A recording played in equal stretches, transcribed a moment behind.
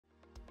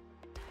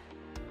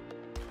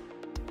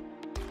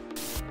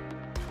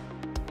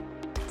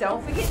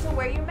Don't forget to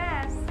wear your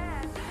mask.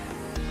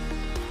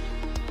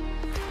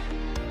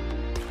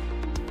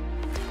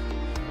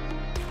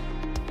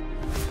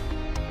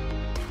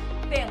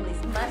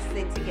 Families must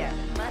sit together.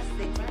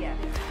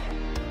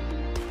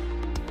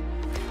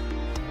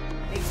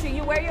 Make sure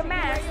you wear your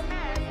mask.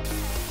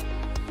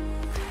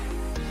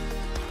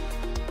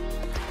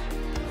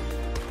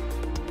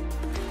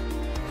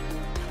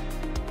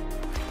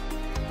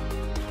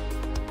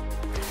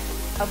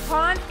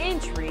 Upon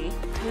entry,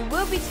 we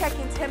will be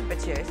checking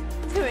temperatures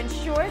to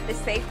ensure the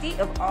safety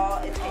of all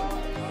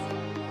attendees.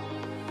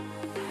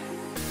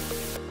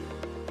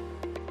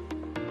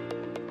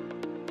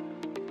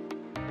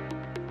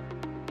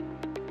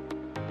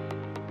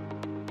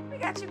 We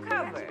got you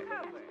covered.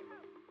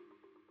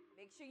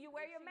 Make sure you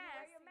wear your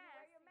mask.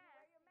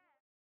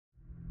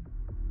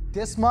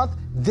 This month,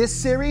 this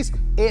series,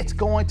 it's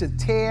going to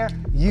tear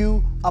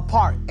you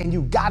apart, and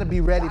you gotta be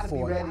ready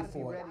for it.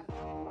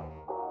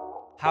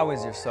 How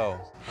is your soul?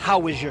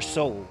 How is your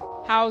soul?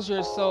 How's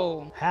your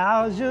soul?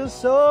 How's your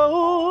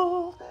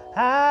soul?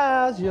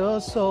 How's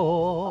your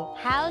soul?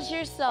 How's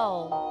your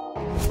soul?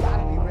 You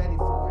gotta be ready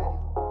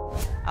for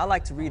it. I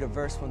like to read a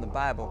verse from the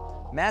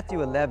Bible.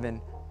 Matthew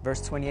 11,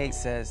 verse 28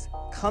 says,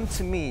 "Come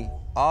to me,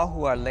 all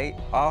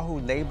who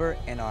labor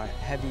and are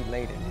heavy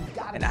laden,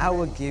 and I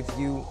will give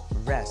you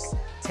rest.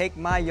 Take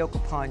my yoke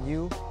upon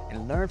you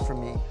and learn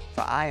from me,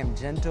 for I am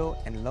gentle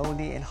and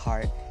lowly in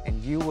heart,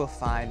 and you will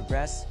find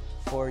rest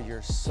for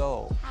your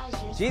soul."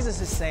 Jesus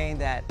is saying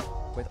that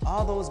with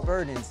all those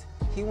burdens,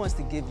 he wants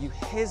to give you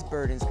his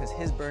burdens because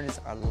his burdens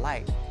are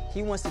light.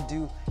 He wants to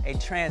do a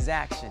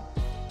transaction.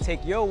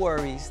 Take your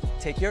worries,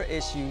 take your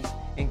issues,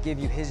 and give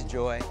you his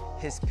joy,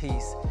 his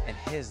peace, and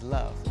his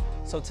love.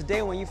 So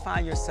today when you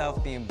find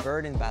yourself being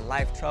burdened by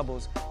life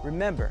troubles,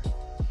 remember,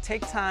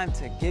 take time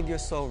to give your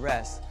soul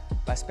rest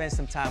by spending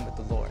some time with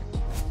the Lord.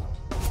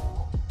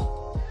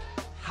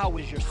 How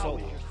is your soul?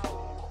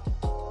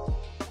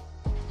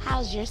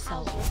 How's your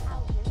soul?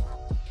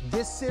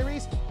 This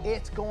series,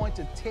 it's going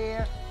to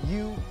tear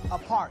you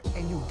apart,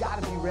 and you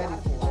gotta be ready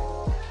for it.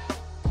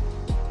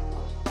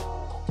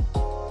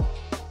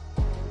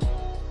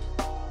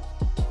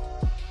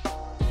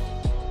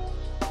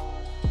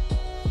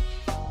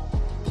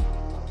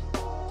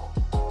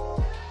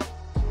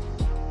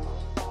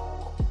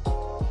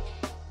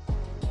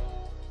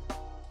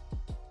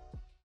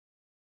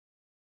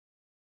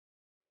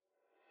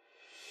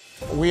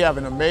 We have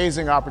an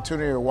amazing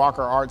opportunity at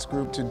Walker Arts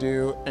Group to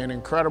do an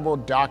incredible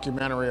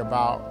documentary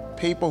about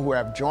people who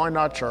have joined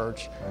our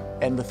church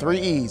and the 3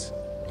 E's: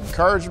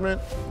 encouragement,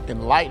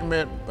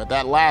 enlightenment, but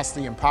that last,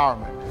 the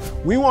empowerment.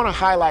 We want to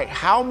highlight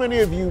how many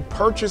of you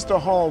purchased a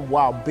home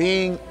while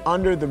being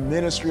under the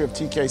ministry of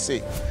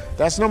TKC.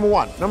 That's number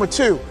one. Number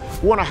two,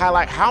 we want to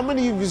highlight how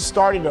many of you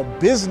started a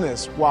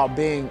business while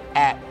being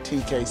at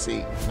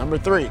TKC. Number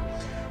three,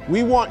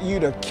 we want you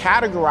to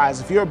categorize,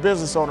 if you're a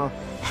business owner,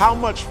 how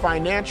much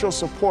financial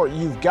support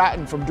you've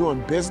gotten from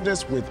doing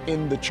business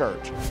within the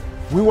church.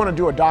 We want to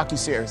do a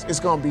docuseries.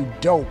 It's going to be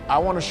dope. I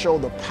want to show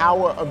the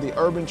power of the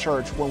urban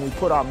church when we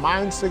put our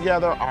minds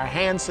together, our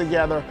hands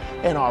together,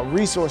 and our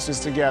resources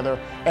together,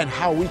 and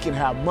how we can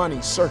have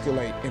money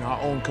circulate in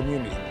our own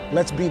community.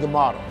 Let's be the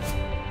model.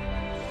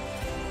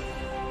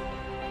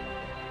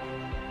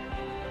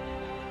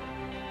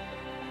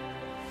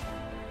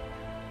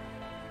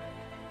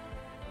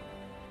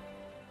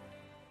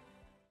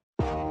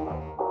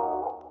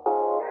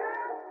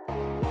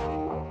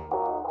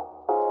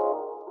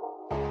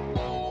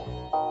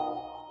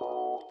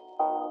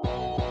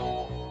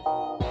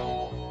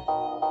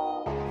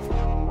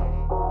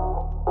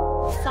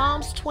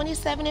 Psalms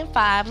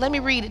 27:5. Let me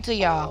read it to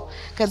y'all,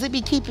 because it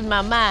be keeping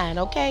my mind,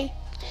 okay?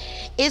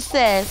 It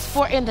says,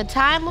 "For in the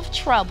time of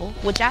trouble,"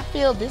 which I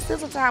feel this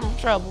is a time of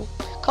trouble,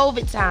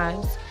 COVID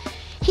times,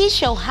 "he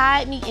shall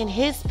hide me in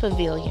his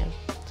pavilion.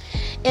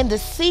 In the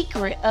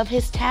secret of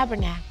his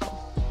tabernacle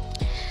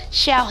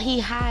shall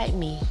he hide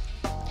me.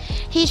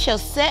 He shall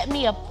set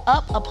me up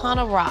upon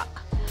a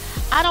rock."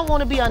 I don't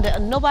want to be under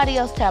nobody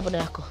else's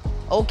tabernacle,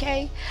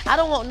 okay? I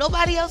don't want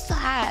nobody else to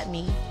hide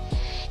me.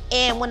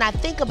 And when I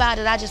think about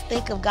it, I just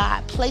think of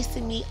God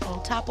placing me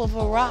on top of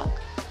a rock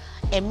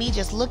and me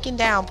just looking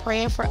down,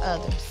 praying for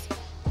others.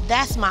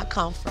 That's my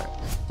comfort.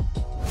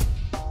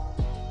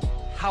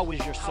 How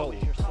is your soul?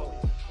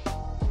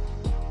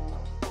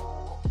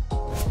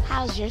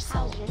 How's your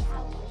soul?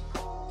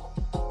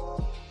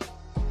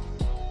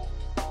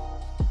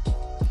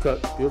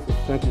 Cut. Beautiful.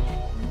 Thank you.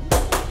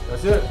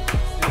 That's it.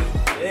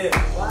 Yeah.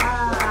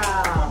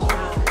 Wow.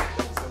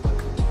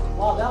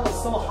 Wow, that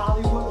was so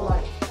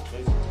Hollywood-like.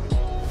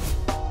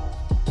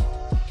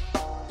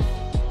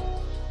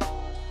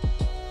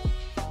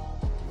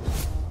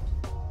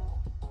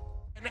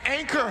 An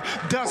anchor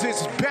does does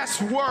its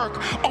best work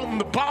on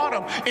the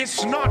bottom.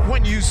 It's not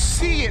when you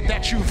see it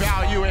that you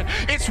value it.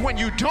 It's when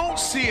you don't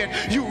see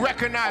it, you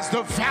recognize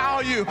the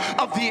value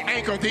of the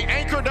anchor. The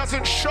anchor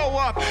doesn't show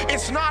up.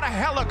 It's not a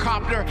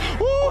helicopter.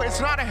 Ooh, it's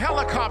not a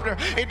helicopter.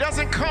 It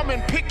doesn't come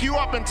and pick you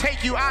up and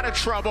take you out of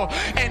trouble.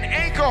 An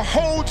anchor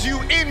holds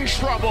you in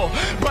trouble,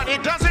 but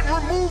it doesn't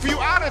remove you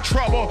out of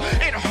trouble.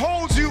 It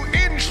holds you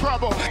in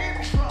trouble.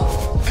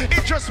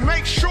 It just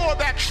makes sure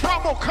that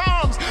trouble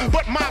comes,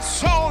 but my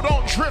soul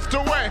don't drift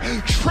away.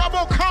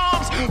 Trouble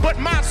comes, but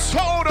my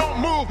soul don't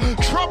move.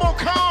 Trouble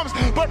comes,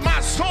 but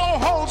my soul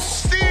holds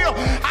still.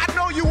 I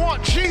know you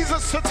want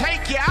Jesus to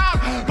take you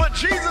out, but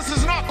Jesus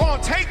is not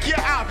going to take you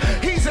out.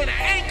 He's an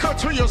anchor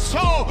to your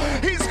soul.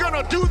 He's going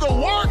to do the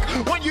work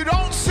when you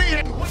don't see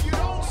it. When you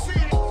don't see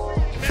it.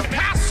 And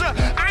Pastor,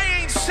 I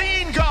ain't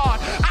seen God.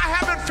 I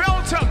haven't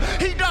felt him.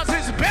 He does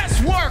his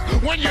best work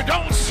when you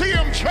don't see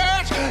him,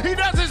 church. He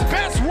does his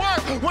best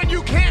work when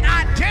you can't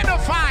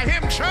identify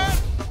him, church.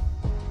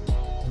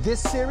 This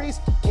series,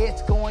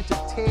 it's going to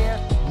tear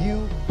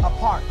you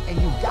apart, and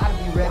you gotta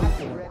be ready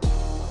for it.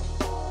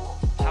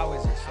 How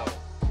is your soul?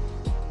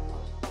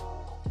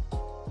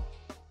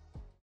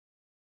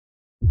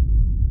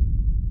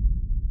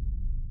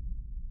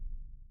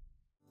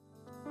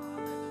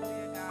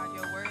 Hallelujah, God.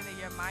 You're worthy,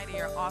 you're mighty,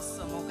 you're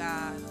awesome, oh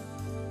God.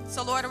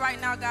 So, Lord, right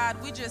now,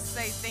 God, we just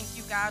say thank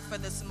you, God, for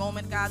this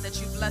moment, God,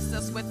 that you blessed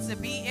us with to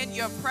be in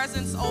your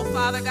presence, oh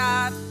Father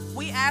God.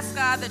 We ask,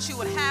 God, that you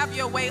would have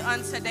your way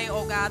on today,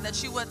 oh God,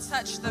 that you would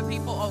touch the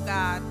people, oh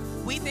God.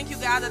 We thank you,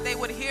 God, that they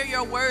would hear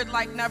your word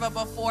like never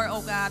before,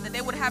 oh God, that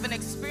they would have an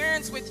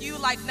experience with you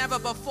like never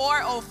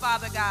before, oh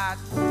Father God.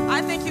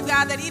 I thank you,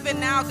 God, that even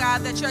now,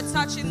 God, that you're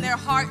touching their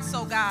hearts,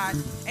 oh God.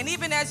 And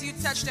even as you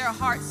touch their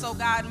hearts, oh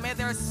God, may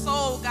their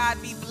soul,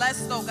 God, be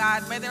blessed, oh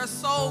God. May their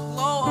soul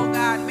glow, oh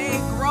God. May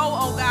it grow,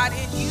 oh God,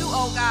 in you,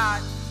 oh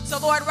God. So,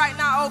 Lord, right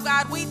now, oh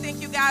God, we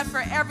thank you, God,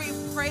 for every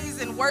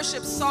praise and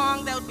worship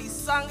song that will be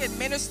sung and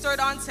ministered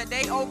on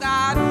today, oh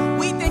God.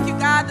 We thank you,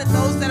 God, that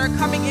those that are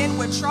coming in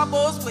with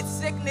troubles, with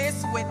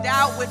sickness, with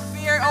doubt, with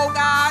fear, oh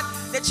God,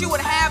 that you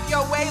would have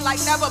your way like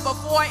never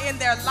before in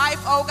their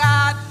life, oh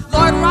God.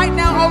 Lord, right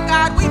now, oh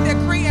God, we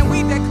decree and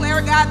we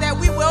declare, God, that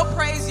we will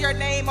praise your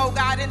name, oh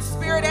God, in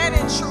spirit and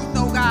in truth,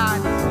 oh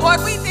God.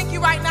 Lord, we thank you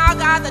right now,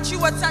 God, that you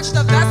would touch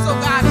the vessel,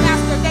 God,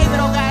 Pastor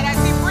David, oh God,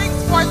 as he brings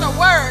forth a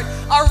word,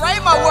 a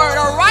rhema word,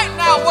 a right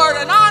now word,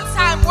 an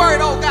on-time word,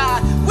 oh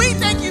God. We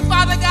thank you,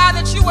 Father God,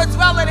 that you would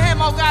dwell in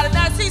him, oh God, and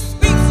as he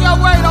speaks your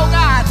word, oh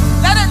God,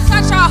 let it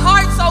touch our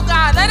hearts, oh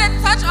God. Let it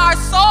touch our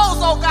souls,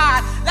 oh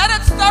God. Let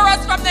it stir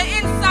us from the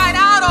inside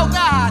out, oh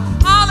God.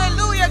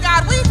 Hallelujah,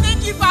 God. We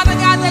thank you, Father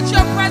God, that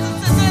your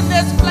presence is in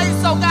this place,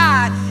 oh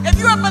God. If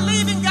you are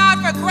believing, God,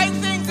 for great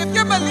things, if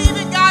you're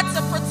believing, God,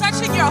 for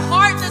touching your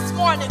heart this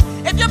morning,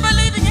 if you're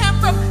believing him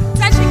for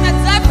touching the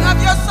depth of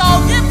your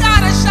soul, give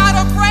God a shout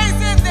of praise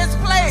in this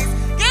place.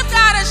 Give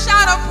God a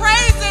shout of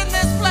praise in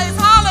this place.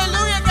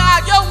 Hallelujah,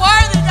 God. You're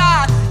worthy,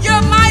 God.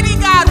 You're mighty,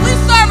 God. We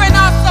serve an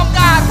awesome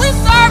God. We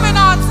serve an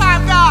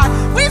on-time God.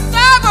 We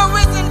serve a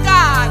risen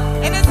God.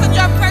 And it's in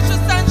your precious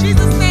Son,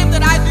 Jesus' name,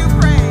 that I do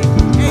pray.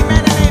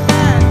 Amen and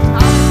amen.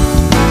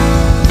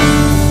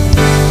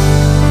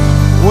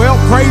 Well,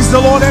 praise the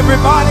Lord,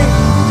 everybody.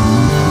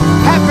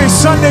 Happy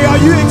Sunday. Are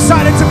you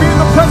excited to be in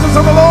the presence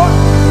of the Lord?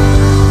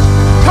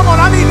 Come on,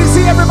 I need to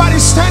see everybody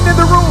stand in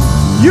the room.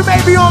 You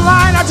may be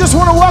online. I just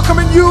want to welcome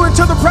you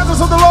into the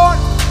presence of the Lord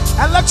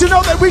and let you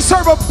know that we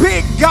serve a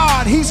big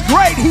God. He's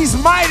great. He's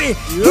mighty.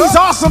 He's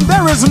awesome.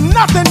 There is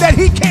nothing that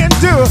he can't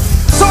do.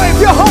 So if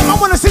you're home, I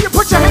want to see you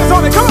put your hands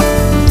on it. Come on.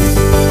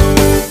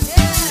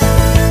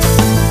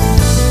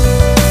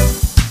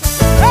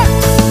 Hey,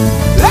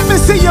 let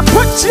me see you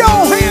put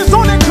your hands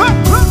on it. Clap,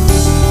 clap.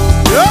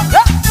 Yeah.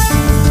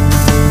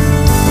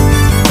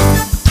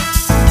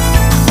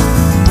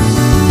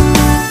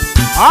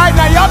 All right,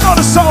 now y'all know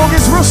the song.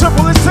 It's real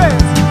simple. It says,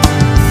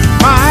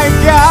 my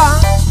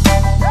God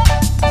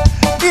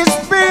is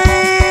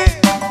big,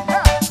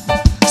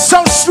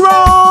 so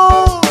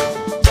strong,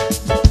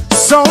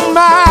 so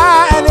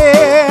mighty.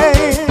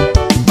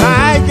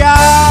 My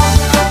God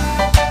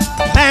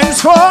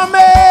plans for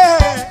me,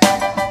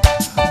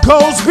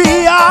 goes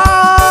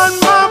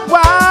beyond my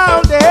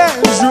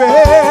wildest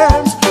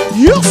dreams.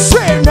 You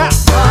say now,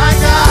 my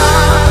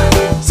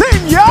God,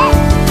 sing y'all.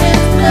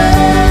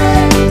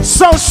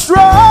 So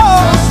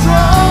strong,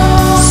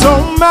 so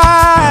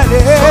mighty.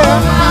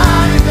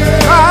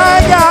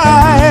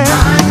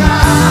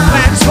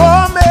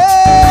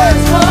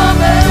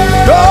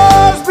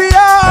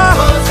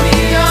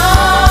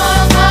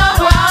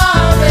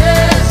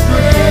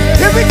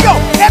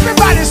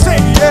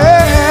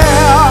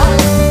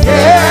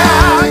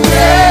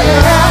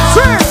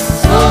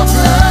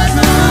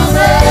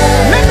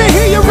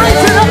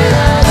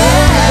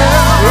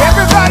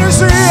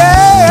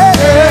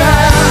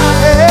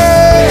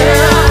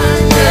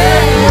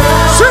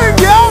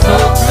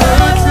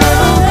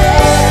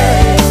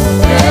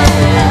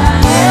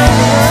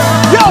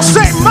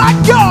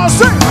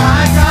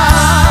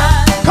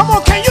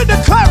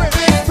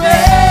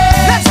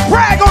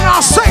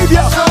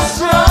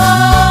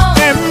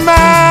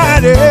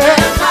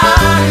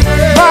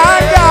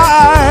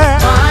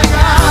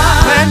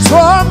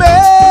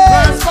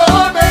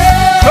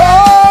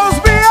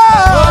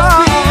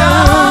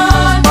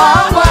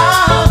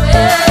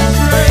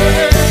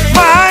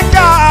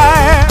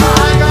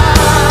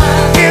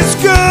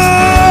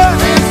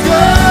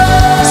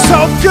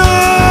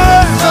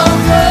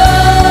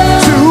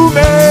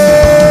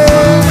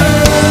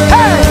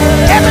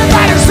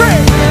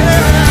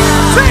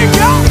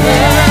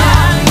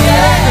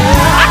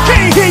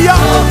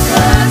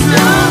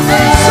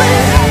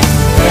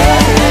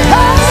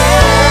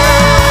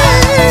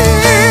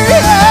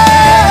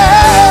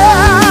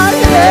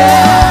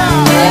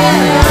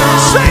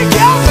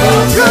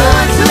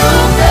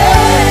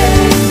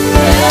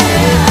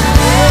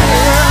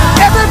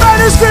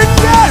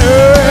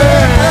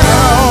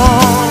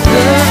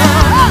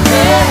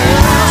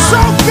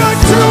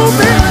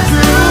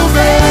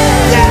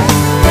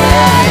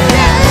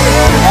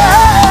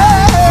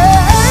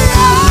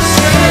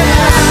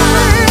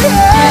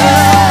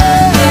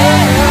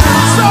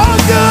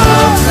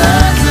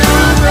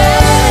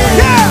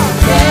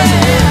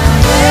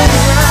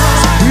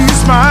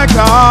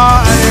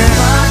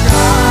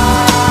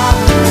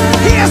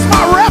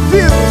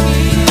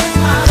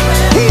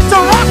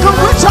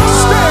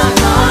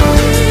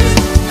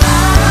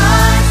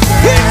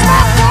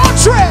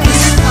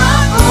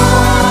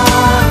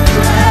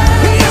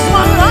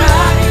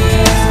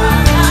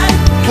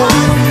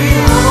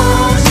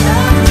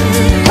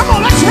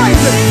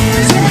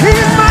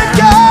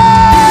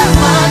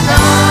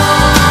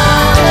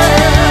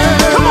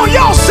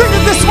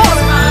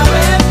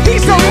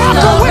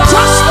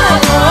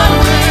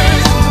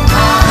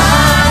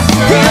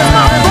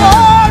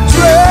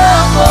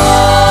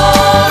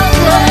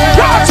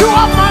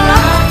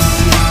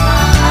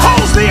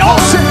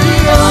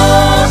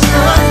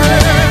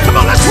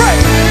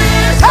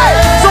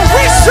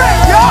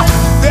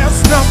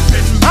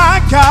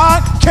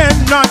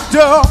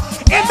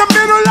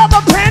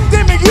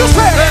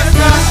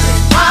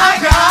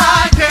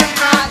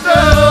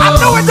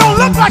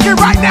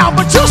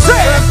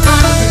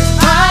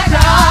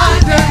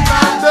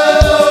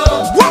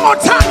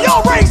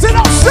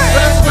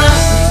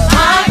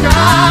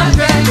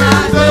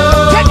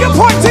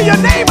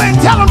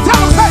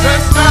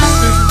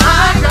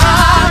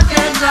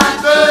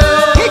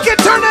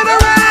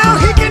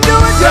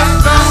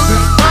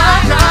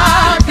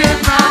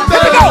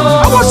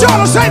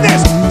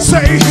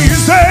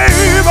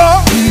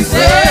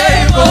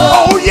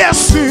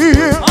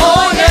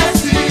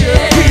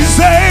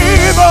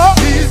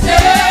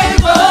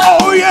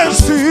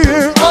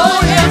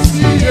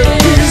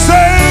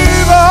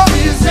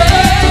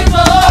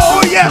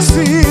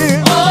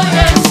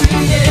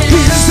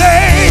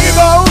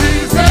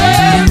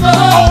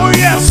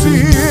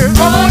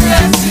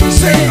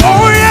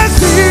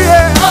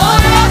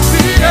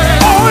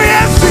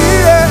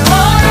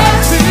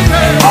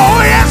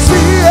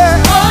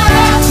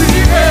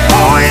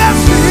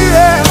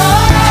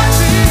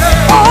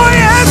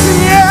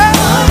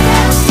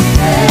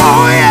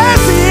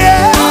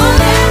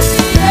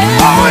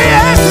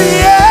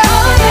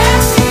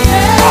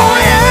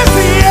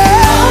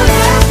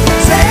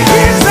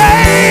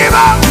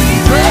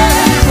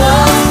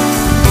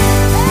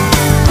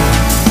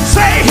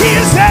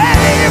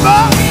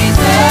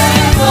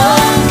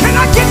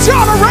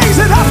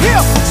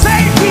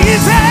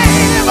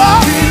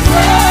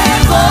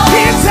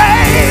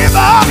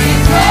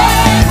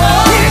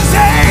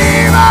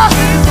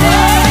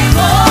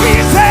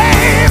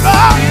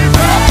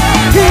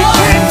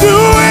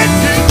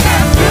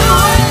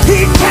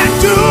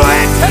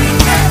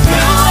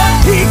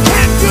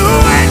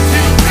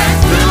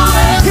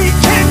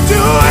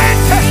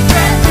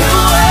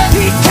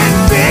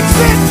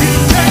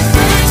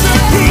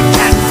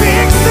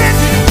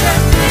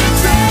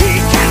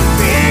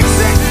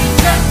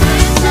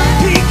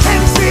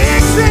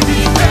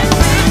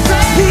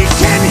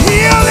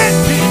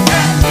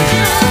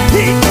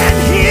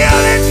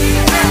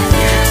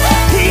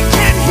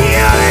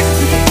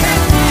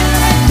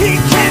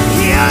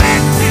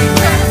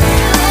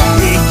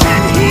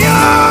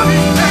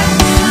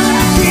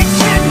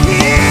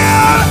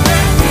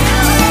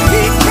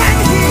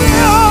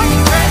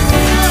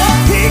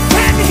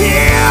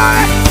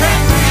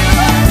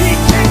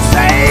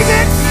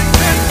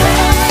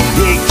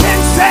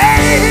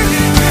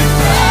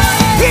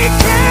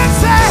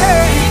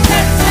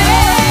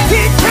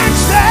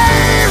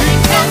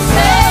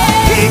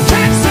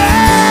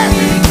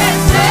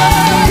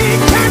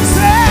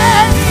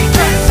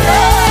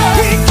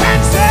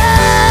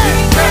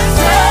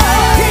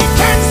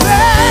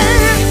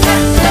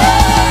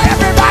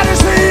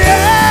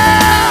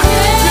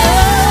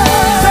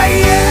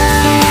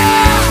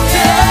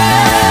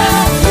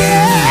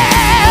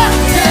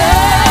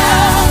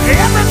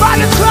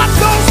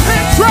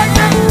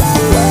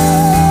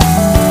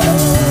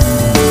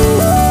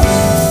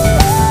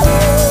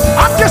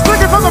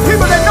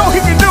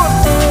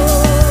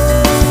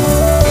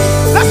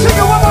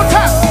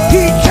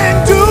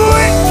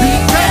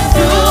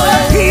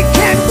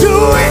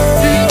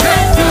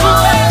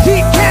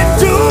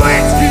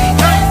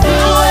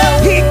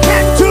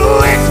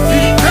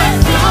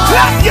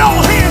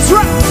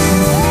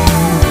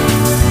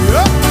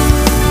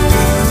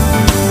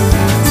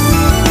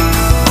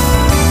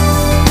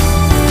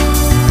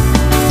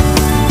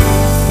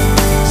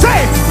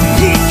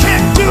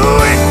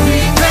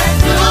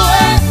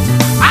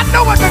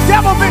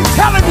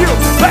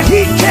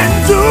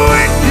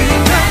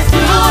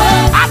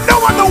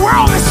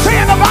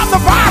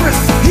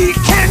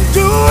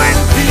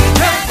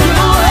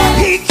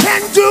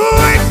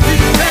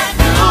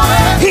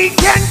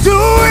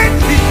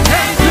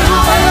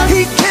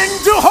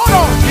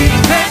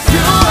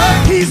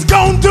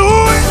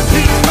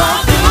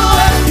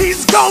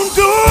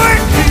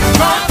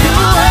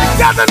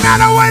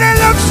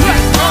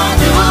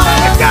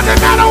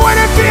 what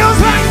it feels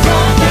like.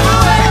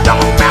 It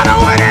don't matter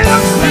what it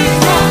looks like.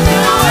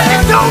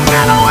 It don't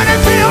matter what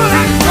it feels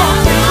like.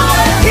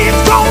 He's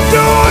gonna do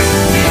it.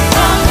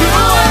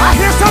 I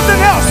hear something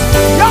else.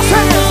 Y'all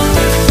say it.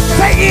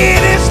 Say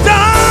it is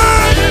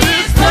done.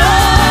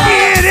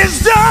 It is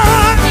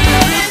done.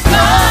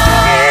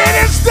 It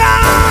is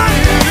done.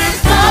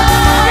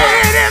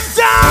 It is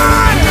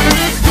done.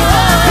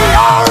 He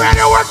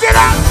already worked it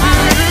out.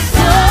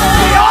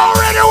 He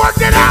already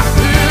worked it out.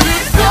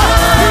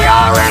 He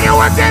already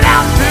worked it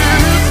out.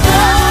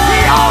 He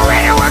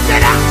already worked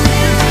it out.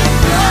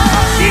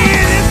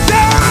 It is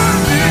done.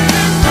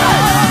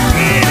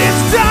 It is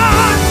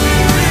done.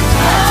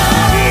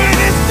 It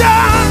is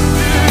done.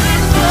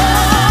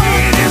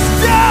 It is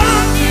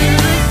done.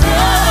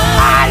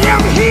 I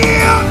am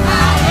healed.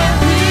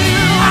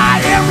 I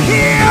am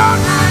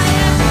healed.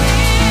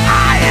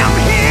 I am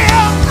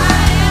healed.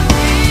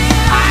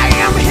 I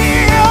am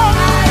healed.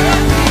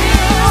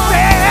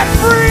 Set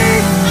free.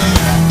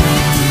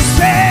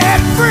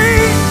 Set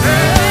free.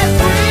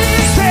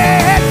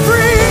 Set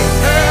free.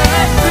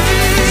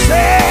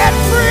 Set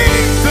free.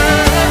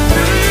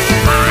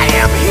 I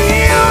am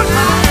healed.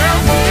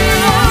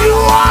 You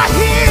are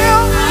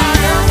healed.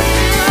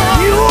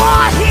 You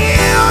are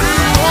healed.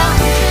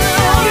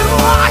 You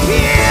are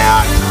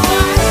healed.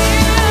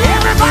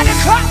 Everybody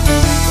clap.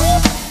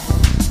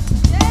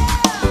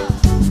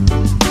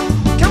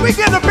 Can we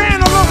get the band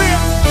a little bit?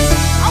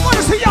 I want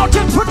to see y'all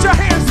just put your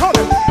hands on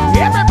it.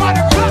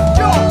 Everybody clap,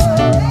 y'all.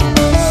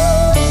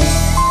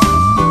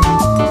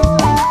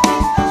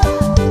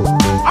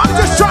 I'm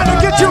just trying to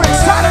get you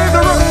excited in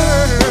the room.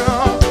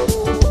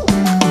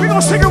 We're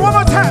going to sing it one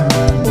more time.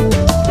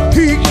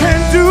 He can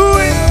do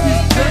it.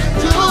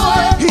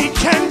 He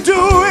can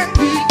do it.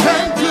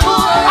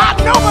 I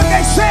know what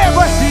they said,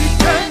 but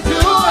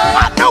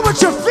I know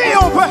what you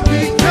feel, but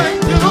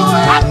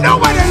I know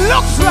what it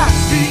looks like.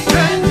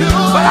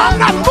 But I'm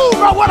not moved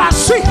by what I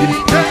see,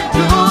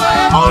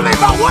 only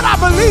by what I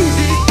believe.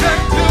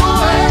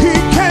 He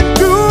can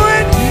do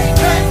it,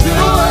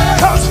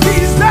 'cause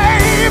he's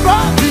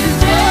able.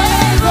 He's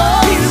able.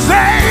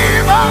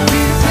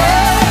 He's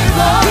able.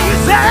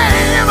 He's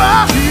able.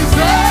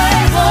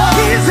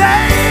 He's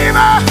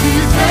able.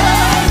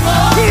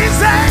 He's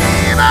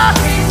able.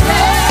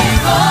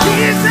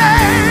 He's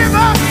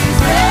able.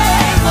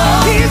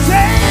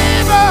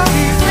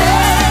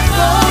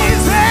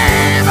 He's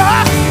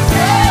able.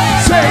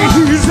 Say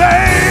he's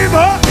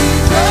able.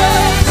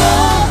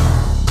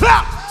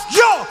 Clap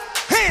your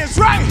hands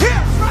right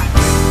here.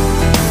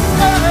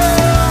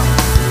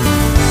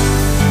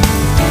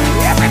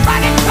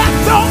 Everybody clap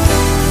though.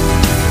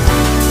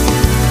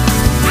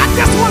 I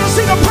just want to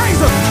see the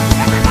praiser.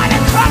 Everybody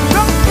clap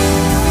though.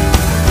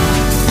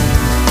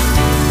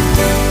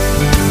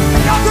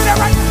 Can y'all do that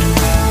right now?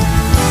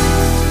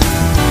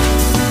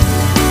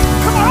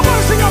 Come on, I want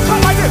to see y'all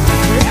clap like this.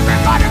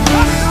 Everybody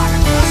clap.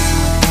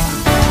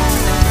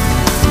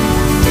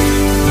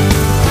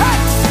 Hey,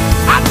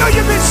 I know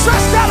you've been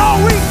stressed out all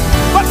week,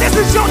 but this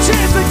is your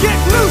chance to get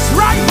loose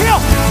right here.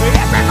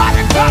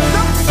 Everybody clap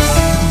though.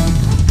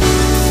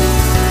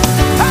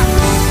 Hey,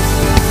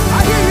 I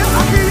hear you,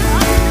 I hear you,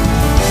 I hear you,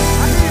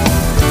 I hear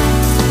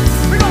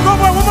you. We gonna go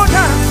for it one more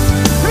time.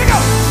 Here we go.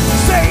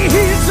 Say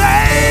he's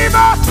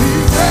able.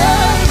 He's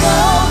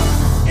able.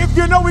 If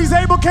you know he's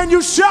able, can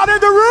you shout in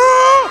the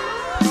room?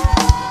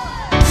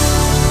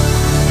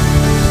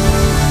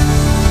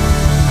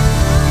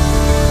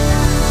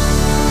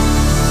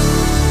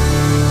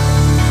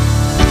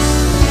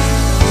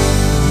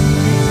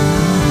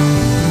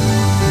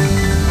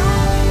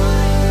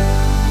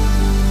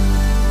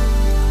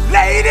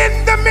 Late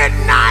in the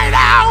midnight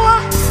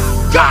hour,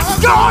 God's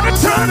gonna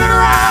turn it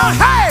around.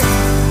 Hey,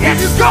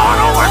 it's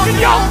gonna work in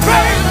your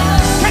favor.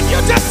 Can you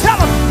just tell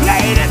him?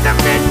 Late in the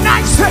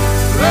midnight, say,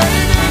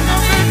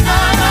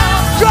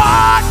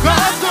 God,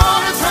 God's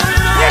gonna turn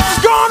it around. It's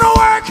gonna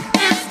work.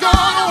 It's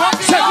gonna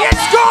work. Say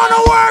it's gonna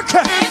work.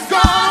 It's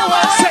gonna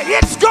work. Say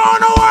it's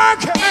gonna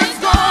work. It's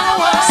gonna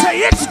work.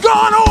 Say it's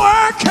gonna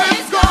work.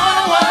 It's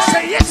gonna work.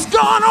 Say it's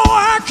gonna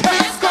work.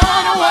 It's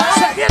gonna work.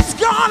 Say it's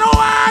gonna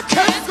work.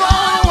 It's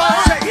gonna work.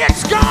 Say it's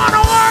gonna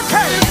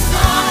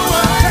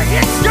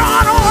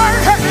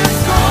work. It's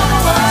gonna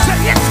work. Say it's gonna work. It's gonna work.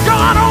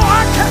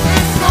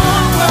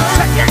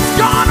 Say it's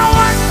gonna work. It's gonna work. Say it's gonna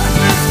work.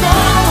 It's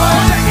gonna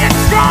work. Say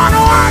it's gonna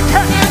work.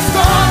 It's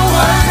gonna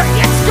work. Say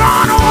it's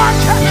gonna work.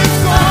 It's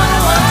gonna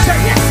work. Say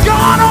it's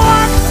gonna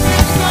work.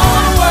 It's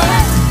gonna work.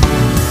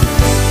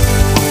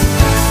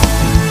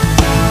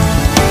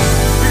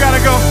 We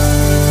gotta go.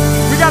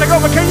 We gotta go.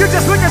 But can you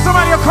just look at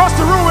somebody across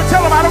the room and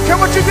tell them, I don't care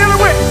what you're dealing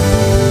with.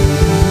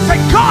 Say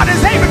God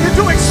is able to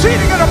do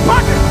exceeding and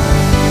abundant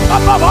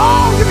above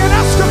all you can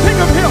ask or think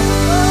of him.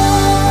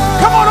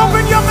 Come on,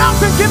 open your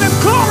mouth and give him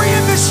glory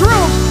in this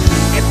room.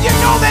 If you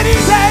know that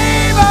he's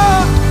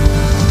able.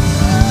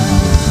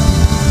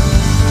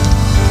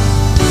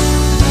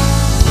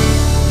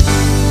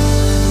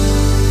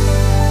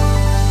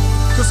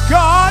 Because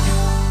God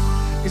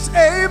is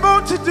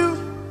able to do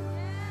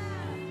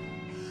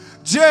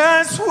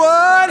just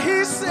what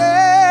he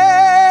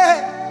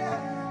said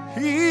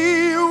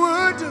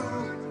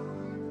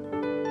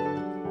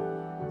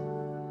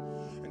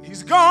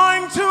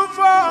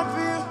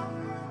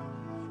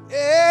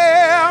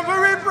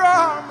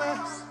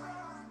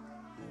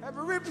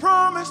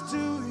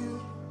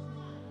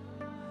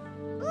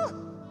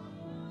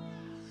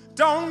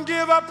Don't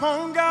give up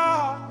on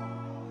God,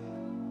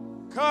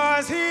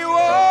 'cause He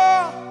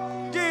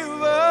won't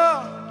give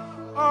up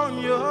on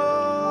you.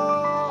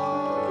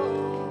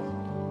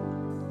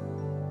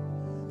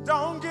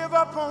 Don't give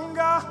up on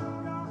God.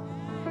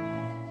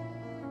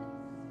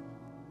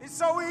 It's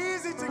so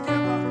easy to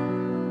give up.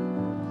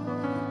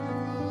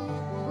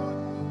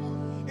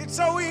 It's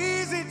so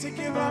easy to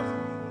give up.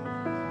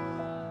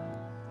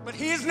 But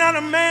He's not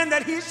a man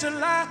that He should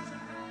lie,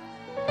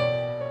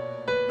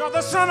 nor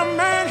the Son of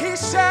Man He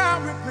shall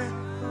repent.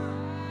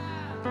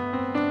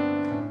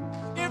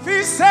 If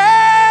He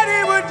said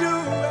He would do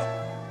it,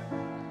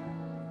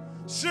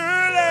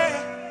 surely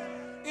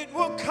it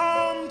will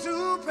come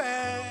to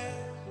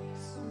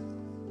pass.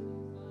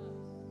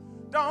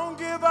 Don't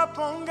give up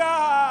on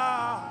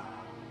God,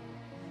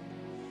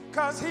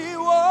 'cause He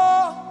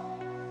won't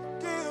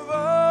give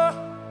up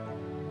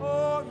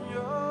on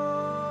you.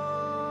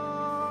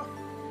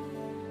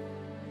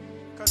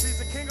 'Cause He's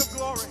the King of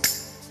glory,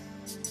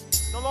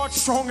 the Lord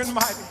strong and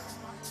mighty.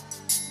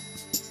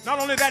 Not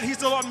only that, He's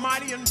the Lord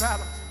mighty in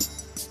battle.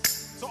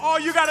 So all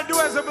you got to do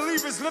as a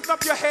believer is lift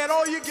up your head,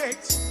 all your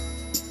gates,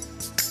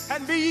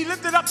 and be ye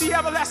lifted up the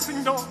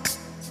everlasting door,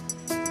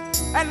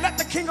 and let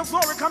the King of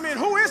glory come in.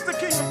 Who is the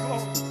King of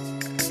glory?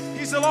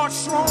 He's the Lord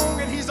strong,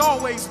 and He's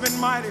always been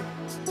mighty,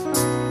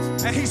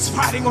 and He's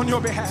fighting on your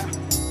behalf.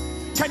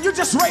 Can you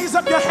just raise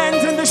up your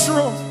hands in this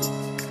room?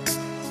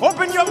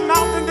 Open your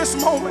mouth in this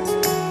moment,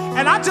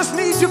 and I just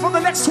need you for the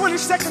next 20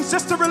 seconds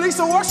just to release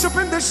a worship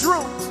in this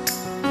room.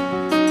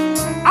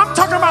 I'm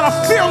talking about a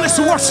fearless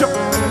worship.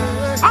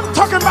 I'm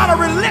talking about a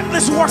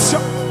relentless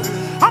worship.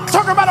 I'm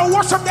talking about a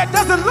worship that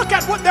doesn't look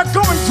at what they're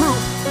going through,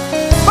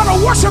 but a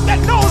worship that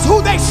knows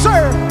who they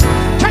serve.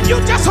 Can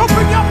you just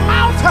open your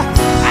mouth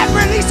and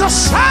release a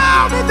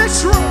shout in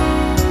this room?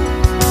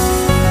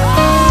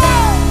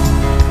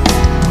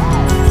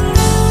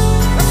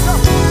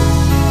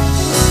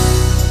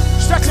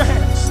 Stretch your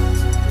hands.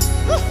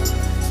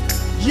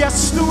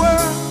 Yes, the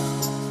world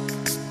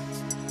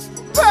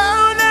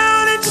bow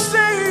down and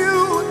say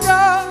you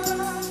God.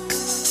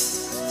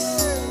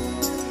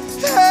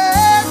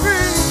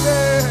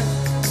 Everything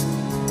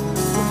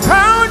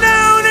bow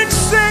down and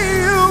say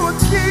you a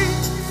king.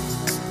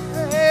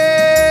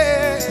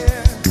 Yeah.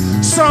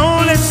 So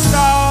let's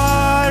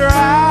start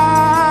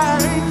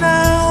right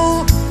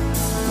now.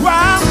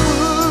 Why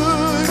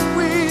would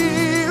we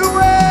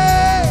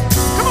wait?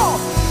 Come on.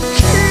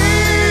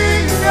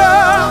 King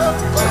of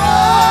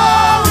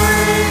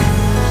glory,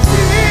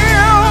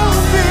 fill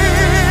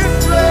this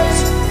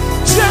place.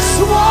 Just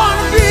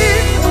one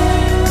beat,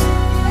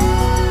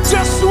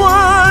 just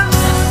one.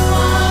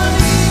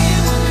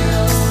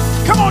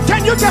 Come on,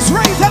 can you just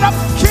raise that up?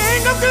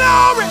 King of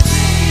glory,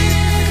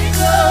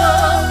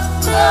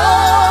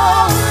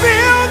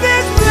 fill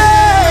this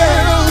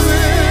place.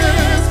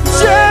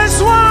 Just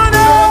one of.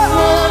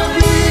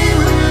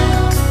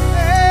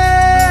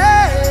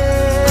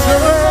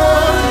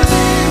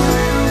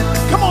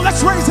 Come on,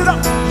 let's raise it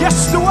up.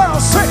 Yes, the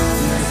world, say.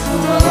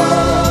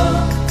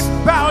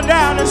 Bow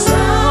down and say.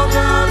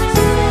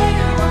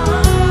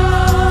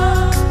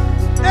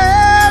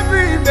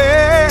 Every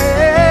man.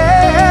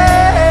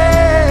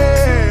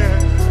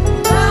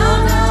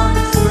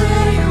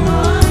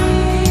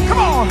 Come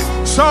on.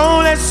 So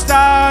let's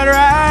start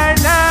right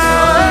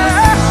now.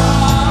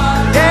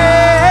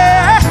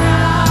 Yeah.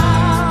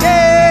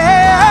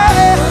 Yeah.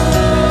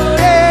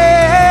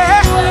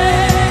 Yeah.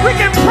 We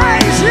can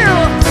praise you.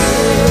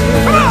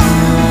 Come on.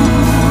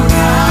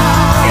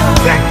 It's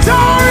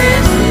victory.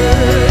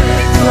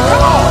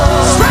 Come on.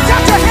 Stretch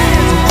out your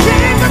hands.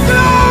 King of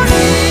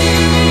glory.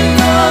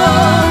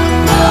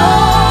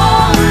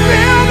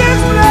 Fill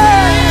this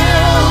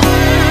place.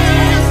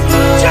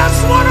 Just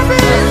wanna be.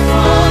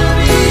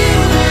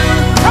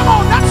 Come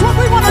on, that's what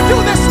we want to do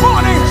this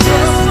morning.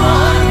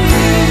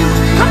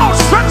 Come on,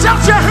 stretch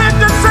out your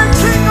hand and say,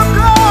 King of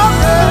glory.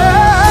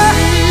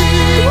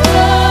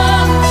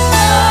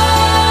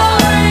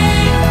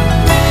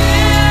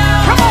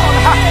 Come on,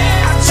 I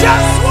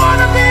just want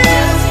to be.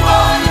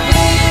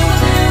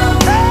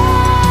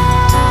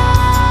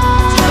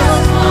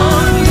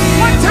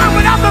 One time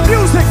without the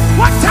music.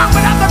 One time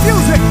without the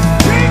music.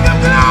 King of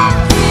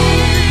glory.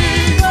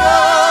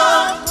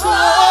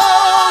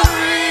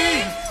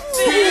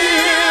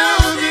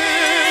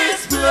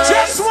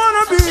 Just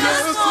wanna be.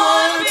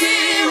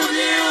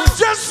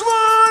 Just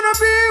wanna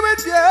be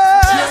with you.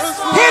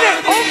 Hit it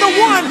on the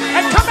one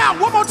and come out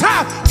one more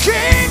time.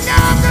 King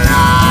of glory.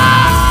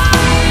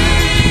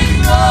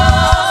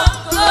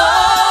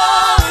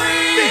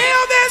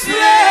 Feel this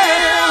place.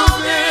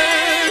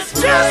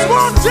 Just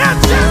want to.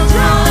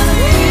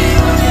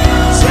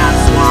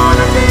 Just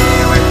wanna be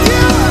with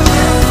you.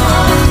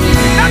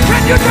 Now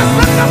can you just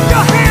lift up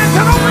your hands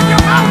and open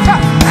your mouth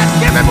and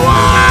give Him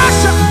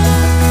worship?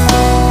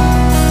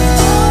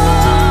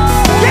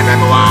 Give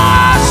Him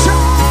worship.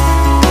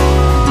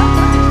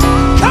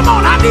 Come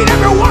on, I need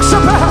every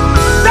worshiper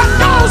that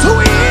knows who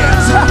He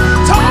is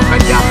to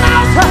open your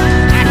mouth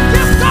and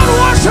give God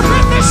worship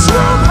in this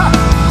room.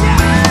 Yeah,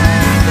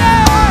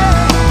 yeah.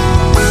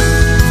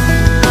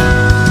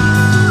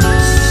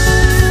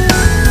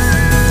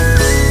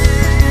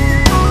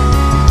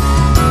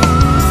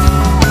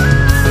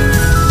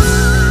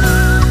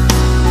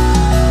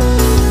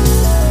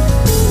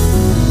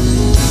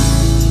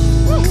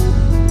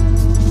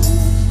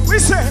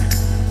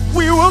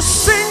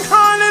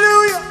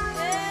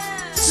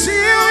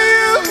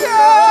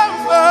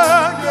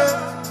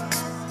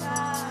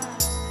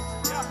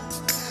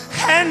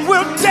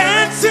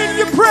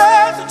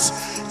 presence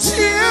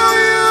till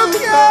you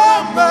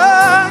come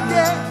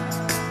again.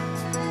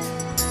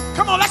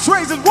 Come on, let's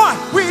raise it. One.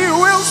 We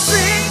will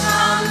sing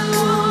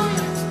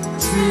hallelujah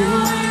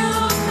till you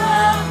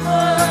come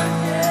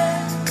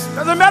again.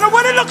 Doesn't matter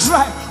what it looks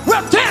like.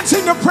 We'll dance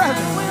in your presence.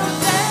 We'll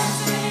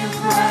dance in your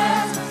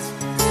presence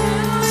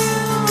till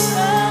you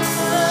come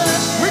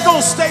again. We're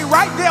going to stay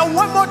right there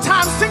one more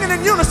time singing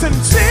in unison.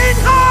 Sing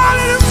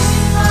hallelujah.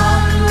 Sing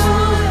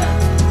hallelujah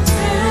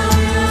till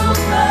you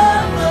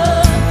come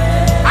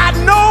again. I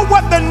know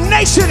what the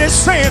nation is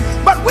saying,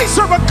 but we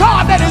serve a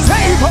God that is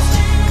able.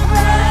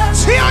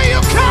 Till you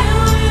come.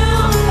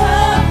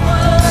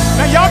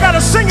 Now y'all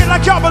gotta sing it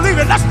like y'all believe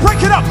it. Let's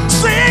break it up.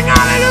 Sing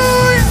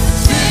hallelujah.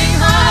 Sing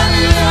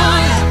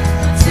hallelujah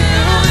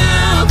till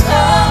you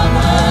come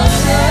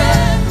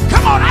again.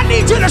 Come on, I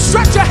need you to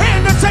stretch your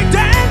hand and say,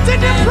 dance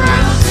in your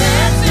presence.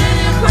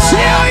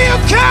 Till you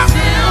come.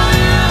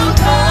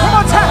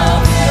 One more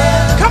time.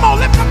 Come on,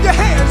 lift up your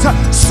hands.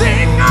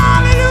 Sing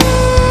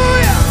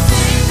hallelujah.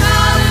 Sing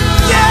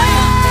hallelujah. Yeah.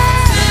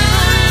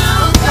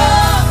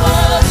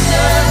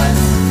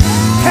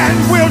 And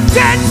we'll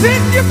dance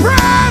in your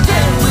presence.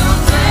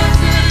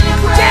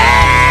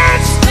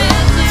 Dance.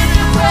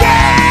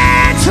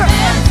 Dance.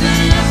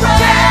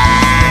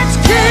 Dance.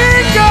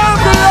 King of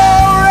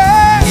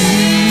glory.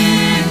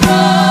 King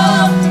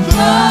of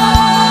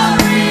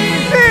glory.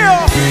 Feel.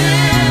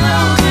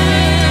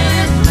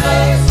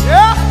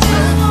 Yeah.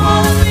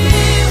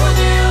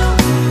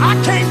 I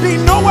can't be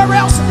nowhere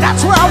else.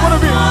 That's where I want to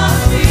be.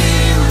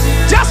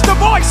 Just the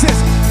voices.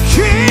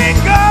 King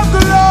of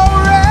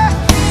glory.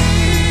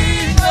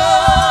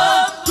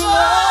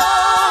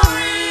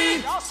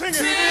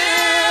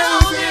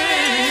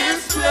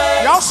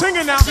 Y'all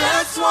singing now.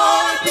 Just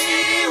wanna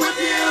be with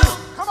you.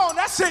 Come on,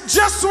 that's it.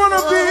 Just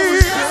wanna be.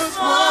 Just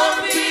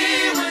wanna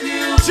be with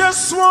you.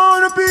 Just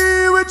wanna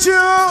be with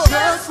you.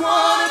 Just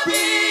wanna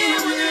be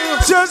with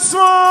you. Just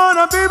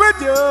wanna be with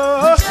you.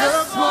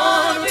 Just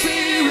wanna be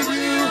with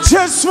you.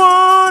 Just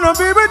wanna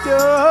be with you.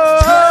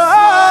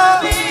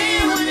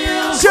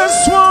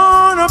 Just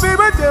wanna be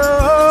with you.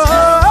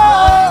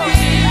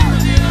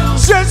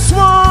 Just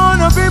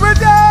wanna be with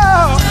you.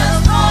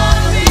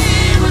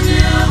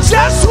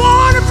 Just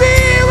wanna be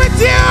with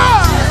you.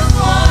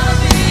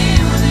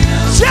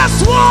 Just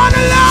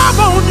wanna love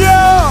on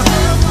you.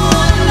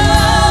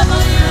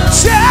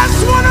 Just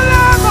wanna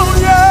love on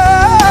you.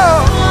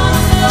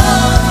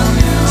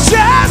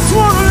 Just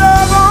wanna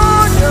love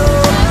on you.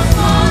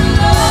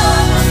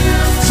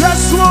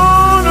 Just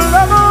wanna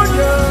love on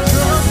you.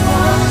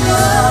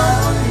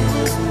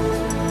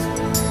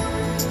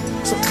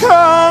 So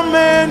come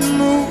and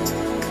move.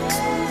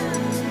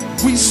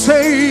 We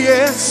say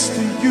yes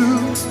to you.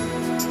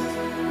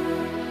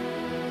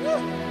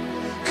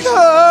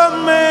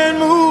 Come and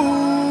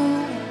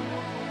move.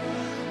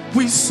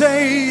 We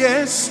say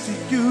yes to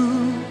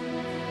you.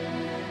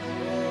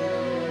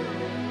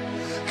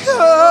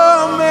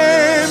 Come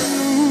and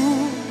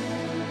move.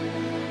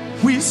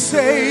 We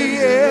say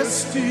yes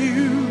to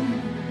you.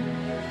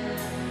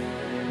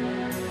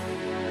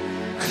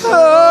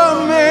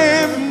 Come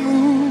and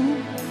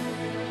move.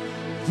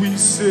 We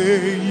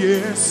say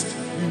yes to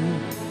you.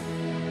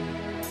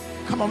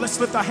 Come on, let's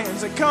lift our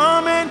hands and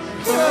come and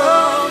move.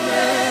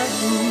 Yes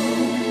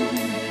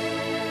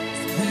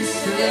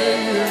to you.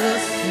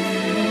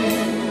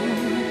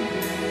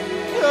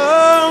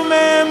 Come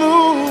and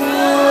move.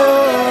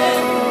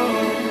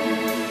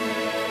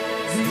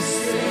 We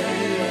say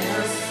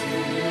yes to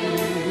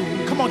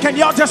you. Come on, can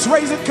y'all just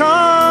raise it?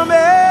 Come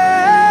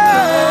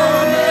and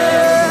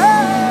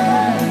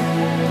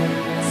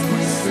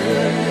we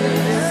say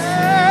yes.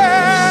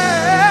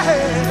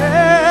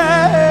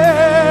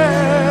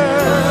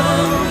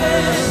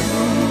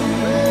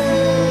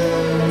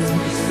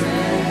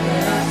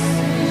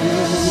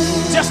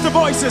 Just the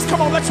voices.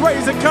 Come on, let's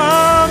raise it.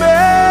 Come in.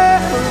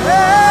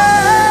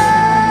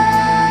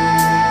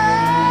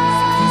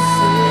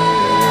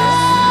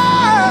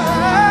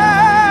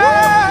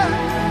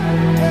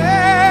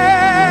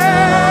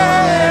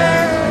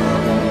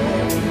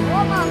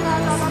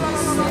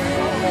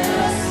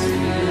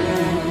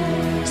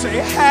 Say,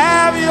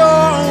 have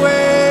your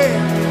way.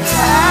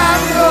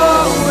 Have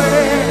your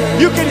way.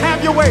 You can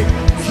have your way.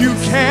 You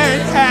can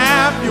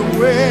have your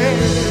way.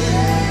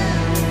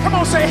 Come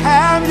on, say,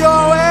 have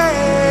your way.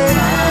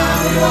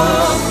 Have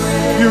your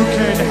way. You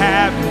can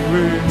have your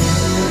way.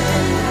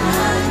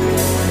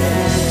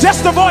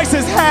 Just the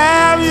voices,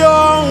 have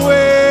your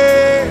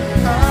way.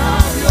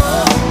 Have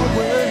your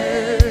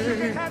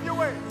way. Have your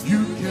way.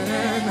 You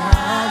can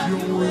have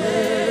your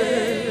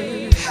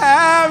way.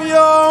 Have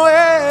your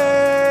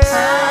way.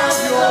 Have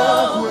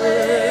your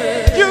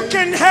way. You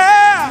can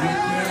have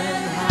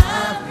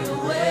your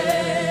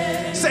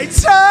way. Say,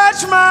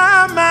 touch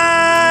my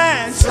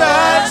mind.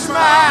 Touch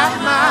my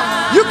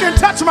mind. You can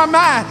touch my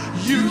mind.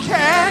 You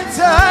can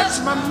touch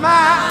my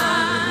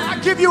mind. I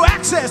give you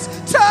access.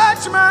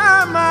 Touch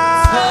my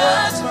mind.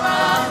 Touch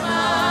my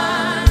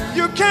mind.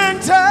 You can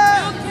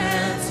touch. You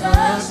can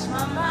touch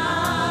my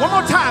mind. One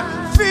more time.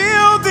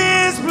 Feel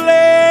this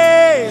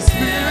place.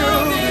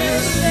 Feel this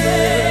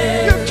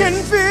You can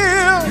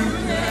feel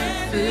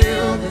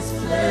this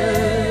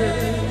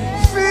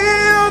place.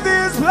 Feel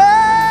this place.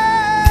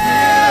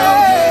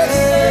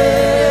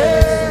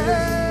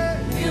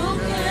 You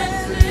can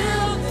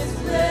feel this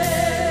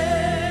place.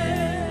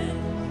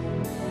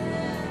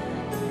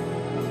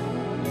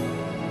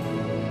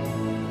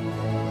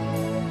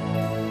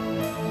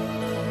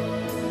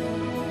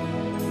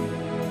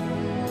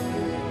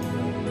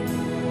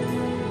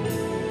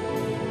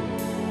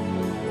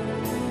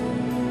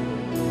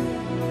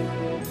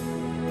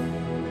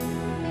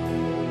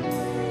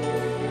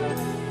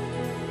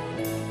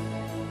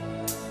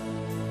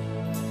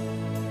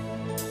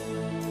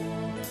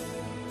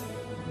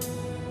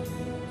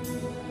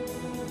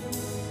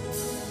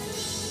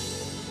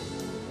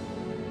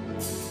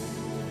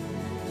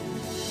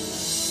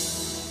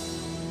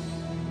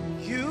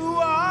 You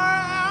are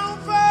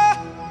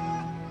Alpha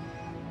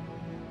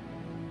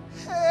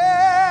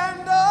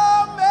and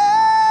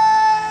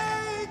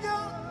Omega.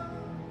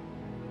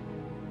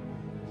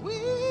 We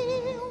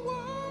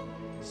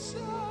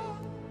worship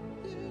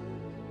you.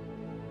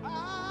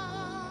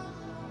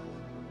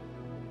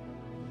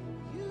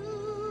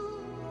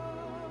 You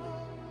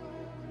are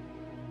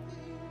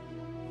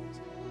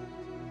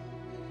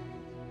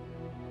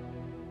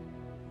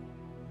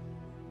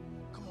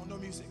Come on, no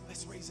music.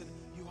 Let's raise it.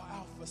 You are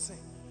Alpha. Sing.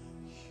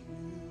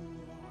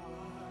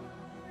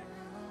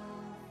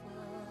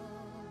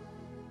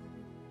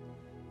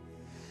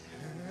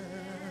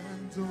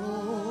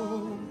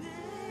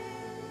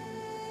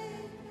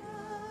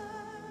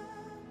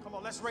 Come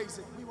on, let's raise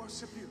it. We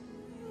worship you.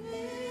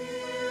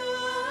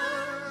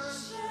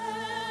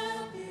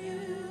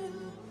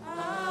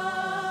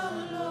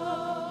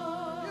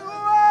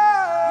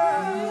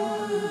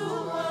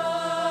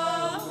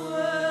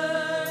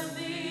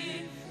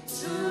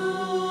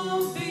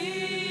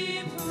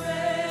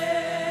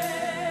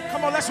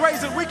 Come on, let's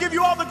raise it. We give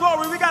you all the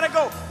glory. We gotta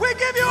go. We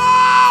give you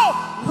all.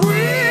 We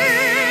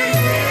give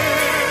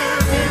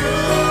you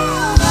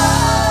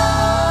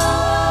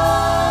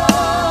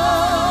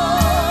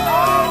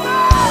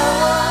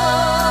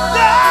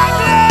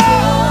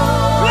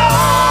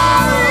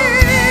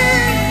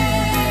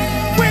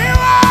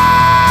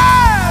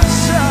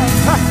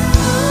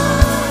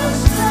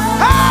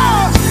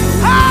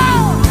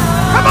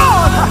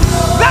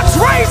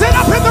raise it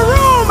up in the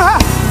room.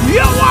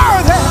 You're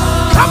worthy.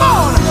 Come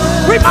on.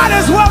 We might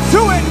as well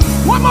do it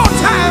one more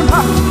time.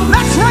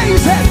 Let's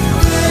raise it.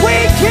 We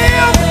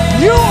give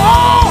you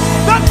all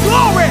the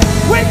glory.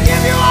 We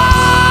give you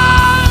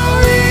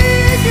all.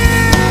 We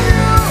give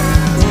you.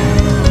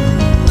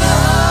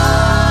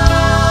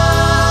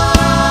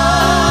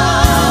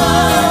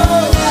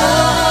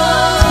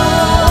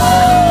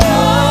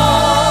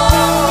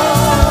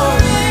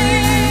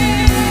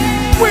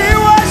 We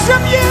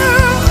worship you.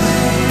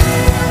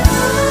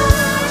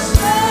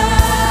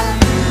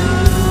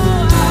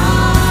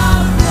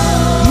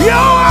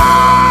 You're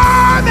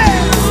worthy.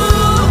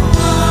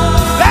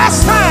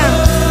 Last time,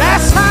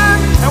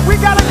 and we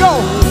gotta go.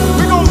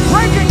 We're gonna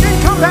break it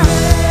and come back.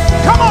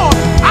 Come on,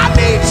 I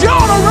need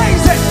y'all to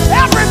raise it.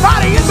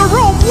 Everybody in the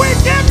room, we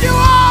give you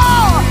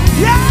all.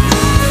 Yeah.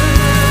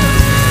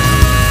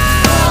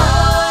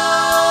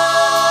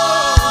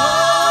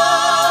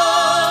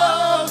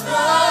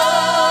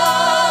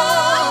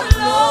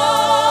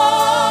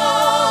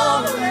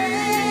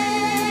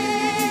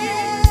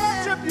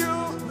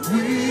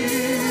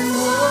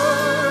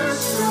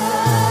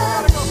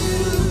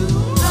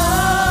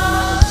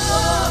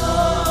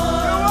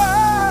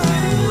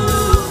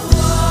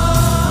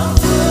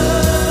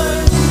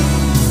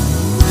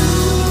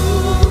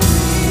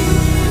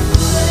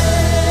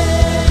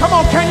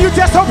 Can you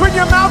just open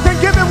your mouth and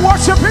give him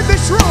worship in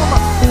this room?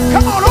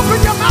 Come on,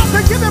 open your mouth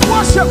and give him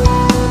worship.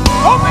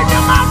 Open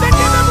your mouth and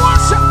give him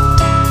worship.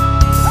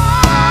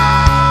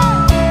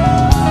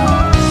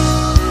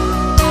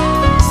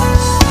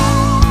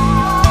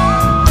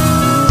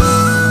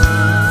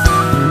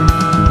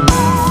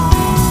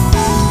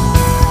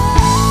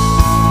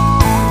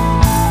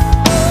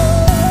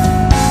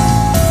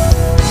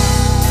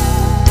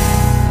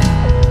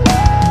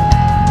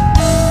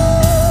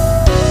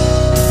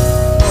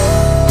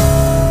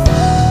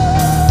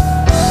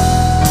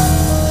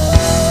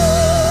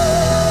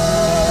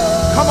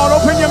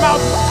 Open your mouth,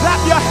 clap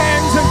your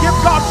hands, and give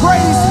God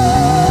praise.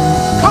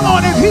 Come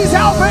on, if he's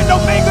Alpha and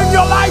Omega in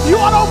your life, you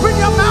ought to open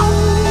your mouth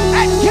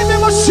and give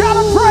him a shout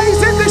of praise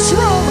in this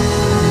room.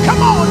 Come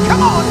on,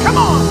 come on, come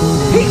on.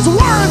 He's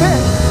worthy.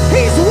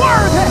 He's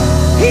worthy.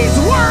 He's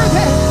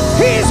worthy.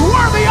 He's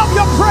worthy of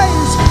your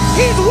praise.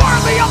 He's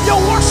worthy of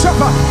your worship.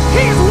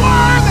 He's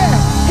worthy.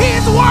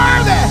 He's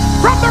worthy.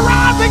 From the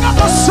rising of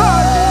the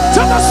sun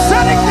to the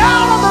setting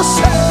down of the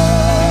sun.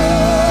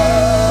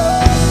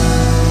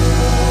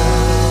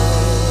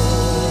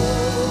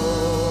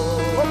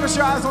 Focus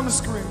your eyes on the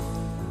screen.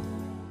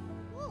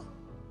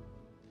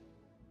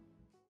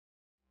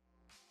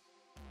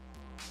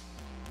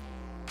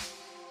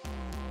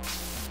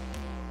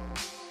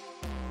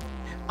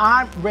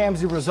 I'm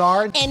Ramsey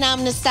Rosard. And I'm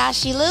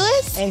Nastashi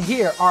Lewis. And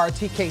here are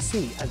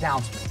TKC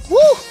announcements. Woo!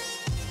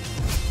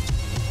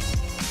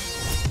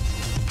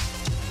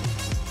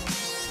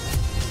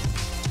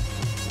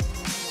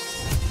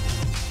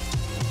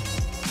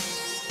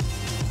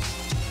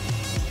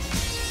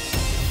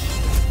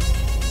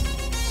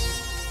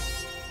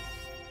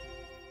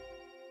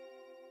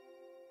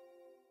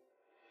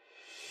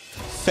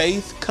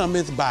 faith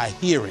cometh by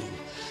hearing,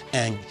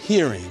 and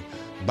hearing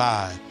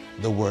by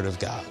the word of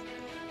God.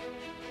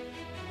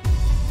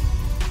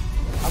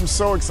 I'm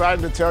so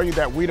excited to tell you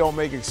that we don't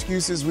make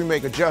excuses, we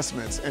make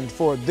adjustments. And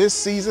for this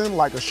season,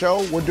 like a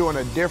show, we're doing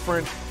a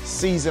different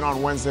season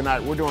on Wednesday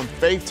night. We're doing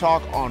Faith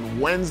Talk on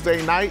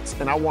Wednesday nights,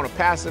 and I want to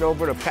pass it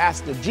over to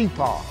Pastor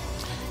G-Paul.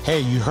 Hey,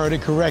 you heard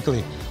it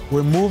correctly.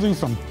 We're moving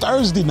from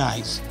Thursday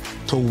nights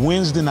to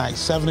Wednesday night,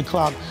 7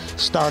 o'clock,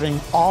 starting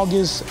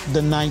August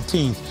the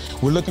 19th.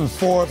 We're looking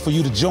forward for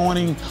you to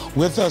joining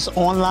with us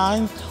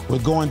online. We're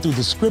going through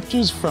the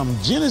scriptures from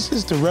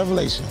Genesis to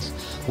Revelations.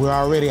 We're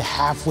already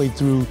halfway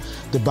through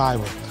the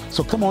Bible.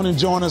 So come on and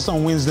join us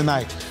on Wednesday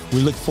night. We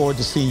look forward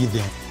to seeing you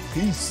then.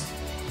 Peace.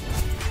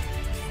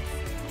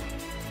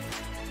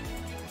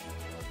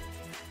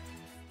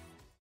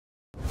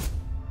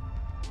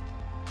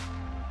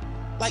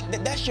 Like,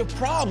 that's your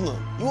problem.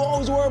 You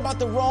always worry about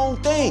the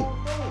wrong thing.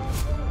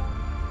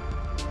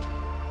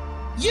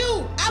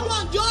 I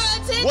want your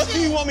attention. What do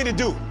you want me to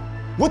do?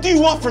 What do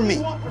you want from me?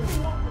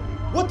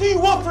 What do you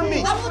want from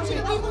me? I want you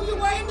to be who you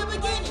were in the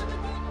beginning.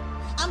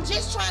 I'm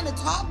just trying to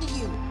talk to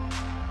you.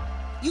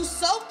 You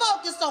so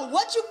focused on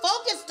what you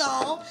focused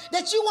on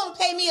that you won't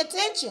pay me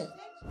attention.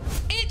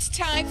 It's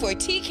time for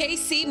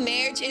TKC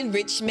Marriage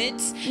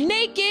Enrichments,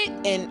 Naked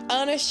and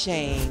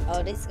Unashamed.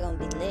 Oh, this is gonna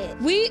be lit.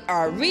 We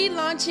are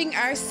relaunching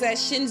our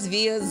sessions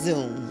via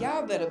Zoom.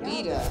 Y'all better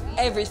be there.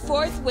 Every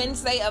fourth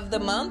Wednesday of the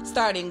month,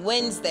 starting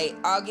Wednesday,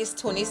 August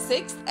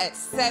 26th at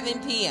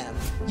 7 p.m.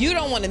 You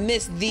don't want to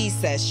miss these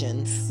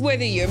sessions.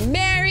 Whether you're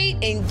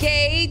married,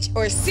 engaged,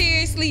 or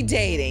seriously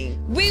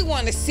dating, we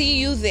want to see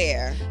you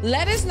there.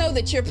 Let us know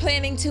that you're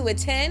planning to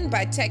attend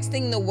by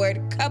texting the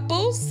word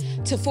couples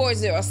to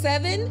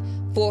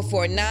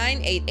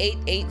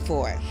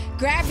 407-449-8884.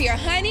 Grab your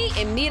honey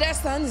and meet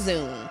us on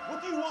Zoom.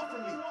 What do you want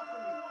from me?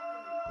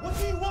 What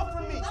do you want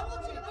from me? I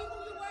want you to be who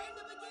you were in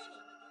the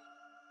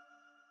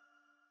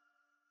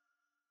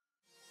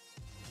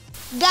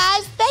beginning.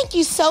 Guys, thank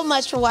you so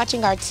much for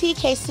watching our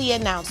TKC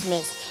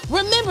announcements.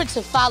 Remember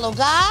to follow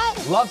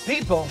God, Love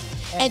people.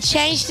 and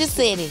change the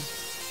city.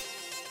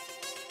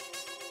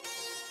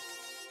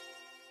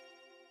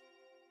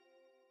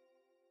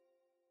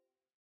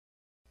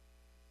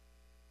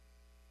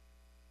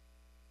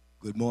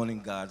 Good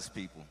morning, God's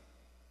people.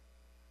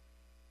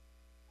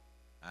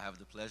 I have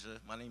the pleasure,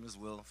 my name is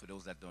Will, for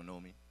those that don't know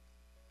me.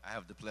 I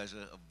have the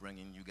pleasure of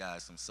bringing you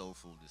guys some soul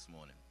food this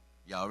morning.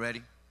 Y'all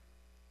ready?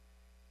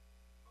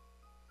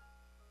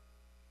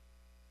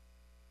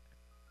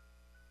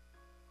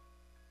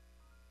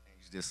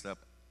 Change this up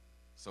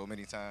so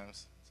many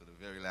times to the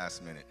very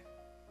last minute.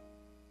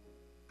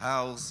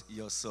 How's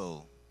your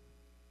soul?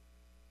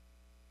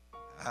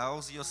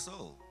 How's your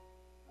soul?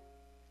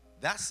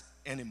 That's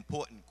an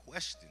important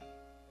question.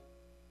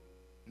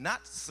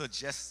 Not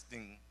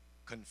suggesting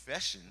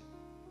confession,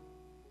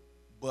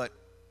 but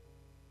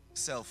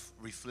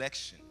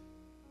self-reflection.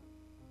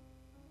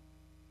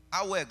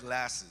 I wear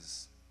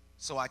glasses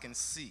so I can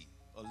see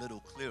a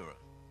little clearer.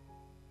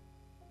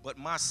 But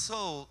my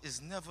soul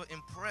is never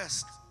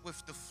impressed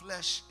with the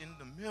flesh in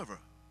the mirror.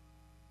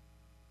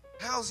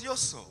 How's your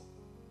soul?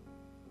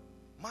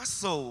 My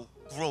soul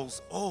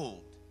grows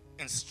old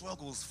and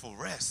struggles for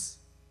rest.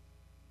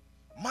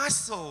 My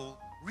soul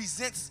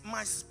resents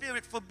my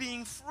spirit for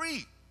being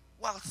free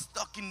while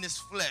stuck in this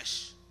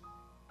flesh.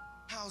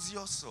 How's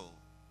your soul?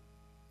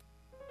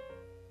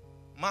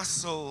 My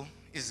soul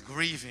is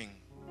grieving.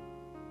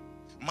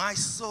 My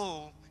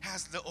soul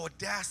has the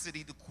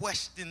audacity to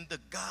question the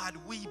God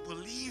we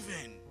believe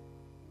in.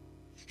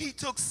 He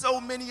took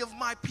so many of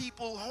my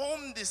people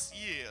home this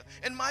year,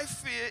 and my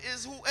fear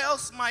is who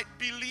else might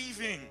be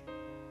leaving.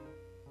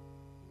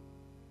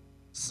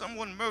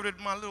 Someone murdered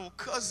my little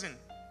cousin,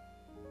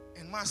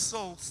 and my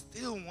soul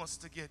still wants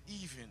to get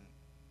even.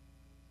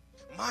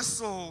 My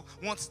soul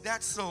wants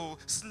that soul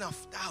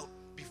snuffed out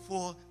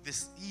before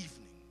this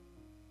evening.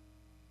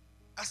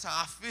 That's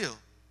how I feel,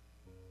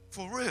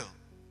 for real.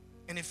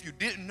 And if you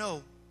didn't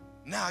know,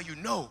 now you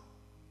know.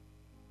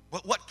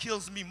 But what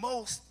kills me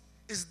most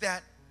is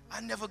that I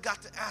never got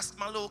to ask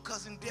my little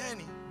cousin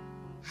Danny,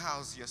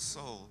 how's your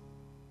soul?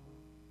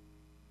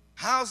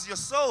 How's your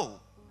soul?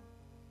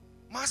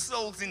 My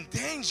soul's in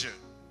danger,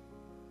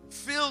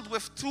 filled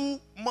with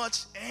too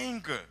much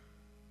anger.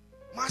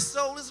 My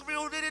soul is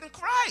rooted in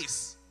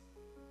Christ.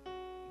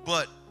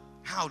 But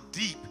how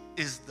deep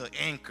is the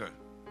anchor?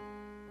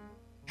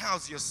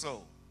 How's your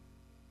soul?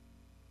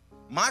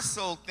 My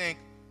soul think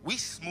we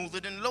smoother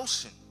than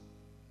lotion.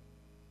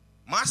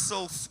 My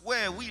soul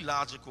swear we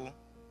logical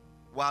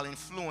while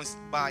influenced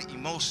by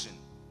emotion,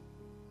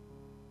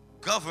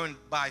 governed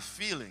by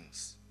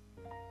feelings.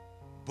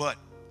 But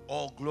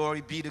all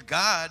glory be to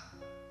God,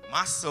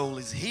 my soul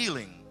is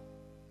healing.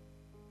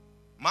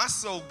 My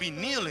soul be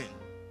kneeling.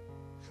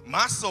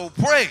 My soul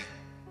pray.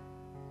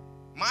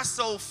 My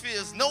soul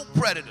fears no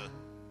predator.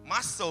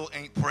 My soul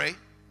ain't prey.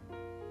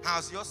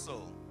 How's your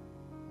soul?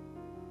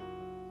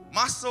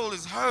 My soul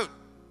is hurt,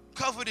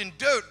 covered in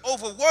dirt,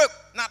 overworked,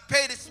 not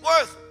paid its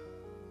worth.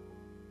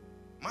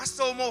 My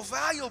soul more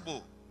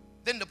valuable.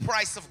 than the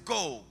price of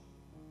gold.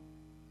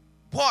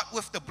 Bought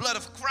with the blood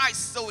of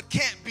Christ, so it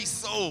can't be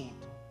sold.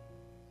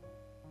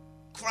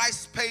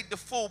 Christ paid the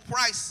full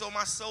price, so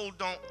my soul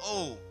don't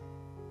owe.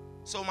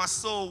 So my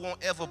soul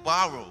won't ever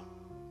borrow.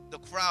 The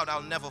crowd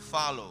I'll never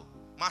follow.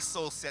 My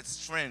soul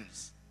sets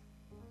trends.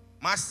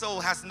 My soul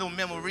has no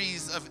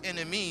memories of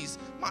enemies.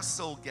 My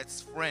soul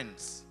gets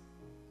friends.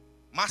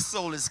 My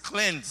soul is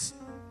cleansed.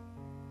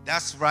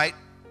 That's right.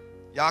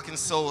 Y'all can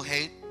soul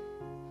hate.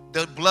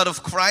 The blood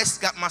of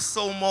Christ got my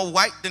soul more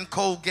white than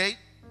Colgate.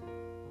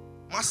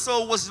 My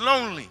soul was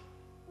lonely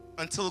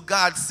until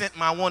God sent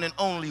my one and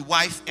only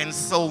wife and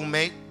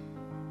soulmate.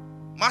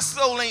 My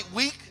soul ain't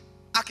weak.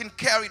 I can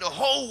carry the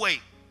whole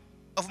weight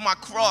of my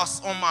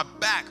cross on my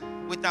back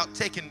without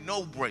taking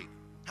no break.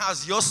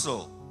 How's your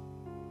soul?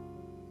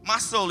 My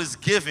soul is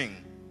giving.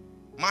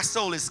 My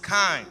soul is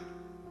kind.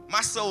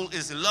 My soul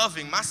is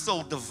loving. My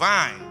soul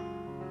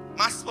divine.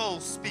 My soul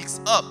speaks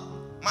up.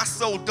 My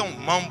soul don't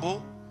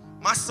mumble.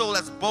 My soul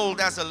as bold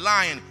as a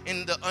lion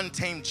in the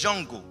untamed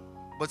jungle,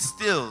 but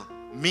still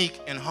meek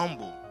and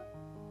humble.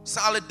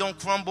 Solid don't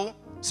crumble,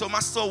 so my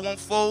soul won't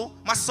fold.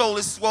 My soul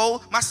is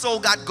swole. My soul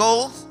got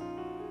goals.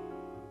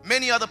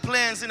 Many other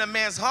plans in a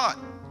man's heart,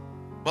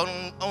 but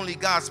only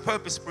God's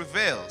purpose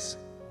prevails.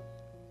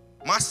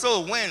 My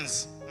soul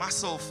wins. My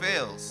soul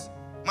fails.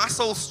 My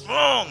soul's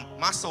strong.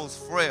 My soul's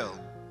frail.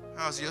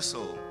 How's your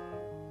soul?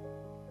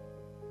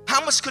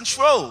 How much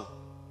control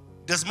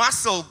does my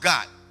soul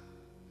got?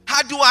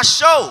 How do I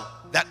show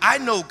that I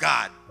know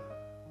God?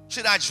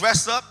 Should I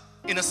dress up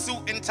in a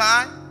suit and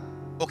tie?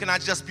 Or can I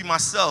just be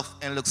myself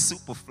and look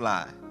super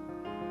fly?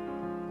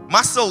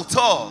 My soul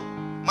tall.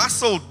 My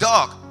soul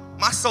dark.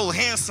 My soul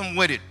handsome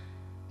with it.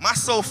 My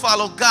soul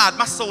follow God.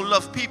 My soul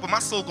love people. My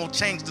soul gonna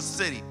change the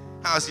city.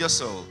 How's your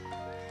soul?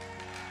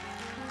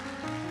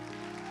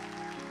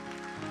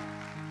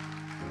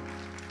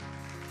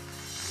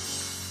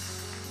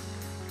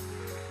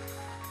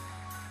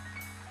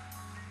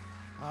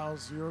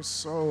 How's your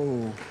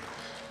soul?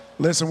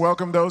 Listen,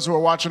 welcome those who are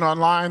watching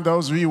online.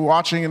 Those of you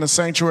watching in the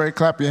sanctuary,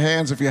 clap your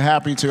hands if you're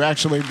happy to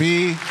actually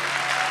be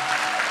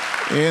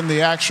in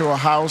the actual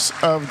house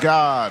of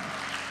God.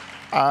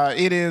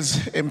 It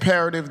is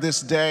imperative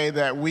this day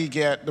that we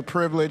get the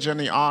privilege and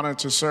the honor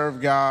to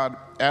serve God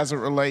as it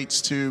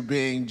relates to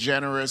being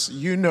generous.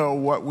 You know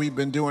what we've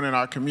been doing in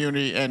our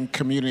community and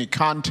community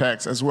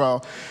context as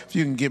well. If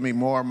you can give me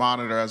more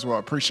monitor as well,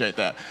 appreciate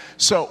that.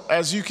 So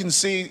as you can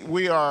see,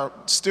 we are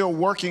still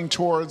working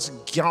towards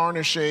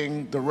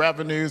garnishing the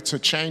revenue to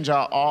change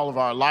out all of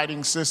our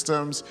lighting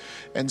systems.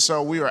 And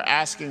so we are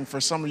asking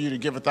for some of you to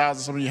give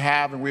 1,000, some of you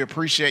have, and we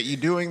appreciate you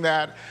doing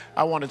that.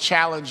 I want to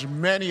challenge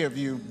many of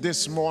you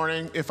this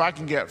morning. If I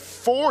can get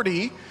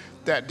 40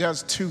 that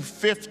does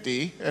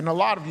 250, and a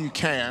lot of you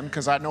can,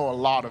 because I know a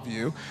lot of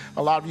you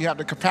have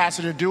the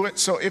capacity to do it.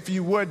 So if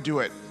you would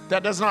do it,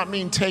 that does not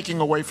mean taking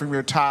away from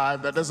your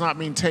tithe. That does not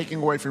mean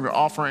taking away from your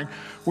offering.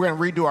 We're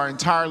going to redo our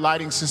entire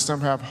lighting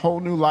system, have whole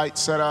new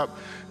lights set up,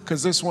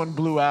 because this one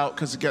blew out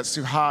because it gets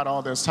too hot,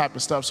 all this type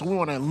of stuff. So we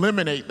want to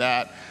eliminate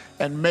that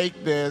and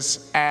make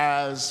this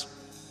as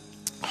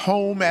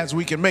home as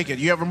we can make it.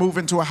 You ever move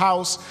into a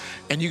house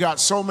and you got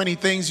so many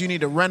things you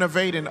need to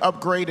renovate and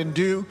upgrade and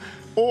do,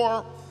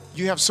 or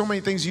you have so many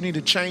things you need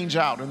to change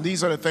out, and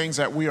these are the things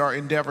that we are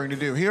endeavoring to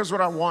do. Here's what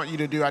I want you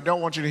to do. I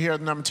don't want you to hear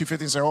the number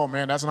 250 and say, oh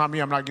man, that's not me,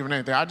 I'm not giving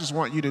anything. I just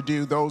want you to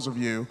do, those of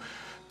you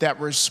that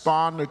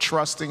respond to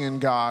trusting in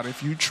God.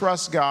 If you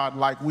trust God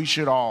like we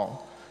should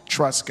all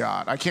trust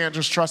God. I can't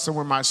just trust him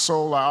with my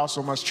soul, I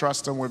also must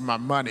trust him with my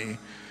money.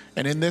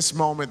 And in this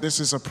moment, this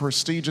is a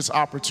prestigious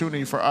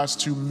opportunity for us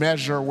to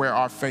measure where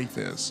our faith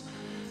is.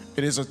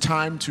 It is a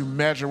time to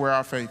measure where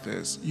our faith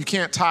is. You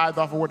can't tithe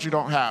off of what you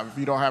don't have. If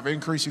you don't have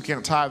increase, you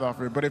can't tithe off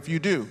of it. But if you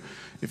do,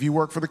 if you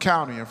work for the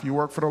county, if you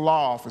work for the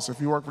law office,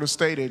 if you work for the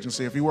state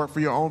agency, if you work for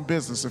your own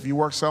business, if you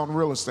work selling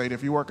real estate,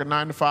 if you work a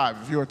 9 to 5,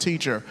 if you're a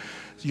teacher,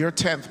 your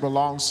 10th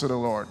belongs to the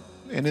Lord.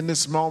 And in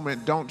this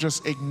moment, don't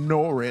just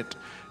ignore it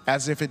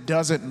as if it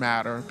doesn't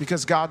matter,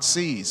 because God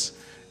sees.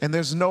 And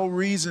there's no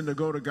reason to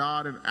go to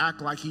God and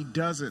act like he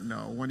doesn't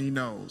know when he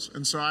knows.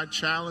 And so I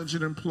challenge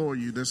and implore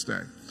you this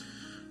day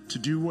to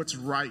do what's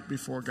right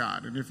before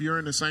God. And if you're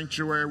in the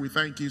sanctuary, we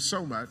thank you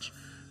so much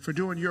for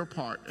doing your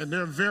part. And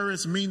there are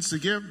various means to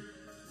give.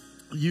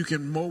 You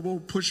can mobile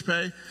push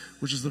pay,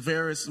 which is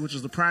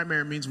the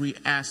primary means we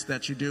ask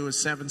that you do, is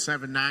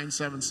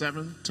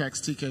 77977,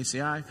 text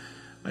TKCI.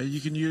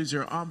 You can use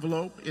your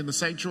envelope in the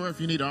sanctuary.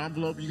 If you need an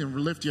envelope, you can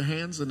lift your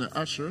hands, and the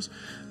ushers,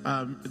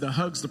 the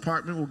hugs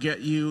department will get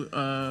you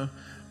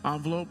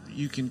envelope.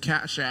 You can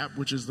Cash App,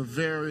 which is the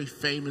very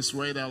famous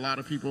way that a lot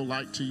of people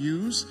like to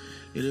use.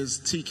 It is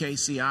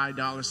TKCI, $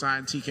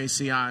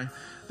 TKCI.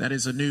 That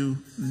is a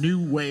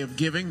new way of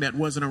giving that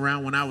wasn't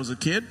around when I was a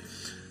kid.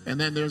 And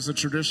then there's the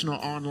traditional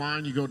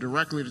online. You go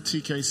directly to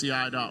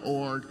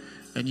tkci.org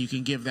and you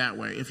can give that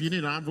way. If you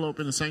need an envelope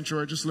in the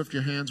sanctuary, just lift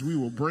your hands. We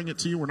will bring it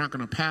to you. We're not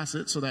going to pass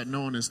it so that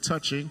no one is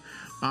touching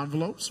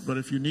envelopes. But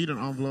if you need an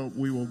envelope,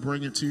 we will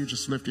bring it to you.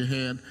 Just lift your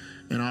hand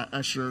and our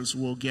ushers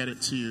will get it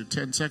to you.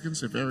 10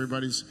 seconds. If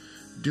everybody's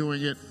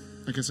doing it,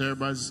 I guess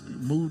everybody's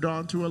moved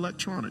on to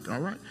electronic. All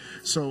right.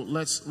 So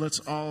let's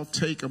all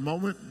take a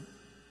moment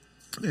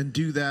and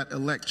do that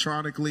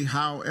electronically,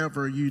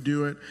 however you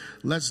do it.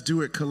 Let's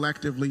do it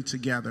collectively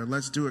together.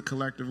 Let's do it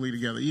collectively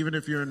together. Even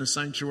if you're in the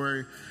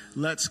sanctuary,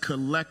 let's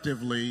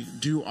collectively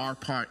do our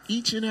part.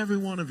 Each and every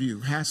one of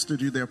you has to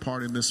do their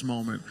part in this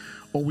moment,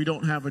 or we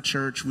don't have a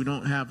church, we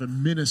don't have a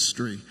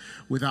ministry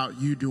without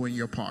you doing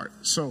your part.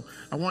 So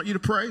I want you to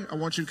pray. I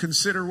want you to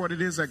consider what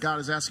it is that God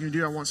is asking you to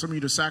do. I want some of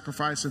you to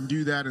sacrifice and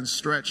do that and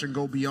stretch and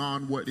go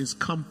beyond what is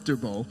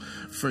comfortable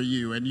for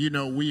you. And you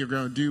know we are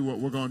going to do what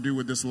we're going to do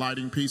with this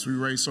lighting piece. We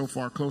raised so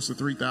far close to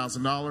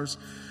 $3,000.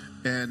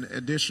 And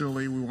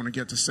additionally, we want to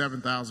get to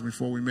 $7,000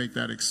 before we make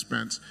that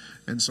expense.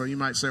 And so you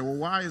might say, well,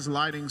 why is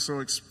lighting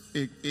so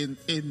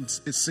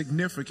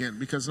significant?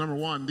 Because number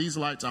one, these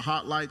lights are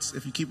hot lights.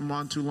 If you keep them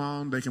on too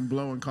long, they can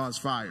blow and cause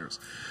fires.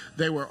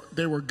 They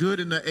were good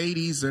in the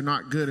 80s. They're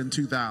not good in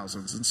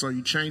 2000s. And so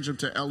you change them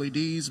to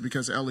LEDs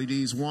because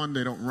LEDs, one,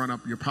 they don't run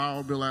up your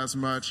power bill as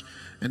much,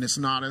 and it's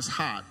not as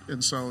hot.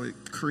 And so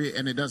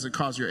it doesn't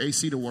cause your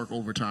AC to work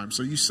overtime.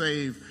 So you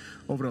save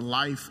over the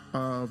life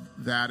of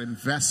that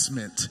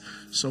investment.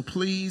 So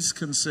please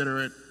consider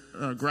it.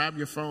 Grab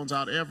your phones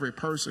out. Every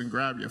person,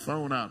 grab your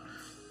phone out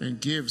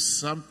and give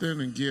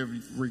something, and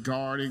give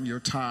regarding your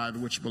tithe,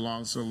 which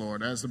belongs to the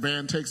Lord. As the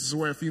band takes us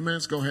away a few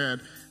minutes, go ahead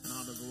and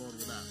honor the Lord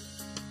with that.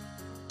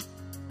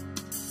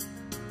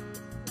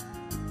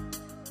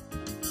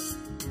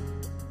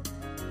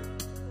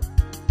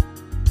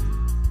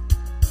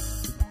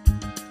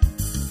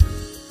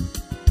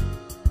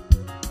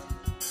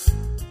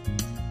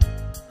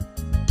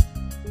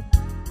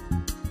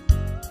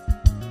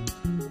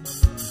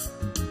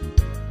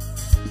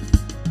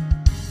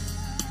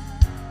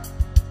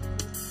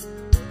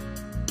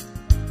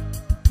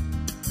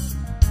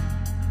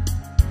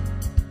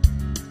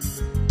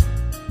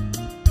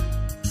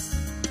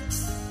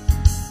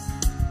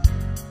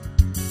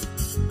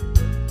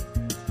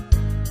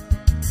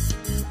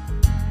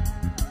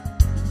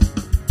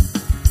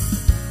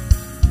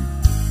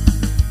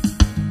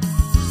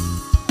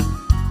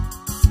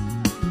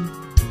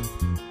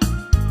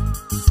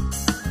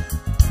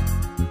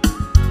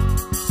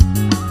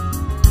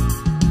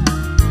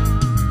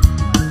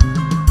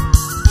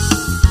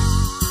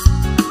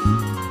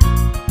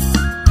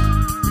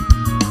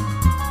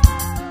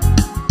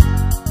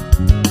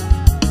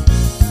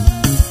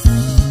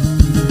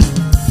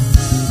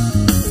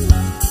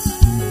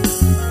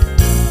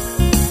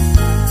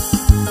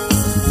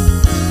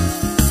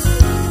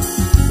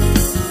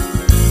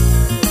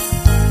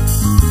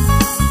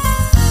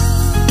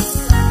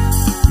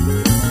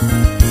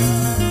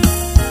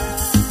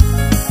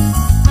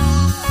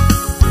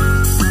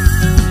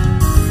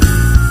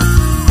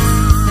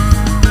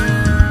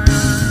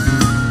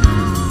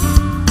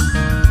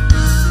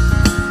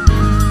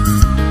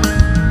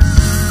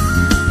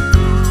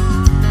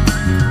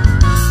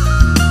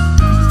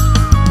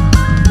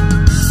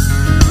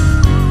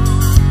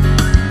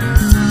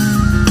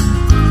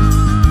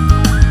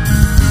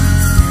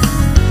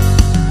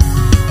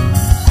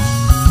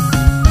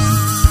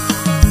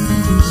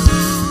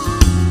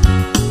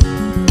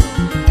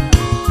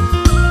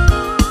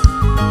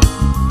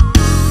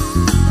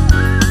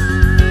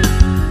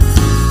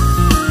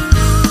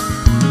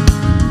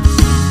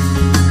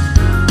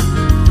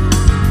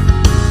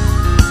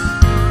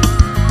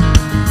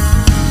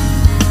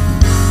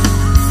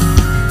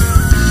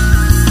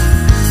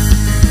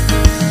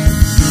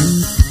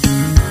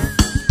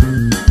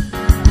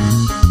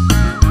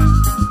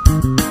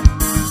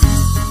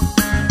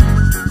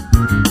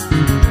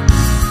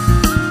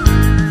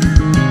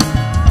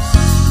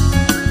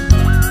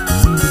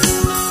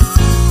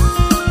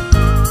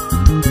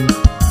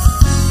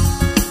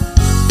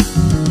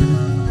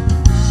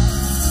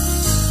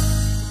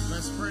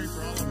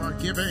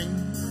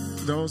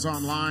 Those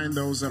online,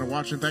 those that are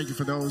watching, thank you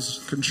for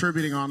those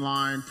contributing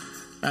online.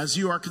 As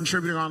you are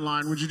contributing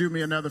online, would you do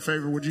me another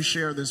favor? Would you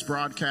share this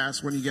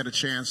broadcast when you get a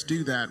chance?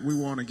 Do that. We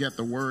want to get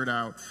the word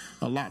out.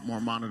 A lot more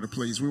monitor,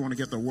 please. We want to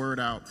get the word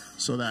out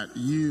so that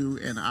you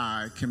and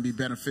I can be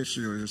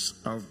beneficiaries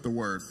of the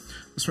word.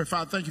 Let's pray.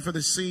 Father, thank you for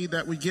the seed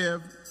that we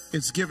give.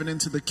 It's given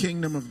into the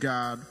kingdom of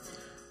God,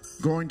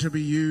 going to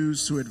be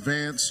used to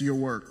advance your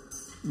work.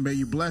 May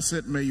you bless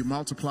it. May you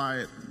multiply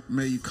it.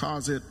 May you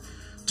cause it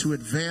to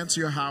advance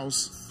your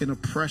house in a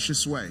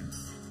precious way.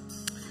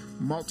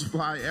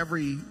 Multiply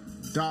every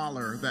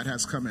dollar that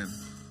has come in,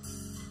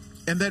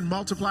 and then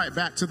multiply it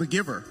back to the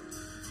giver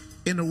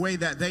in a way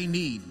that they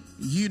need.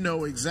 You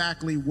know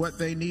exactly what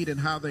they need and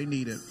how they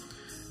need it.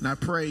 And I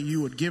pray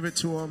you would give it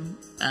to them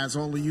as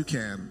only you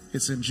can.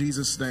 It's in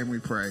Jesus' name we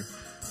pray.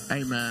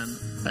 Amen.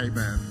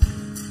 Amen.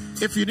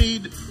 If you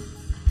need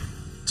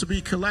to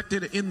be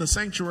collected in the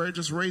sanctuary,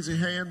 just raise your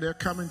hand. They're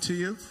coming to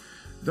you.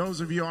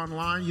 Those of you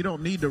online, you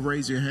don't need to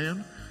raise your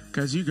hand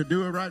because you could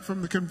do it right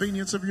from the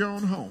convenience of your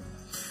own home.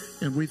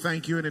 And we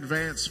thank you in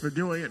advance for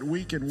doing it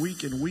week and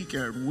week and week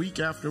and week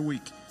after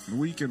week,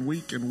 week and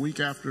week and week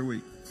after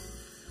week,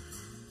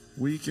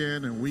 week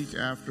in and week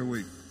after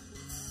week.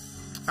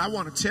 I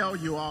want to tell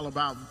you all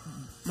about,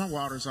 my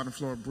water's on the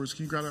floor. Bruce,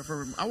 can you grab that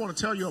for me? I want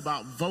to tell you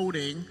about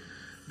voting,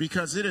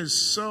 because it is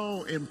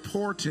so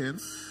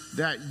important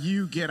that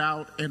you get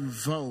out and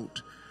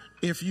vote.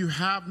 If you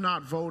have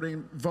not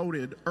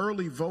voted,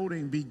 early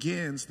voting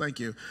begins, thank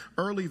you,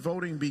 early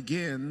voting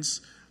begins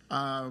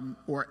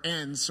or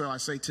ends, so I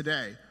say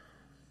today.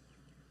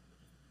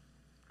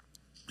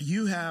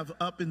 You have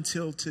up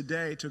until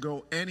today to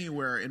go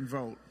anywhere and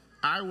vote.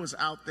 I was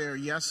out there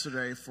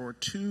yesterday for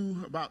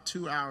about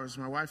 2 hours,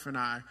 my wife and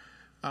I,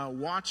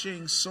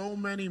 watching so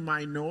many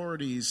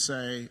minorities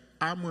say,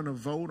 I'm going to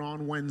vote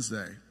on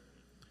Wednesday.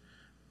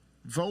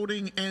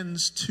 Voting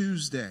ends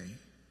Tuesday.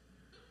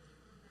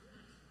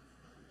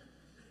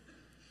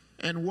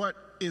 And what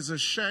is a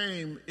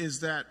shame is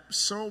that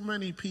so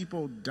many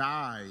people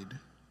died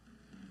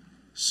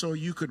so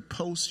you could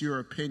post your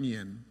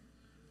opinion,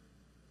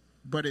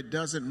 but it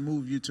doesn't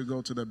move you to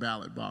go to the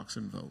ballot box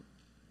and vote.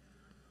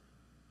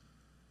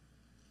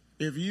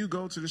 If you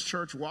go to this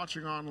church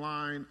watching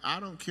online, I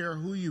don't care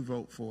who you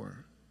vote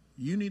for.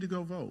 You need to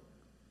go vote.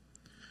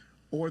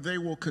 Or they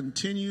will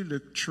continue to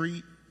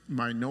treat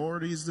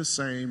minorities the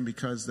same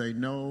because they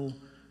know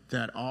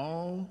that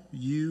all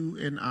you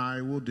and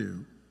I will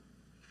do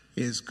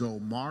is go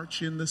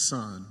march in the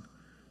sun,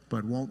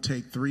 but won't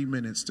take 3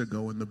 minutes to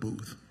go in the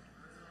booth.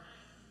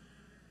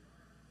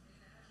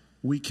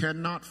 We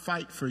cannot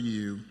fight for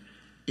you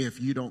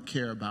if you don't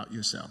care about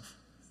yourself,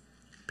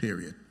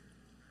 period.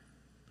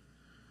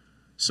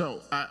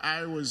 So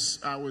I was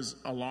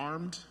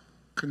alarmed,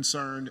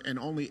 concerned, and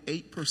only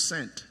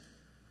 8%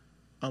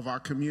 of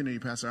our community,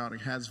 Pastor Outing,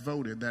 has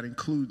voted. That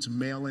includes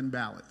mail-in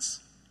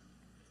ballots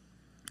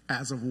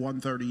as of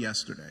 1:30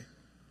 yesterday.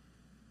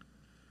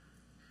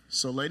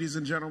 So ladies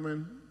and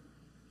gentlemen,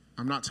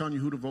 I'm not telling you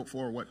who to vote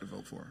for or what to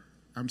vote for.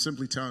 I'm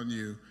simply telling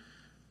you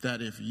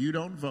that if you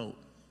don't vote,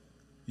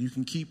 you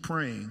can keep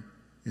praying.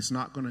 It's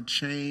not going to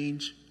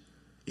change.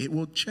 It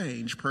will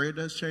change. Prayer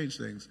does change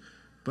things.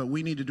 But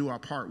we need to do our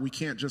part. We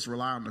can't just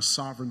rely on the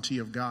sovereignty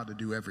of God to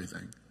do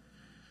everything.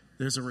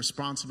 There's a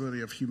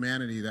responsibility of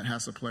humanity that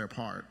has to play a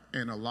part.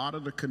 And a lot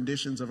of the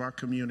conditions of our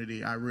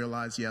community, I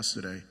realized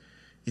yesterday,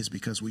 is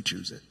because we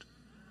choose it.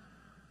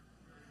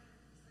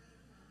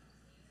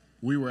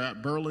 We were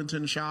at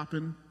Burlington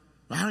shopping.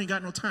 I ain't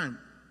got no time.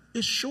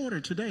 It's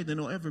shorter today than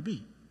it'll ever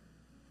be.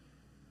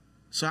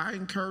 So I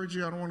encourage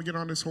you, I don't want to get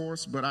on this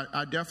horse, but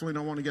I definitely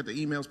don't want to get the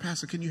emails,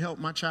 Pastor, can you help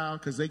my child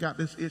because they got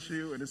this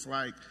issue? And it's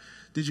like,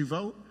 did you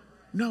vote?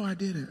 No, I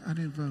didn't. I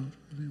didn't vote.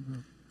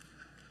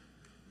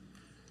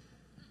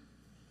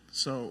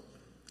 So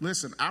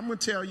listen, I'm going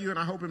to tell you, and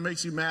I hope it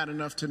makes you mad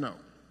enough to know.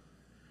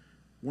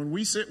 When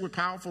we sit with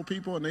powerful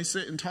people and they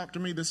sit and talk to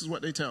me, this is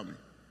what they tell me.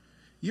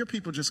 Your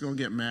people just going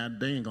to get mad.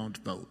 They ain't going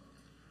to vote.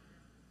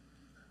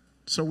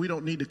 So we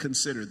don't need to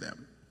consider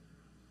them.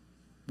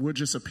 We'll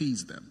just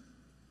appease them.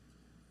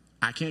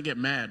 I can't get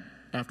mad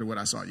after what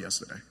I saw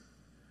yesterday.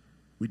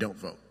 We don't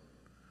vote.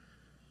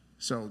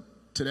 So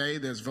today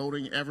there's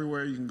voting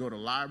everywhere. You can go to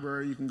the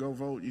library, you can go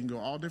vote. You can go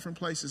all different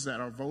places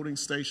that are voting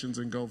stations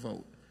and go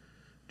vote.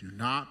 Do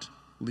not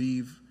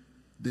leave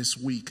this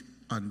week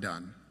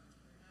undone.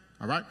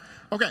 All right?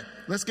 Okay,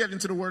 let's get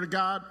into the Word of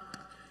God.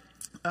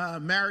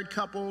 Married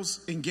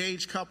couples,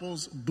 engaged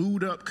couples,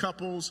 booed up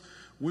couples,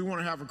 we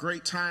want to have a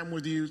great time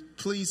with you.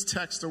 Please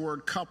text the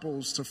word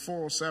couples to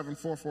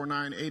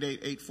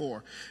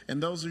 407-449-8884.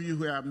 And those of you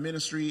who have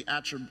ministry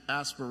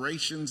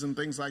aspirations and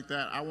things like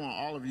that, I want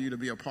all of you to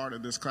be a part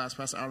of this class.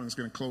 Pastor Allen is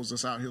going to close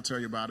this out. He'll tell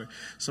you about it.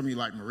 Some of you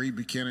like Marie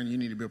Buchanan, you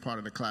need to be a part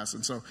of the class.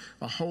 And so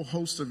a whole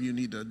host of you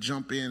need to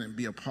jump in and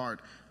be a part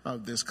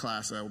of this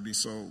class. That will be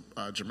so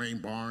Jermaine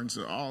Barnes,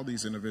 all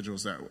these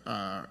individuals that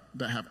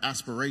have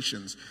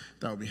aspirations,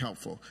 that will be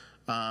helpful.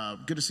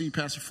 Good to see you,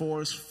 Pastor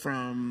Forrest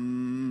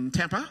from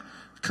Tampa,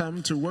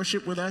 come to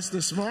worship with us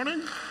this morning.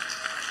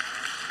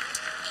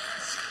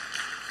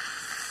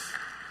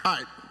 All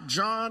right,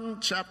 John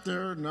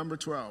chapter number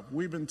 12.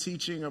 We've been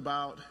teaching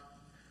about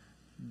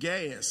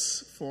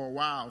Gaius for a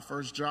while.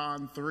 1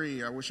 John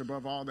 3, I wish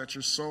above all that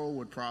your soul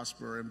would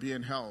prosper and be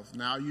in health.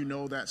 Now you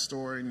know that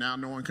story. Now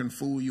no one can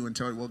fool you and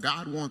tell you, well,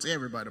 God wants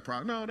everybody to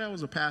prosper. No, that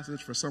was a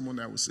passage for someone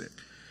that was sick.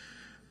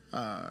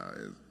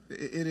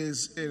 It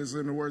is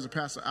in the words of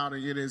Pastor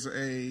Outing, it is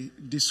a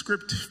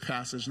descriptive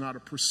passage, not a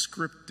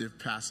prescriptive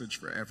passage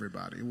for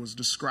everybody. It was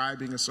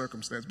describing a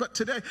circumstance. But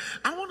today,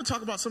 I want to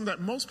talk about something that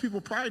most people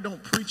probably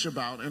don't preach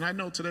about. And I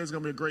know today is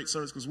going to be a great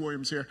service because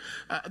William's here.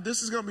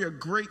 This is going to be a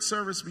great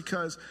service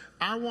because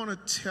I want to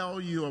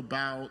tell you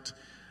about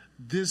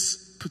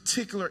this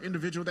particular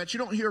individual that you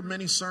don't hear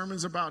many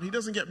sermons about. He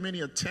doesn't get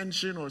many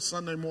attention or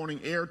Sunday morning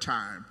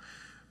airtime.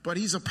 But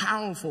he's a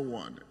powerful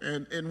one.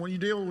 And when you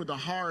deal with the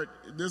heart,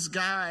 this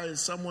guy is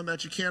someone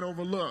that you can't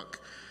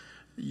overlook.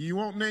 You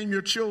won't name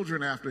your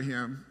children after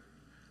him,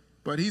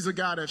 but he's a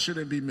guy that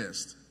shouldn't be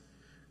missed.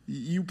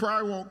 You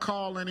probably won't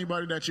call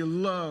anybody that you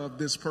love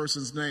this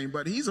person's name,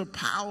 but he's a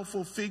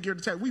powerful figure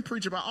to tell. We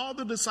preach about all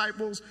the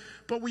disciples,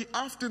 but we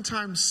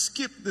oftentimes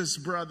skip this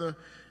brother,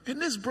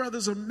 and this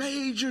brother's a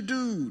major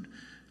dude.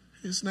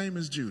 His name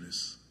is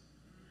Judas.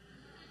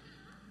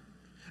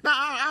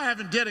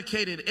 haven't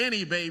dedicated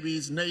any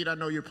babies. Nate, I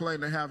know you're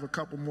planning to have a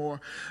couple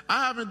more.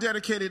 I haven't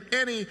dedicated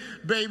any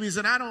babies,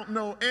 and I don't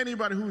know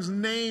anybody who's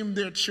named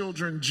their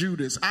children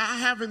Judas. I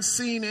haven't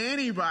seen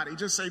anybody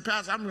just say,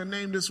 Pastor, I'm going to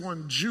name this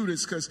one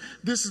Judas because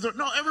this is the...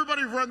 No,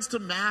 everybody runs to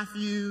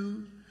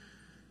Matthew,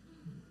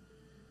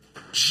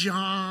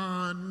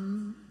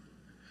 John,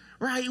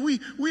 right? We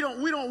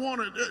don't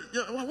want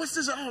to, what's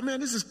this? Oh man,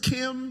 this is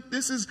Kim,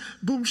 this is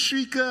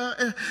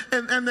Boomshika,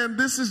 and then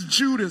this is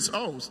Judas.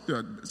 Oh,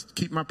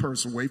 keep my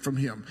purse away from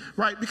him,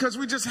 right? Because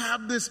we just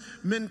have this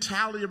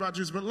mentality about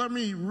Judas. But let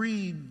me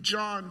read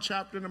John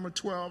chapter number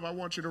 12. I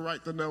want you to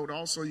write the note.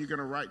 Also, you're going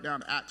to write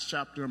down Acts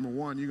chapter number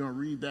 1. You're going to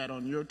read that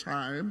on your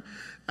time.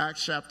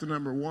 Acts chapter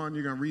number 1,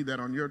 you're going to read that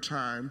on your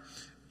time.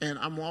 And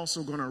I'm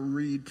also going to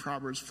read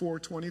Proverbs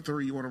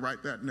 4:23. You want to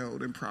write that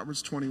note. And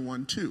Proverbs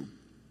 21:2.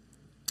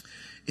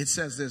 It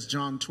says this,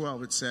 John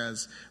 12, it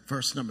says,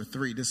 verse number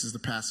 3, this is the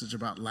passage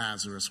about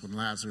Lazarus, when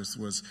Lazarus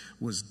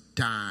was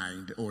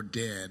dying or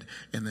dead,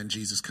 and then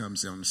Jesus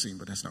comes on the scene,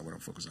 but that's not what I'm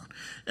focused on.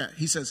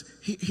 He says,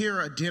 here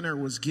a dinner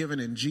was given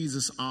in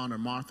Jesus' honor.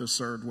 Martha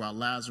served while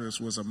Lazarus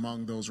was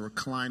among those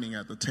reclining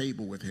at the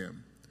table with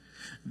him.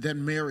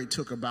 Then Mary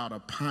took about a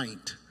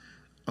pint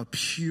of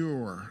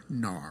pure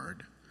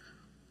nard,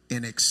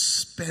 an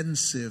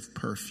expensive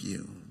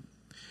perfume.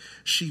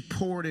 She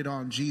poured it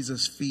on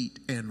Jesus' feet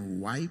and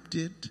wiped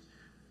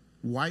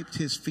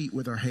his feet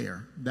with her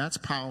hair. That's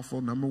powerful,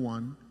 number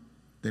one.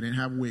 They didn't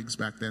have wigs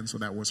back then, so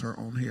that was her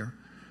own hair.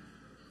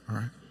 All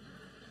right.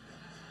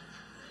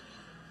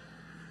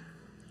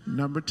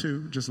 Number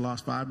 2, just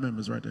lost 5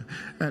 members right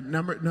there.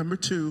 Number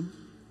 2,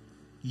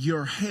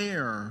 your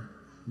hair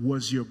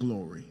was your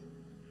glory.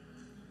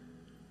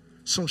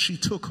 So she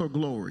took her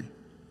glory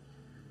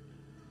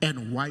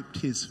and wiped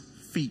his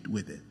feet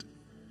with it.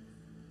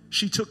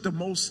 She took the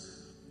most,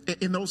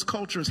 in those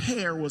cultures,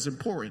 hair was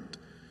important.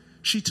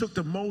 She took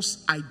the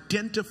most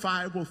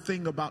identifiable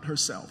thing about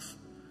herself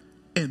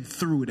and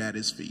threw it at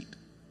his feet.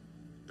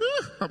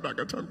 I'm not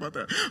going to talk about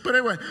that. But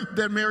anyway,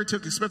 then Mary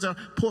took expensive,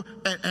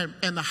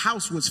 and the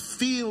house was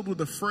filled with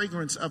the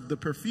fragrance of the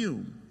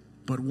perfume.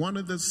 But one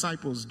of the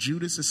disciples,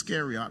 Judas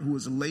Iscariot, who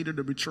was later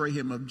to betray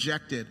him,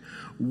 objected,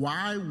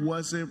 why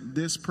wasn't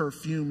this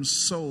perfume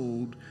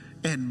sold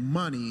and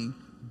money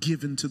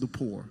given to the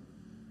poor?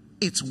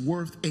 It's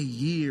worth a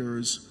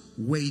year's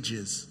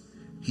wages.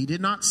 He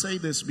did not say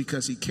this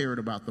because he cared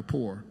about the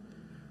poor,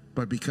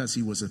 but because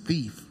he was a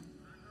thief.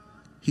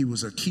 He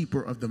was a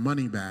keeper of the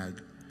money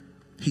bag.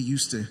 He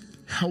used to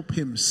help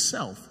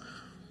himself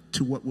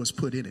to what was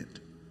put in it.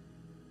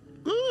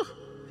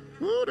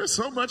 Ooh, there's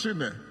so much in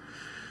there.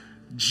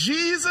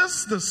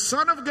 Jesus, the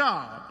Son of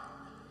God,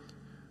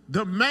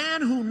 the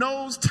man who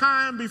knows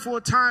time before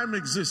time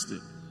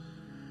existed,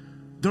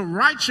 the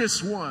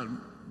righteous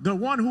one, the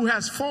one who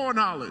has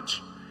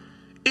foreknowledge.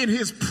 In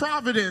his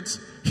providence,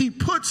 he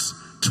puts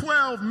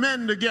 12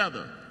 men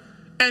together,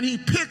 and he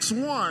picks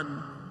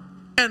one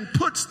and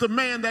puts the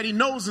man that he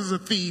knows is a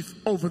thief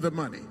over the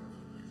money.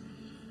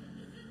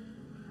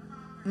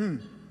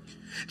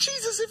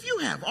 Jesus, if you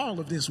have all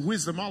of this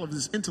wisdom, all of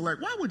this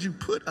intellect, why would you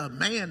put a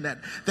man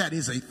that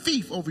is a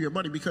thief over your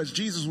money? Because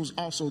Jesus was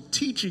also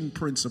teaching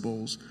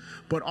principles,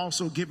 but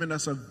also giving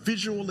us a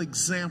visual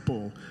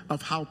example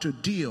of how to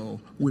deal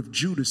with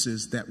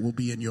Judases that will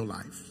be in your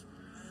life.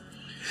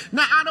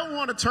 Now, I don't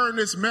want to turn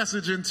this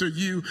message into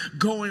you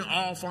going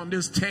off on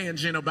this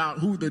tangent about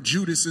who the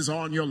Judases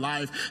are in your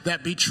life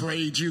that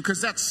betrayed you,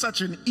 because that's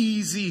such an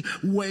easy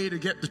way to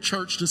get the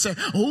church to say,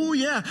 oh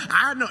yeah,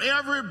 I know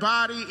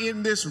everybody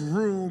in this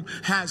room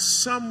has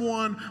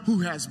someone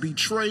who has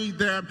betrayed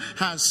them,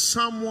 has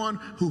someone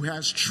who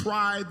has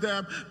tried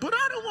them. But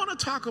I don't want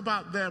to talk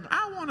about them.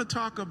 I want to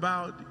talk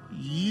about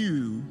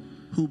you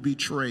who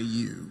betray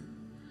you.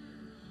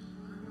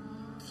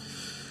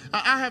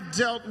 I have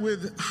dealt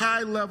with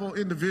high-level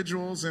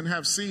individuals and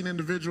have seen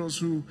individuals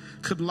who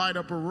could light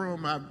up a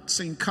room. I've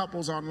seen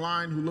couples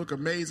online who look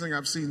amazing.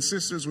 I've seen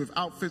sisters with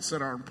outfits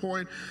that are on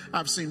point.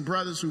 I've seen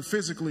brothers who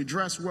physically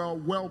dress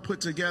well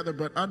put together,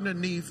 but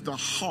underneath the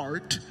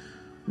heart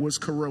was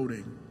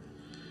corroding.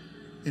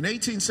 In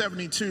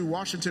 1872,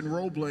 Washington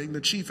Roebling,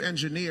 the chief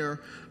engineer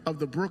of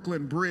the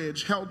Brooklyn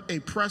Bridge, held a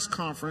press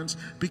conference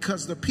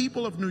because the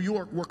people of New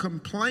York were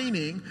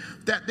complaining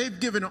that they've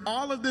given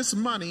all of this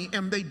money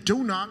and they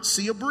do not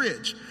see a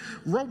bridge.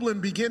 Roebling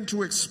began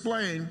to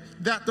explain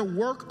that the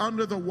work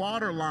under the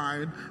water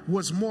line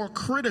was more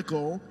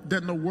critical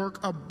than the work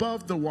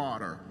above the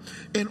water.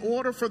 In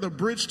order for the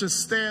bridge to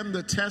stand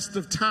the test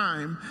of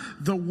time,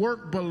 the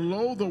work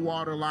below the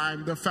water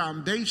line, the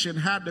foundation,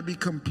 had to be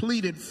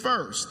completed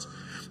first.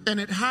 And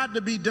it had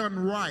to be done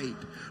right.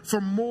 For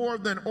more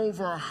than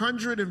over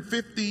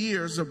 150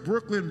 years, the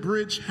Brooklyn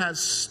Bridge has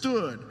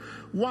stood.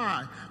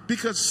 Why?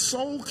 Because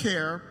soul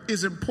care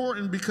is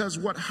important, because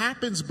what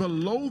happens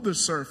below the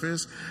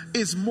surface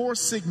is more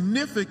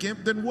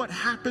significant than what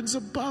happens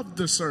above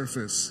the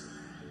surface.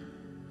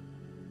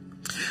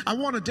 I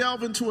want to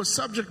delve into a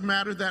subject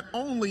matter that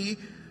only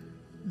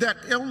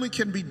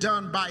can be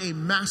done by a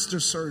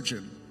master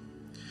surgeon.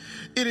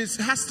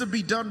 has to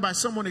be done by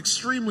someone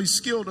extremely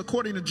skilled.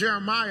 According to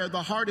Jeremiah,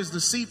 the heart is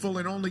deceitful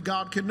and only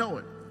God can know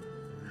it.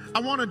 I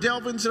want to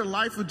delve into the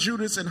life of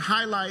Judas and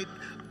highlight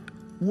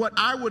what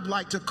I would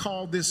like to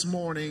call this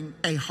morning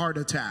a heart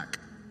attack.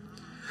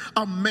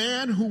 A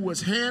man who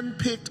was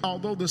handpicked,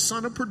 although the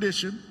son of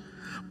perdition,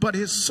 but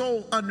his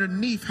soul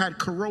underneath had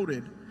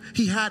corroded.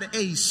 He had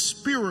a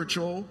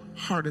spiritual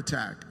heart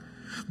attack.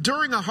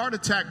 During a heart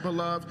attack,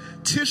 beloved,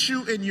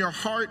 tissue in your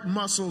heart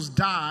muscles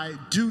die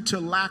due to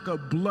lack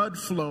of blood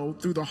flow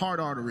through the heart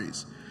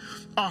arteries.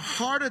 A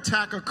heart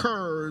attack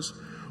occurs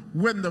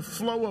when the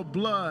flow of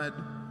blood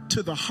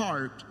to the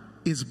heart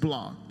is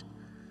blocked.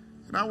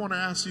 And I want to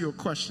ask you a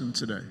question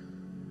today.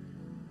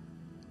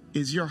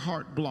 Is your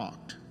heart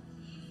blocked?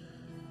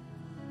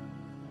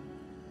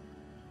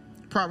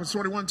 Proverbs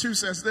 21:2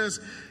 says this,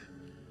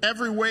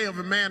 every way of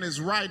a man is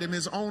right in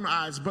his own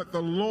eyes, but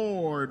the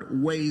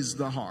Lord weighs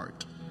the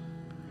heart.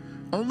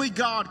 Only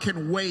God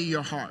can weigh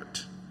your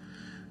heart.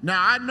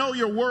 Now, I know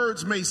your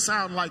words may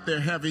sound like they're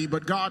heavy,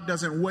 but God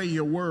doesn't weigh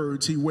your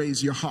words, he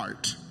weighs your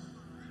heart.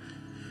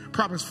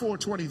 Proverbs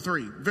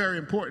 4:23, very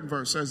important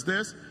verse, says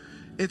this.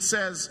 It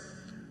says,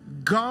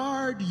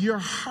 guard your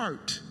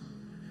heart,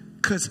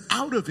 because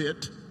out of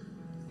it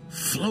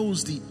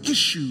flows the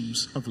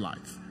issues of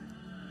life.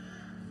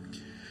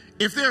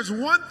 If there's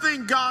one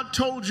thing God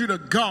told you to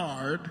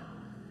guard,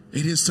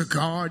 it is to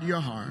guard your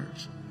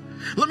heart.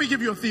 Let me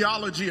give you a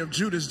theology of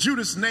Judas.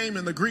 Judas' name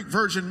in the Greek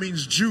version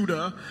means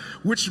Judah,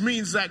 which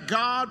means that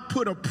God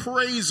put a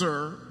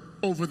praiser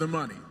over the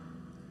money.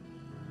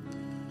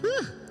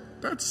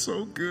 That's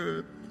so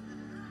good.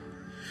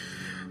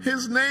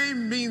 His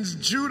name means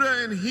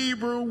Judah in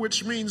Hebrew,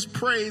 which means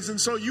praise. And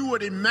so you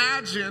would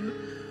imagine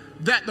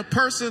that the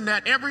person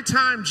that every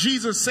time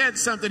Jesus said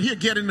something, he'd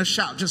get in the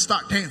shout, just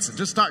start dancing,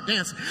 just start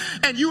dancing.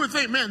 And you would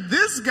think, man,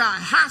 this guy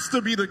has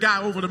to be the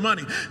guy over the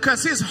money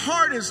because his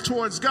heart is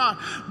towards God.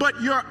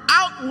 But your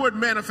outward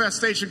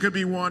manifestation could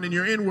be one and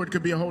your inward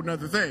could be a whole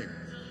nother thing.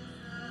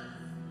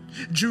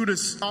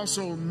 Judas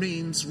also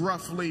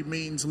roughly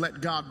means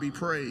let God be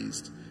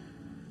praised.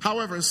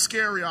 However,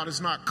 Iscariot is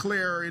not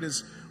clear. It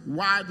is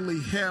widely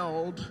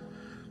held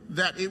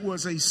that it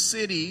was a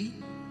city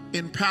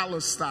in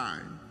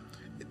Palestine.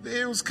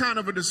 It was kind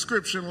of a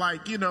description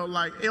like,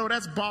 oh,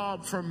 that's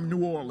Bob from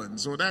New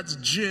Orleans, or that's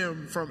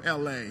Jim from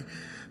LA.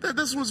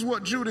 This was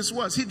what Judas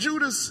was.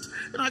 Judas,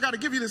 and I got to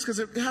give you this because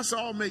it has to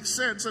all make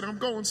sense, and I'm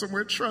going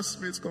somewhere. Trust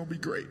me, it's going to be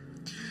great.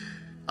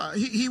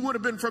 He would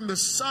have been from the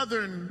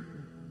southern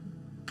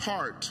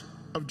part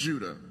of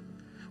Judah,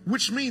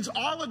 which means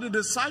all of the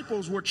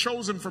disciples were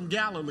chosen from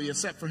Galilee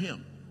except for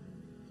him.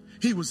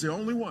 He was the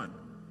only one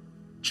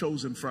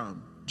chosen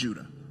from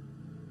Judah.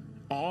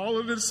 All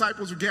of the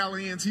disciples were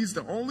Galileans. He's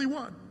the only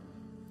one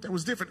that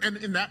was different. And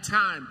in that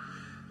time,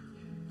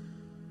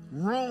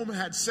 Rome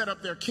had set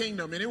up their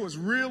kingdom, and it was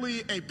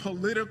really a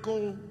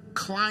political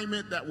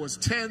climate that was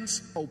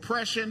tense,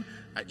 oppression.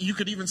 You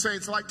could even say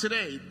it's like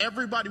today.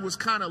 Everybody was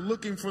kind of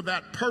looking for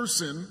that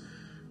person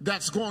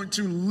that's going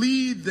to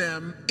lead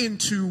them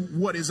into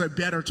what is a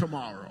better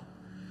tomorrow.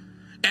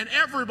 And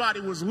everybody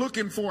was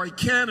looking for a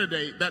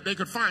candidate that they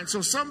could find. So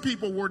some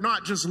people were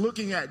not just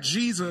looking at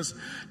Jesus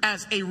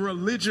as a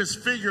religious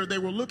figure. They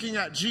were looking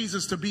at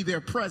Jesus to be their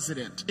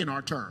president in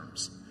our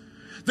terms.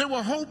 They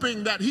were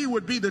hoping that he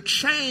would be the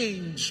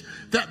change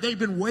that they've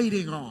been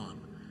waiting on.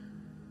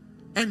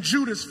 And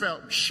Judas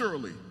felt,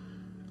 surely,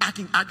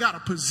 I got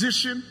a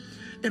position,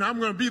 and I'm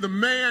going to be the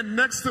man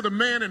next to the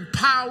man in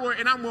power,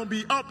 and I'm going to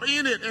be up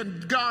in it.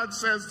 And God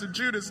says to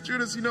Judas,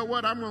 Judas, you know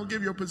what? I'm going to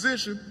give you a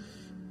position.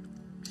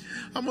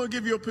 I'm going to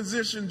give you a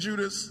position,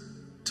 Judas,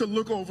 to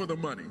look over the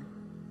money.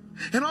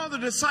 And all the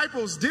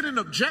disciples didn't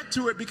object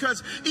to it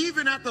because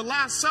even at the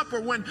Last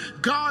Supper, when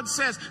God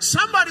says,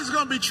 somebody's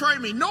going to betray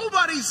me,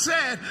 nobody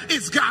said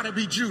it's got to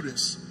be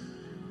Judas.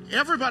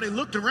 Everybody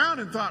looked around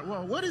and thought,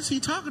 well, what is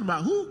he talking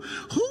about? Who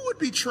would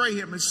betray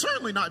him? It's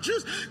certainly not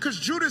Judas. Because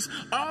Judas,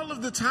 all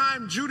of the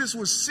time, Judas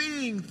was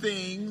seeing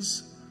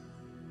things.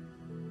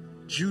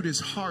 Judas'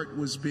 heart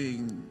was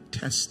being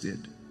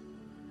tested.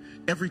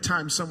 Every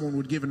time someone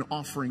would give an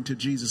offering to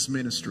Jesus'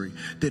 ministry,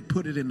 they'd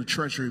put it in the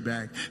treasury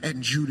bag,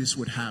 and Judas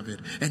would have it,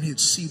 and he'd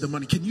see the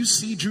money. Can you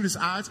see Judas'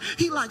 eyes?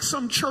 He like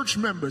some church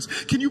members.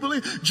 Can you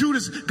believe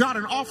Judas got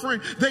an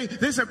offering?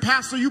 They said,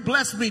 Pastor, you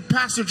blessed me,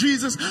 Pastor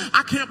Jesus.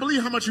 I can't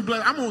believe how much you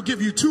blessed. I'm going to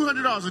give you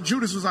 $200. And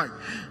Judas was like,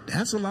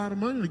 that's a lot of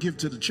money to give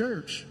to the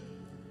church.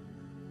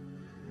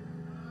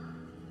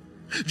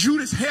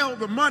 Judas held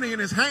the money in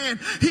his hand.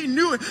 He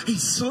knew it. He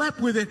slept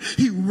with it.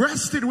 He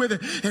rested with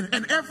it.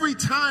 And every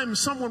time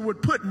someone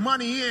would put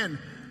money in,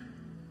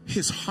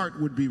 his heart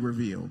would be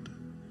revealed.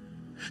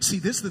 See,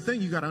 this is the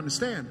thing you got to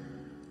understand.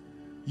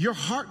 Your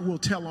heart will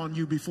tell on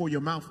you before your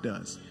mouth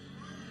does.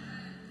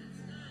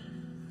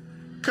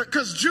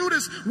 Because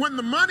Judas, when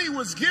the money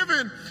was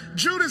given,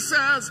 Judas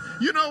says,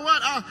 you know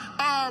what,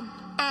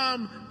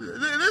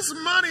 this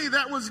money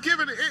that was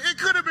given, it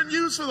could have been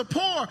used for the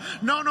poor.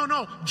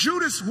 No.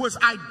 Judas was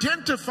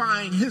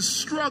identifying his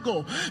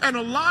struggle. And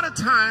a lot of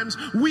times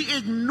we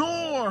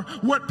ignore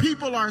what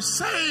people are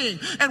saying.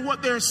 And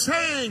what they're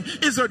saying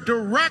is a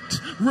direct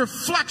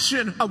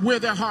reflection of where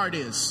their heart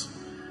is.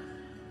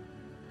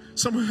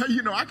 Some,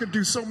 I could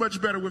do so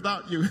much better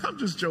without you. I'm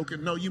just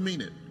joking. No, you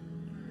mean it.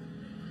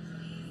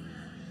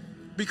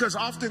 Because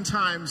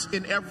oftentimes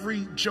in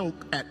every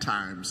joke at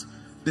times,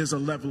 there's a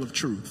level of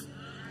truth.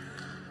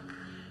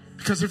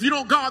 Because if you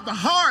don't guard the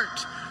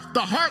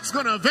heart's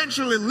going to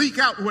eventually leak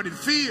out what it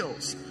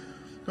feels.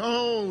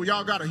 Oh,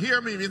 y'all got to hear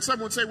me. And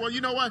someone would say, well,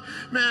 you know what,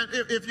 man,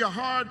 if your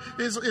heart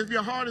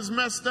is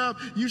messed up,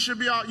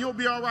 you'll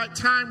be all right.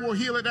 Time will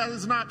heal it. That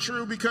is not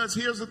true, because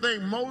here's the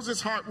thing.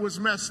 Moses' heart was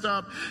messed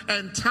up,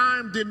 and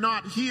time did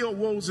not heal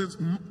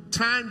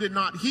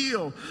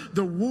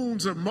the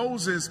wounds of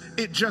Moses.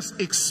 It just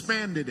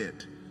expanded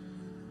it.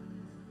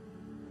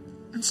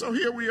 And so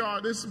here we are.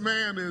 This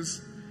man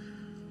is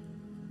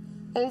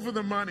over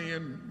the money,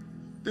 and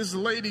this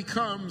lady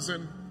comes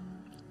and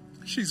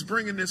she's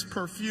bringing this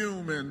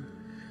perfume,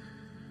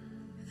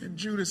 and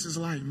Judas is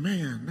like,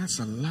 man, that's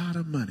a lot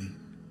of money.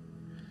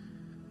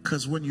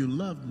 Because when you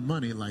love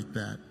money like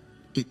that,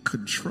 it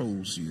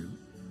controls you.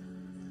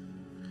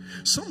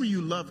 Some of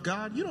you love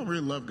God. You don't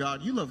really love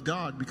God. You love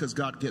God because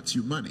God gets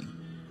you money.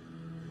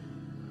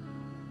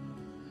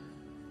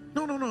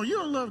 No, you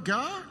don't love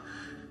God.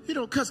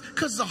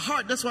 Because the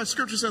heart, that's why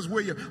scripture says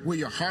where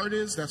your heart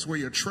is, that's where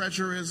your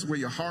treasure is. Where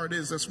your heart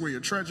is, that's where your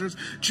treasure is.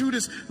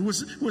 Judas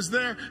was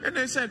there, and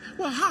they said,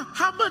 well,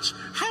 how much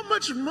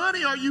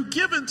money are you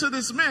giving to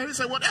this man? He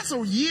said, well, that's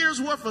a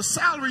year's worth of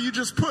salary you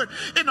just put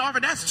in the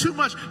offering. That's too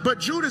much. But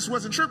Judas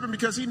wasn't tripping,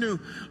 because he knew,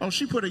 oh,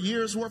 she put a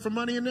year's worth of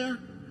money in there?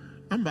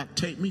 I'm about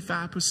to take me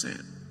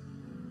 5%.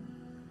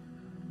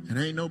 And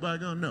ain't nobody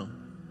gonna know.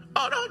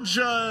 Oh, don't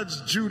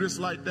judge Judas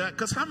like that,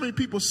 because how many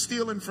people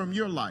stealing from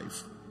your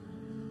life?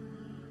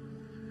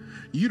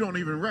 You don't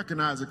even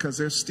recognize it because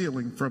they're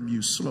stealing from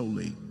you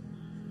slowly.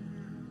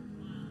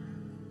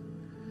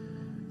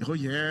 Oh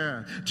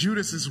yeah,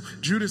 Judas is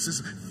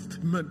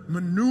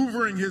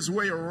maneuvering his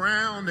way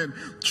around and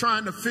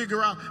trying to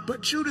figure out.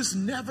 But Judas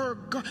never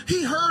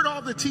he heard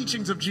all the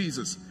teachings of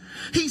Jesus.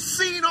 He's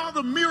seen all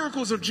the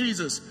miracles of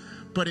Jesus.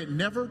 But it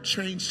never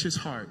changed his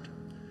heart.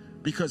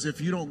 Because if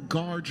you don't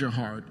guard your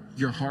heart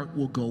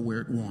will go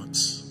where it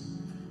wants.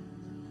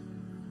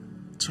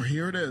 So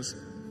here it is.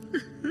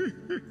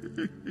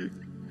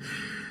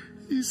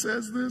 He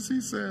says this,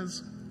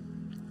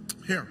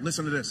 here,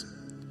 listen to this.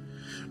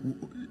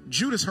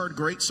 Judas heard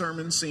great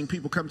sermons, seen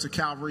people come to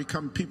Calvary,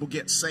 people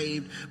get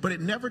saved, but it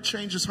never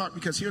changed his heart,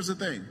 because here's the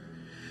thing.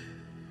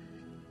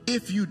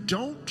 If you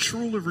don't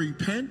truly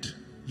repent,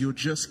 you'll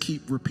just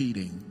keep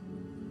repeating.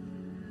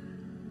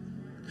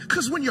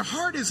 Because when your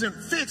heart isn't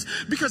fixed,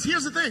 because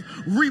here's the thing,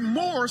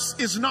 remorse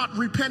is not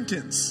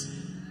repentance.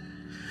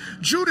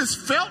 Judas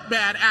felt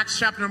bad. Acts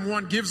chapter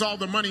 1 gives all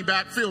the money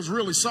back, feels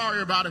really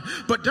sorry about it,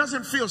 but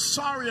doesn't feel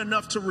sorry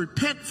enough to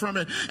repent from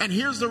it. And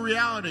here's the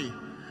reality.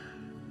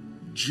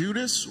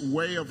 Judas'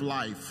 way of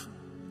life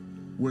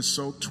was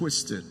so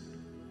twisted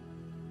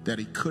that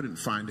he couldn't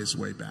find his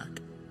way back.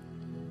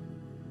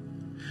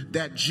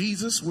 That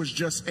Jesus was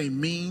just a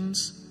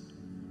means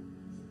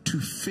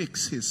to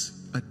fix his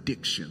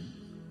addiction.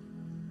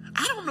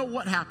 I don't know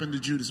what happened to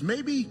Judas.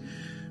 Maybe,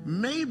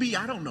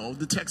 I don't know,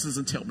 the text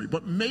doesn't tell me,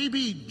 but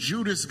maybe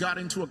Judas got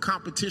into a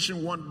competition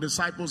with one of the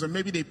disciples, and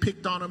maybe they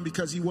picked on him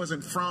because he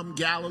wasn't from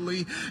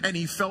Galilee, and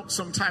he felt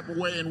some type of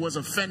way and was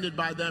offended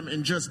by them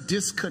and just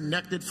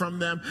disconnected from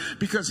them.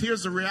 Because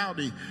here's the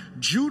reality.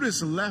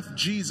 Judas left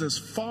Jesus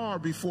far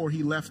before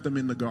he left them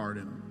in the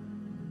garden.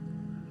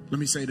 Let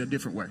me say it a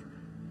different way.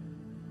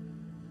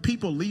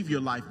 People leave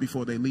your life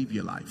before they leave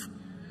your life.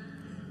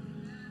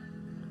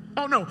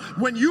 Oh no,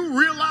 when you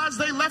realize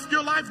they left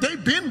your life,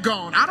 they've been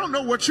gone. I don't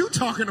know what you're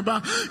talking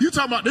about. You're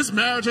talking about this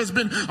marriage has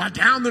been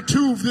down the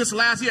tube this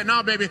last year.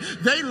 No, baby,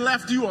 they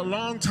left you a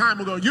long time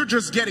ago. You're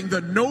just getting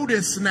the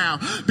notice now,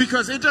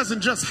 because it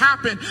doesn't just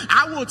happen.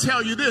 I will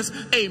tell you this,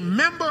 a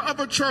member of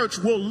a church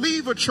will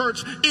leave a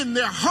church in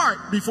their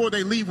heart before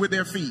they leave with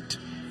their feet.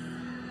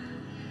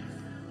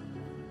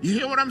 You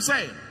hear what I'm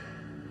saying?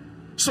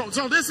 So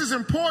this is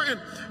important,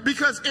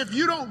 because if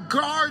you don't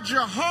guard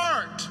your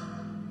heart,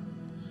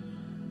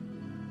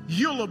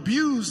 you'll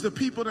abuse the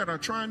people that are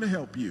trying to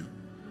help you.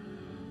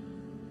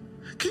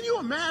 Can you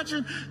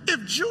imagine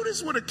if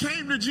Judas would have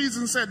came to Jesus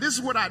and said, this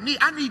is what I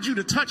need you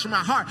to touch my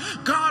heart.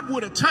 God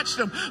would have touched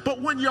him.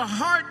 But when your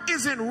heart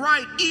isn't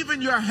right,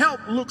 even your help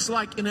looks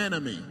like an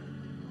enemy.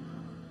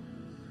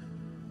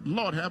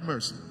 Lord have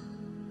mercy.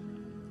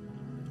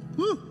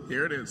 Woo,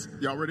 here it is.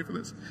 Y'all ready for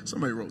this?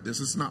 Somebody wrote this.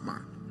 It's not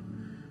mine.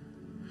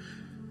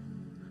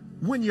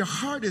 When your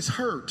heart is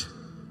hurt,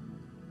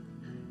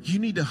 you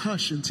need to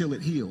hush until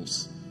it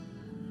heals.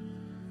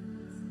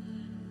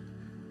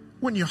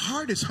 When your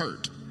heart is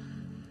hurt,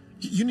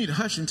 you need to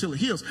hush until it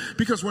heals.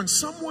 Because when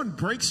someone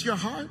breaks your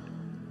heart,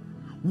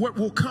 what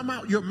will come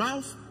out your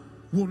mouth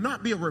will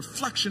not be a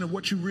reflection of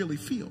what you really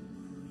feel.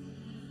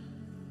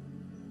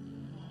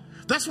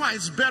 That's why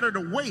it's better to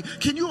wait.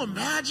 Can you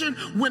imagine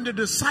when the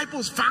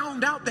disciples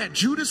found out that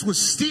Judas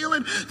was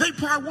stealing? They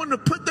probably wanted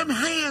to put them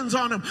hands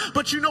on him.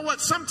 But you know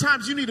what?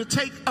 Sometimes you need to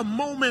take a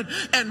moment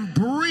and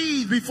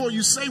breathe before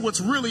you say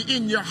what's really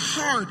in your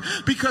heart.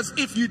 Because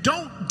if you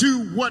don't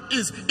do what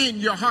is in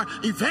your heart,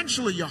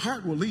 eventually your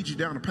heart will lead you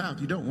down a path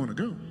you don't want to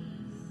go.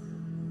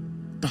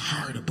 The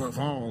heart above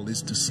all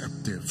is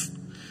deceptive.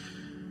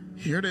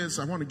 Here it is.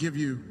 I want to give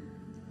you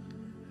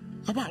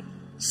about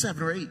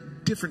 7 or 8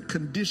 different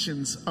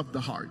conditions of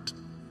the heart.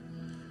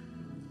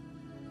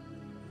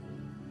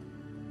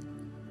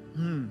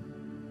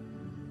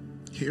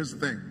 Here's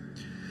the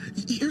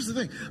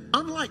thing.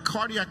 Unlike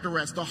cardiac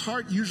arrest, the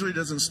heart usually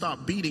doesn't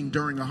stop beating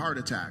during a heart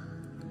attack.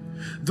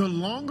 The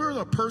longer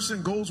a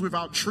person goes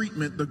without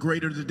treatment, the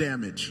greater the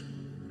damage.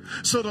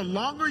 So the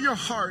longer your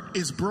heart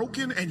is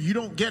broken and you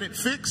don't get it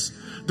fixed,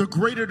 the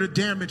greater the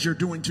damage you're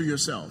doing to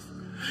yourself.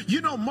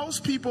 You know,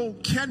 most people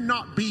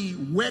cannot be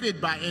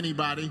wedded by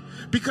anybody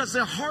because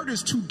their heart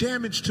is too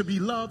damaged to be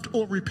loved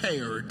or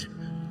repaired.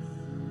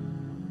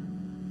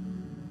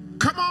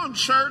 Come on,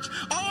 church.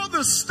 All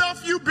the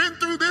stuff you've been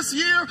through this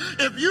year,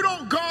 if you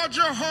don't guard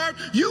your heart,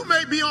 you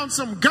may be on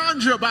some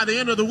ganja by the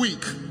end of the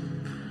week.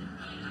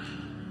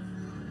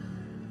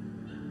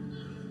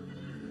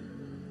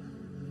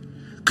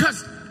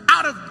 Because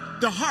out of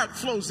the heart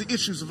flows the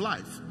issues of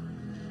life.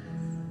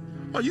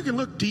 Oh, you can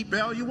look deep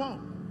all you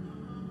want.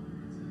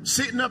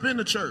 Sitting up in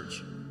the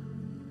church,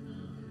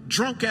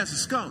 drunk as a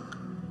skunk,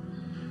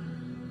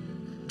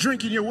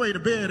 drinking your way to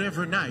bed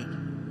every night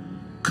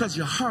because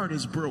your heart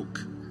is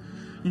broke.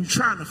 You're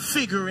trying to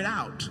figure it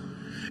out.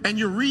 And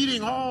you're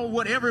reading all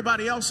what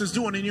everybody else is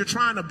doing, and you're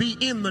trying to be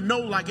in the know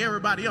like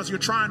everybody else. You're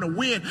trying to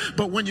win,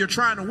 but when you're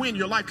trying to win,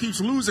 your life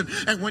keeps losing.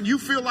 And when you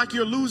feel like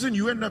you're losing,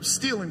 you end up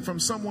stealing from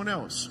someone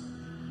else.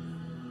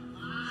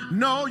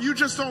 No, you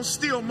just don't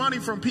steal money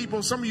from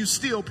people. Some of you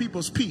steal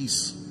people's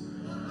peace.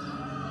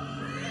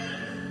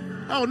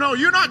 Oh, no,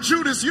 you're not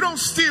Judas. You don't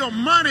steal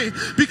money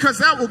because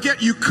that will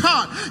get you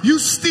caught. You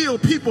steal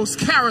people's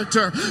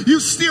character. You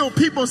steal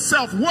people's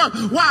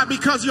self-worth. Why?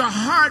 Because your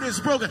heart is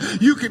broken.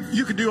 You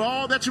can do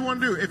all that you want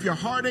to do. If your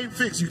heart ain't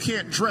fixed, you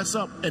can't dress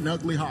up an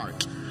ugly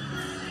heart.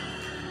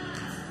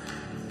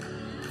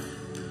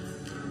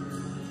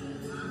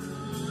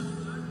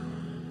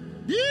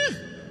 Yeah.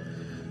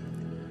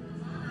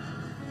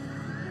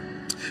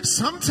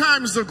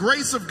 Sometimes the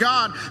grace of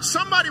God,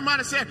 somebody might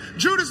have said,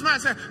 Judas might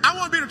have said, I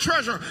want to be the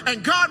treasurer.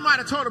 And God might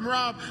have told him,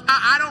 Rob,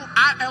 I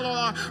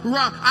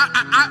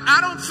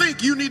don't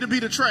think you need to be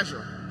the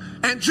treasurer.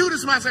 And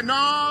Judas might say,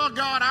 no,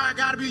 God,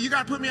 you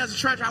got to put me as a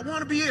treasurer. I want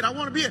to be it. I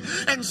want to be it.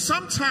 And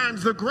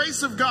sometimes the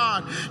grace of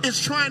God is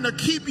trying to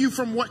keep you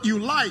from what you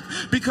like,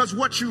 because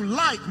what you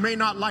like may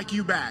not like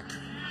you back.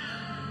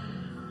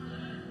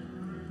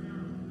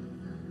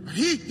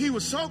 He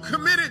was so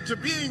committed to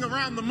being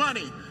around the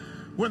money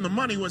when the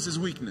money was his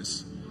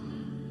weakness.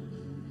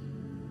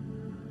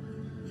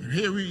 And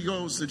here he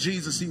goes to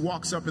Jesus. He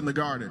walks up in the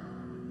garden,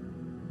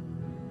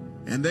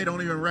 and they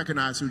don't even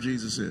recognize who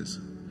Jesus is.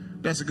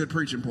 That's a good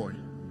preaching point.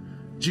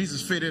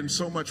 Jesus fit in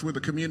so much with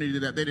the community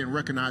that they didn't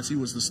recognize he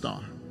was the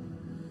star.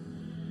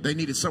 They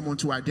needed someone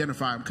to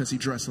identify him because he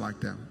dressed like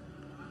them.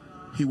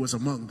 He was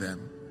among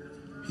them.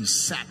 He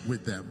sat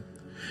with them.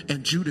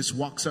 And Judas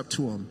walks up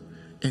to him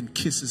and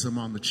kisses him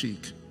on the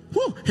cheek.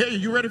 Whew, hey,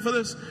 you ready for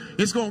this?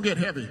 It's going to get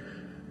heavy.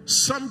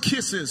 Some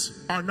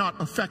kisses are not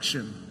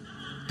affection.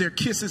 They're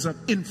kisses of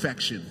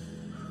infection.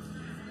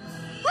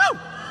 Woo!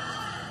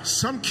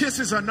 Some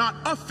kisses are not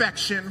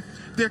affection.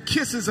 They're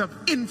kisses of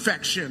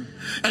infection.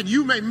 And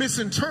you may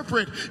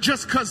misinterpret,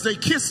 just because they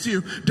kissed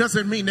you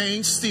doesn't mean they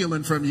ain't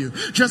stealing from you.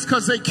 Just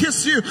because they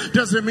kiss you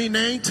doesn't mean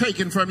they ain't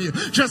taking from you.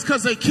 Just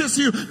because they kiss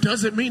you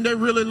doesn't mean they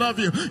really love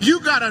you.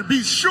 You got to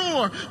be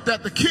sure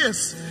that the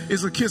kiss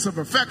is a kiss of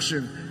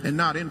affection and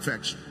not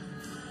infection.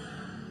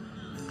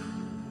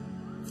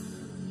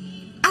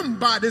 I'm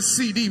by this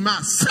CD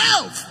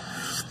myself.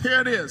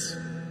 Here it is.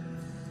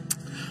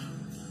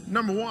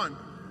 Number one,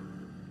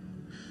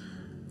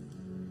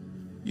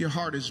 your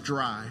heart is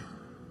dry.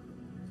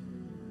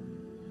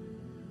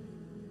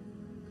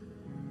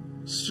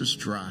 It's just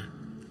dry.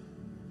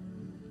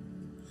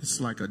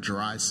 It's like a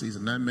dry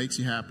season. That makes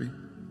you happy.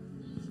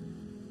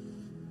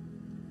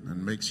 That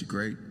makes you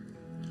great.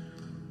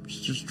 It's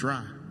just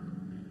dry.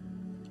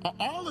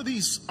 All of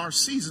these are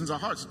seasons our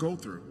hearts go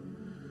through.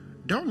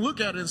 Don't look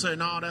at it and say,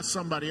 no, that's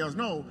somebody else.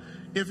 No,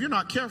 if you're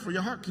not careful,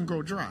 your heart can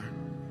grow dry.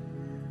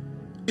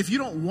 If you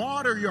don't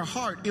water your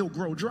heart, it'll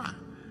grow dry.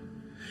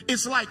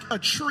 It's like a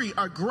tree,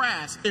 a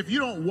grass. If you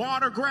don't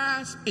water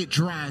grass, it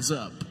dries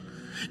up.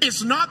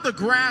 It's not the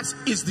grass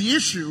is the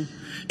issue.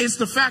 It's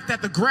the fact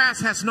that the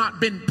grass has not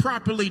been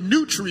properly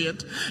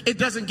nutrient. It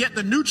doesn't get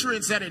the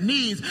nutrients that it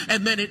needs,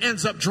 and then it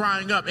ends up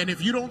drying up. And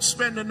if you don't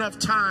spend enough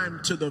time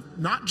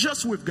not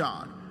just with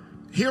God,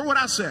 hear what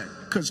I said,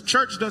 because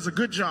church does a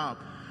good job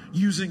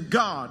using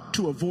God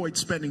to avoid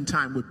spending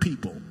time with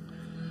people.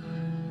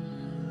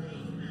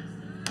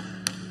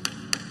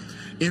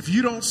 If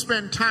you don't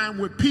spend time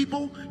with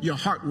people, your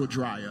heart will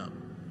dry up.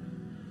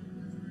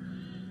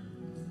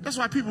 That's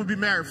why people be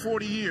married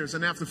 40 years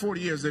and after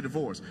 40 years they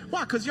divorce.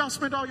 Why? Because y'all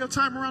spent all your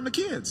time around the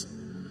kids.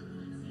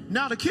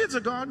 Now the kids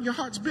are gone, your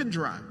heart's been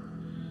dry.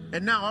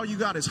 And now all you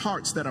got is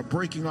hearts that are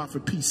breaking off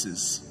in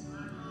pieces.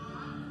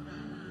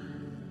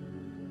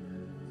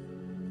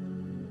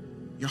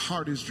 Your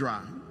heart is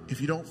dry.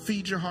 If you don't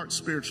feed your heart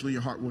spiritually,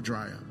 your heart will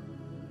dry up.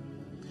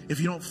 If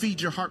you don't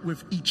feed your heart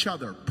with each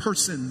other,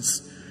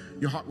 persons,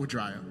 your heart will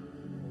dry up.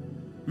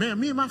 Man,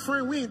 me and my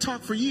friend, we ain't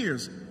talked for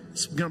years.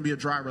 It's going to be a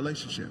dry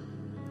relationship.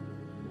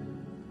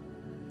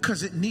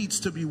 Because it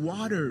needs to be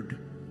watered.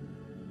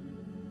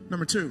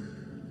 Number 2,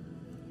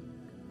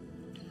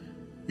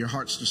 your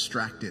heart's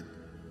distracted.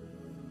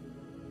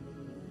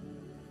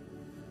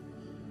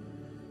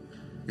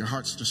 Your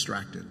heart's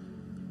distracted.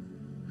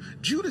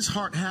 Judas'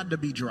 heart had to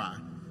be dry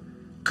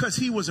because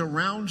he was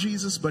around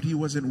Jesus, but he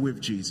wasn't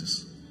with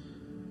Jesus.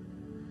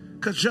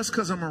 Because just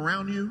because I'm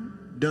around you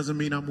doesn't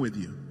mean I'm with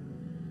you.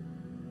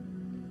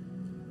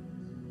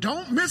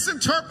 Don't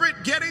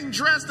misinterpret getting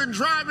dressed and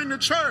driving to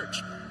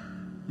church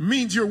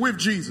means you're with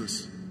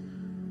Jesus.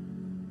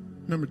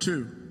 Number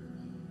 2,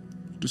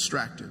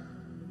 distracted.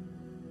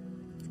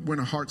 When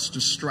a heart's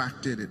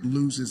distracted, it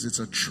loses its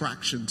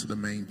attraction to the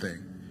main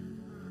thing.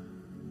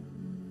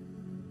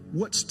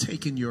 What's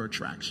taking your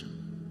attraction?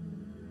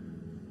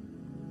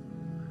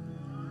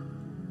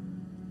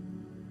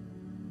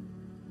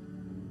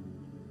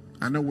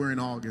 I know we're in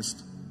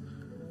August,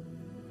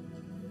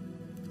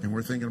 and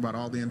we're thinking about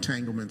all the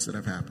entanglements that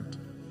have happened.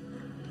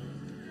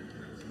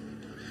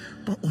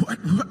 But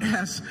what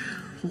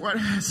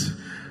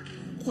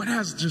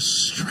has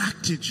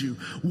distracted you?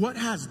 What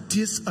has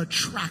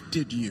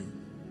disattracted you?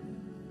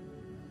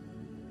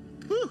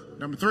 Whew.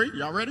 Number 3,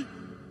 y'all ready?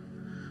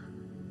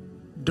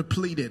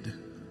 Depleted.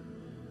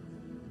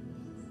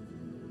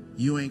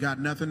 You ain't got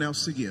nothing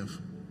else to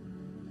give.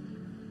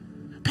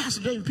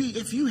 Pastor David P.,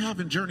 if you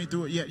haven't journeyed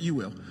through it yet, you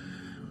will.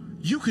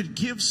 You could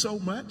give so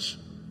much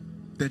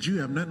that you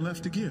have nothing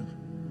left to give.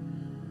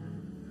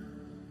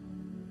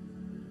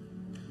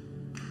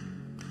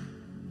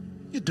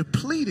 You're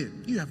depleted.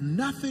 You have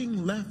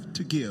nothing left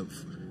to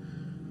give.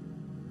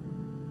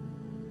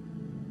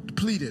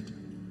 Depleted.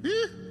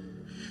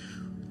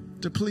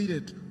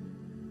 Depleted.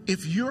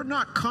 If you're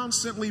not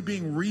constantly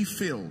being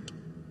refilled,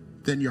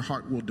 then your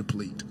heart will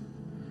deplete.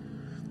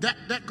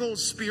 That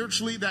goes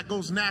spiritually, that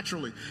goes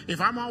naturally.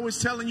 If I'm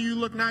always telling you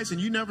look nice and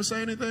you never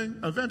say anything,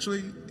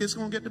 eventually it's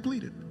going to get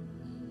depleted.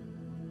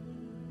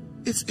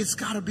 It's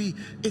got to be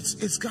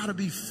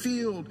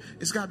filled.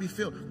 It's got to be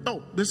filled.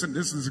 Oh, listen,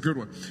 this is a good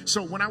one.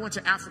 So when I went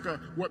to Africa,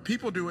 what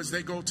people do is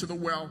they go to the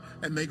well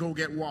and they go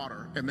get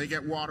water, and they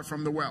get water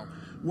from the well.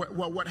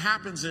 What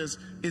happens is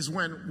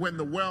when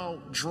the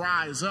well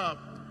dries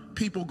up,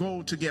 people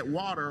go to get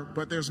water,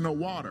 but there's no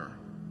water.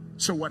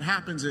 So what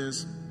happens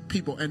is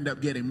people end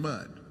up getting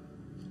mud.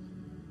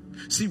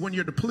 See, when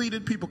you're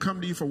depleted, people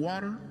come to you for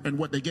water, and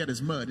what they get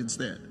is mud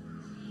instead.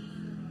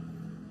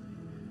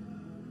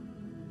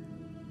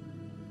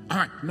 All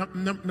right,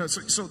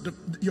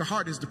 your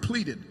heart is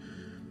depleted.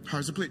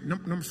 Heart is depleted.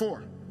 Number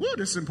 4. Woo,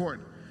 this is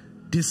important.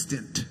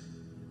 Distant.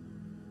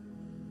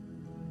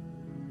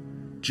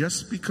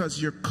 Just because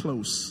you're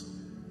close,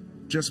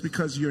 just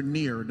because you're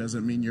near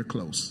doesn't mean you're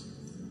close.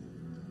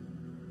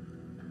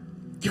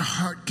 Your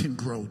heart can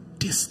grow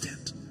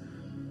distant.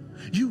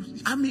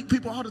 I meet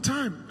people all the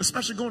time,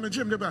 especially going to the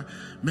gym. They're like,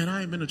 man,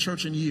 I ain't been to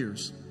church in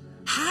years.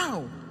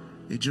 How?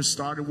 It just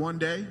started one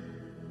day.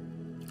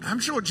 I'm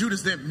sure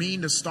Judas didn't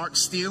mean to start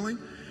stealing.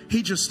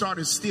 He just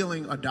started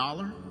stealing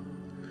 $1.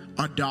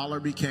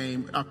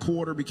 A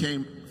quarter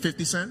became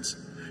 50 cents.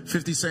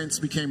 50 cents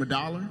became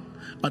 $1.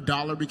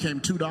 $1 became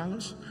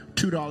 $2.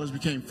 $2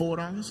 became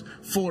 $4.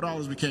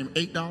 $4 became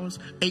 $8.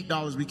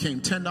 $8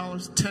 became $10.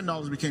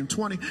 $10 became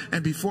 $20.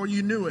 And before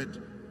you knew it,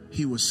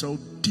 he was so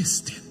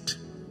distant.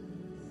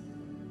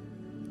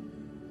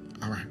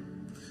 All right,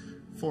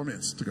 4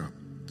 minutes to go.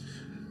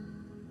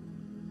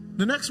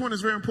 The next one is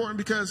very important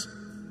because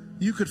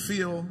you could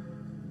feel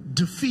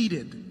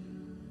defeated.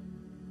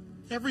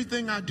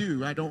 Everything I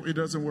do, it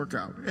doesn't work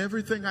out.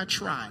 Everything I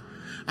try,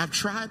 I've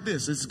tried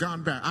this, it's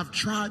gone bad. I've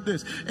tried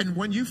this. And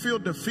when you feel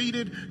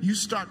defeated, you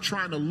start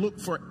trying to look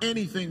for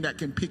anything that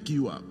can pick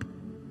you up.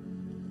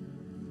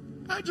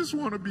 I just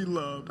want to be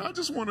loved. I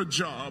just want a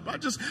job. I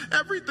just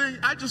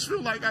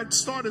feel like I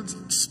started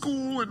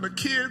school and the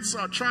kids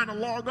are trying to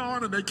log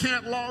on and they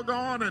can't log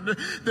on and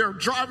they're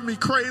driving me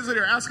crazy.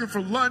 They're asking for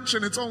lunch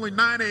and it's only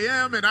 9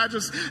 a.m. and I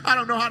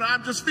don't know how to, I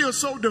just feel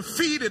so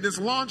defeated. It's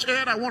launch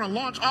ed. I want to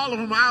launch all of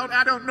them out.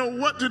 I don't know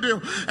what to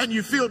do. And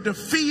you feel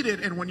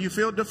defeated. And when you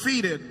feel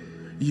defeated,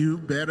 you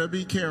better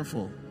be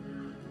careful,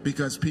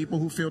 because people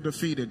who feel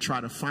defeated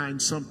try to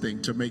find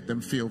something to make them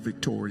feel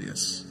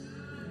victorious.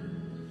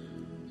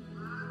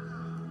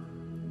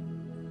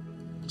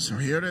 So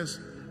here it is,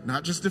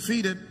 not just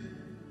defeated.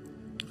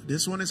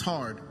 This one is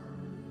hard.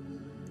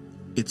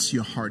 It's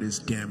your heart is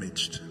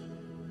damaged.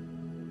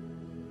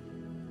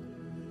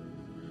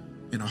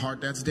 And a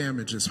heart that's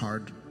damaged is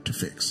hard to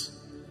fix.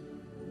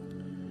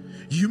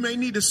 You may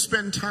need to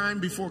spend time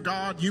before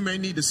God. You may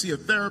need to see a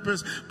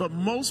therapist. But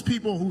most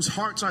people whose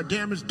hearts are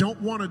damaged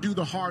don't want to do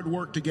the hard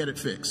work to get it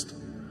fixed.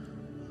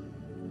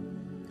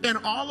 And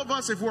all of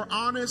us, if we're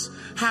honest,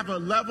 have a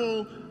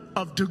level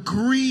of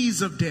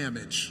degrees of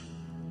damage.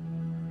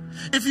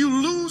 If you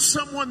lose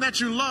someone that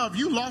you love,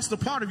 you lost a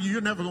part of you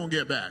you're never going to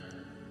get back.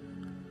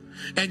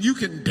 And you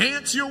can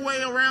dance your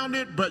way around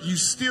it, but you're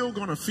still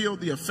going to feel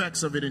the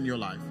effects of it in your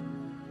life.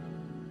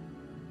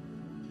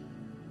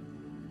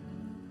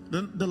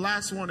 The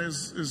last one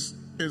is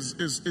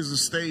a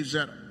stage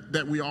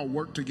that we all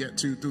work to get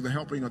to through the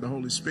helping of the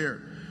Holy Spirit,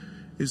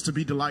 is to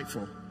be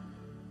delightful.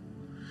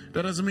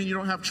 That doesn't mean you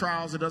don't have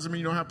trials. It doesn't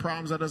mean you don't have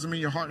problems. That doesn't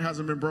mean your heart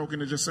hasn't been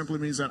broken. It just simply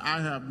means that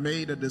I have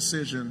made a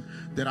decision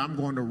that I'm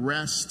going to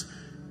rest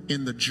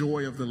in the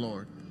joy of the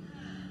Lord.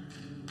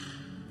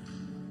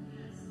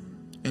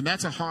 And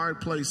that's a hard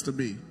place to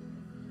be.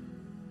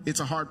 It's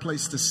a hard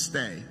place to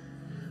stay.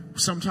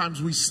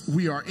 Sometimes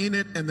we are in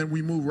it and then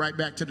we move right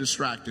back to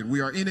distracted.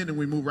 We are in it and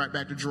we move right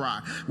back to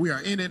dry. We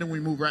are in it and we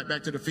move right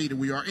back to defeated.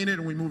 We are in it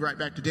and we move right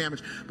back to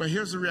damage. But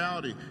here's the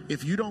reality.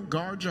 If you don't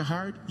guard your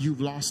heart,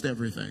 you've lost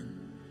everything.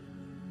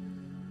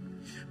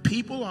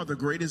 People are the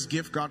greatest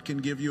gift God can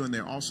give you, and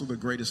they're also the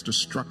greatest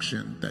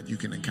destruction that you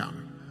can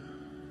encounter.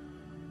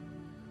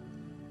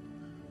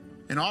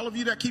 And all of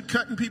you that keep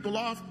cutting people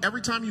off,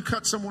 every time you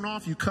cut someone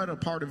off, you cut a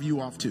part of you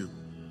off too.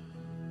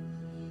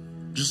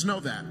 Just know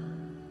that.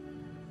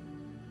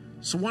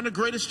 So one of the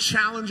greatest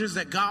challenges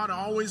that God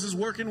always is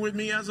working with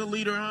me as a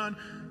leader on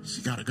is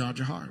you got to guard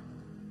your heart.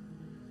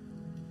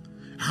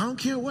 I don't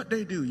care what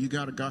they do, you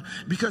got to guard.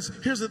 Because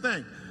here's the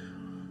thing.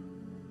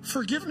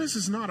 Forgiveness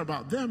is not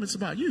about them, it's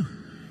about you.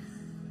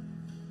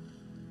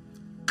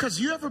 Because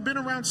you ever been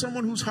around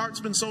someone whose heart's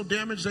been so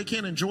damaged they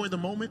can't enjoy the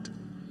moment?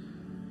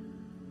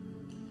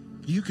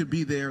 You could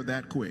be there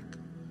that quick.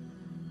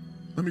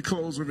 Let me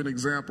close with an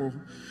example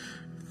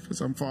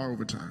because I'm far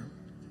over time.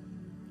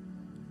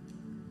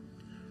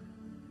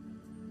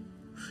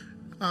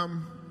 A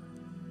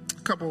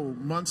couple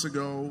months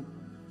ago,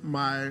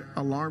 my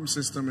alarm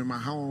system in my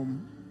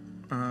home,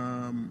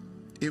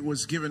 it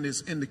was given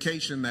this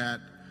indication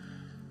that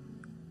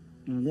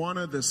one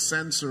of the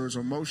sensors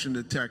or motion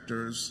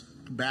detectors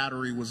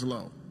battery was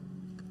low.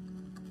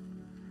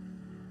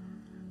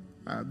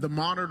 The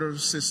monitor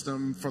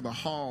system for the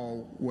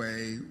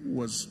hallway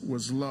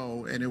was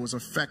low, and it was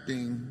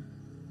affecting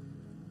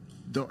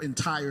the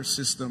entire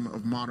system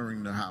of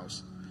monitoring the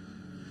house.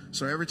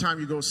 So every time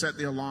you go set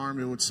the alarm,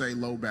 it would say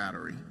low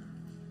battery.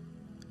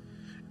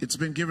 It's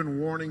been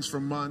given warnings for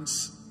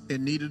months. It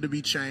needed to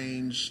be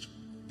changed,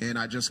 and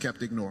I just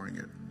kept ignoring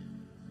it.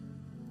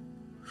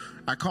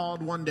 I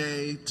called one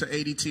day to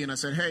ADT and I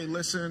said, hey,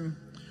 listen,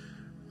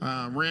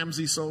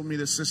 Ramsey sold me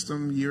this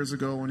system years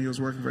ago when he was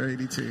working for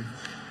ADT,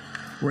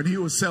 when he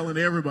was selling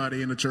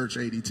everybody in the church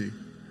ADT.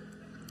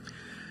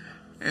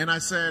 And I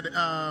said,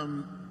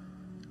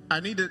 I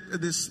need to,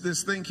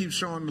 this thing keeps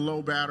showing the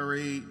low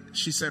battery.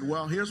 She said,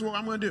 well, here's what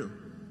I'm going to do.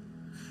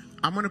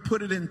 I'm going to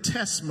put it in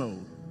test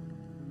mode,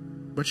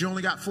 but you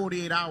only got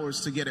 48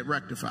 hours to get it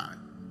rectified.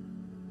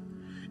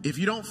 If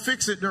you don't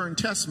fix it during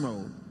test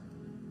mode,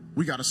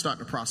 we got to start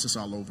the process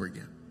all over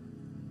again.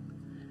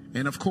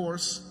 And of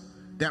course,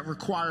 that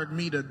required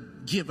me to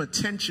give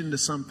attention to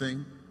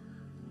something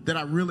that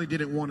I really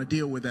didn't want to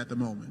deal with at the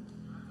moment.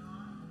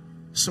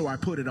 So I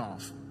put it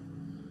off.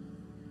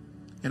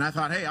 And I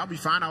thought, hey, I'll be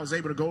fine. I was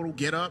able to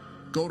get up,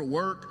 go to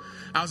work.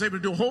 I was able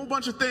to do a whole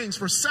bunch of things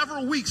for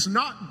several weeks,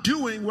 not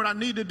doing what I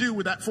need to do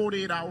with that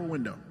 48-hour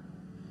window.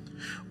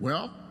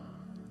 Well,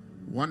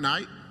 one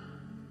night,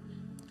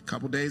 a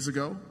couple days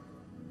ago,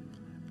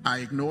 I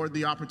ignored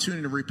the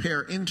opportunity to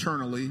repair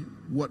internally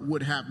what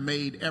would have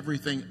made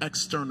everything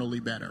externally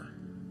better.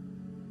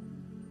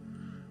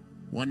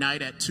 One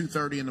night at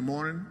 2:30 in the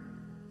morning,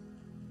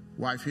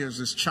 wife hears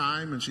this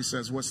chime and she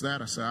says, what's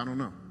that? I said, I don't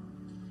know.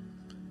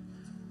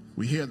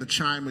 We hear the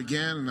chime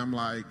again and I'm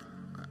like,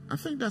 I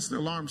think that's the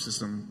alarm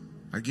system.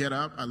 I get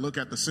up, I look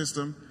at the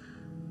system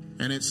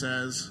and it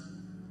says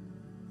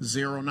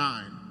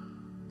 09.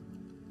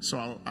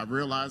 So I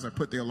realized I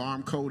put the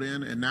alarm code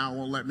in and now it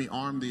won't let me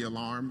arm the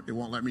alarm. It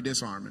won't let me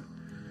disarm it.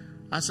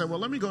 I said, well,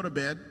 let me go to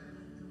bed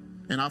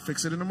and I'll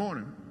fix it in the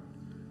morning.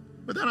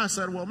 But then I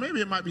said, well, maybe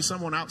it might be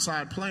someone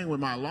outside playing with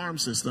my alarm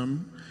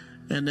system,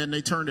 and then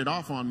they turned it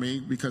off on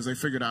me because they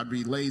figured I'd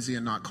be lazy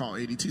and not call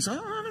ADT. So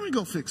let me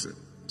go fix it.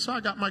 So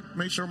I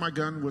made sure my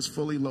gun was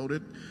fully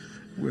loaded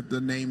with the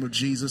name of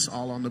Jesus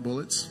all on the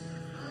bullets.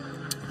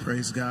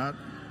 Praise God.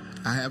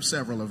 I have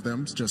several of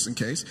them just in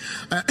case.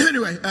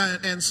 Anyway,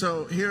 and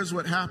so here's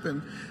what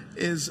happened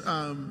is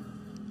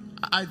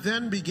I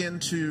then begin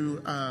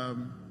to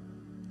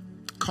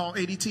call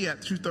ADT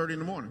at 2:30 in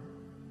the morning.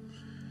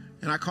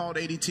 And I called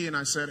ADT and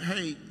I said,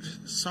 hey,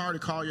 sorry to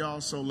call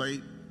y'all so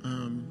late,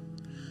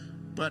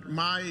 but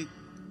my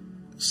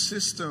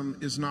system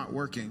is not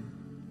working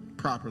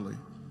properly.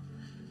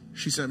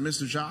 She said,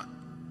 Mr. Jacques,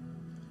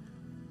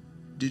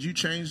 did you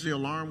change the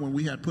alarm when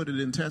we had put it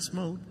in test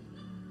mode?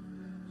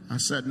 I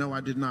said, no,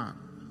 I did not.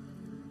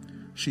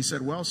 She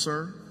said, well,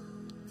 sir,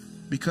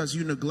 because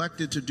you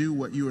neglected to do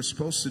what you were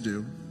supposed to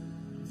do,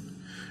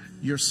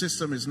 your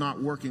system is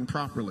not working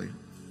properly.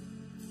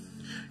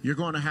 You're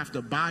going to have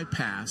to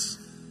bypass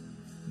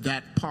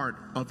that part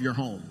of your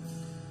home.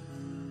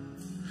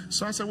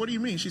 So I said, what do you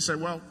mean? She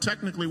said, well,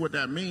 technically what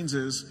that means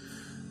is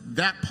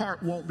that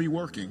part won't be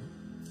working.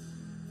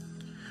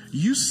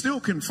 You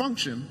still can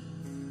function,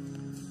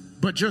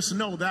 but just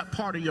know that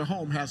part of your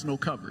home has no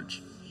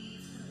coverage.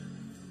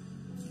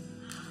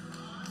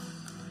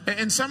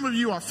 And some of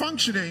you are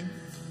functioning,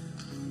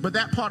 but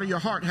that part of your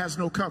heart has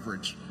no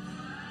coverage.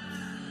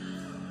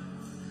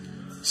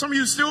 Some of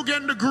you still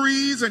getting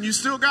degrees and you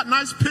still got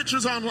nice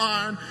pictures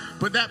online,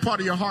 but that part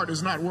of your heart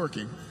is not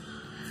working.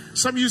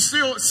 Some of you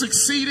still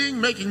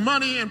succeeding, making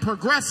money and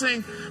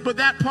progressing, but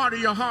that part of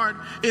your heart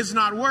is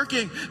not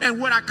working.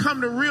 And what I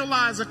come to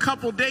realize a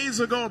couple days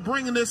ago,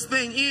 bringing this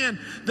thing in,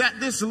 that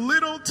this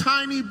little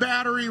tiny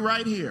battery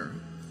right here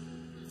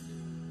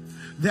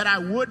that I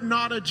would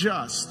not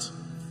adjust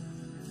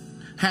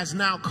has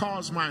now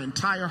caused my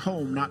entire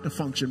home not to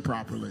function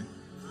properly.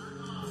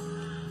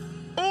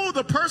 Oh,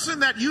 the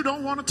person that you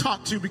don't want to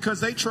talk to because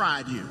they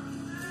tried you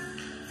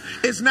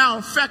is now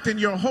affecting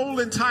your whole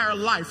entire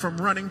life from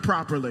running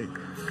properly.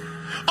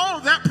 Oh,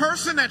 that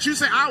person that you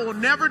say I will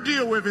never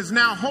deal with is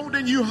now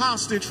holding you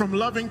hostage from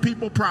loving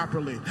people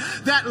properly.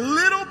 That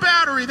little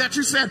battery that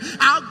you said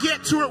I'll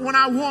get to it when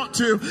I want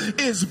to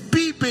is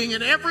beeping,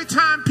 and every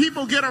time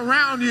people get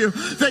around you,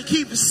 they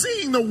keep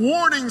seeing the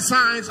warning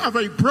signs of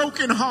a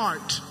broken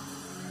heart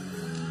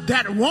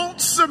that won't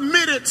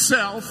submit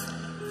itself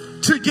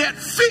to get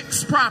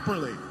fixed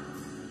properly.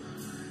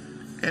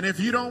 And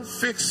if you don't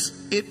fix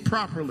it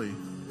properly,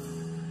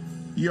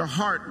 your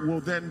heart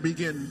will then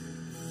begin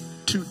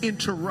to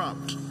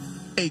interrupt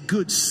a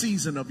good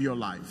season of your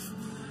life.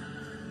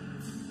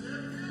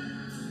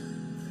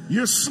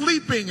 You're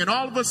sleeping and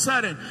all of a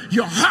sudden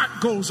your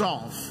heart goes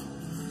off.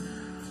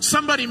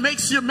 Somebody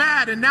makes you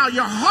mad and now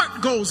your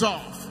heart goes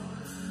off.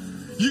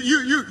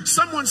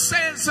 Someone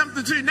says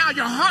something to you, now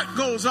your heart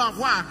goes off.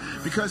 Why?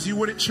 Because you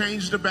wouldn't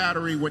change the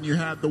battery when you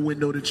had the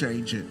window to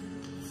change it.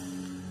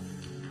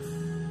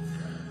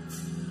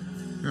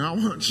 And I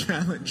want to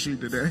challenge you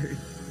today.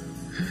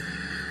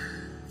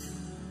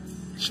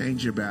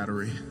 Change your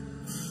battery.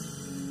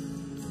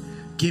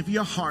 Give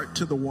your heart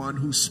to the one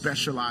who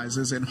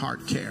specializes in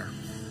heart care.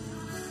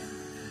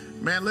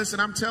 Man, listen,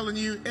 I'm telling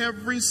you,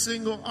 every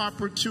single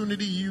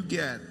opportunity you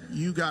get,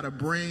 you got to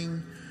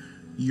bring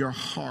your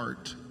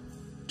heart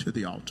to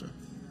the altar.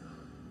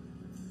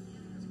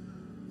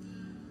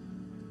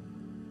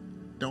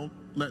 Don't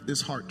let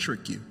this heart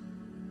trick you.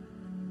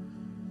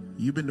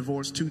 You've been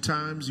divorced 2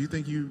 times. You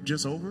think you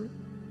just over it?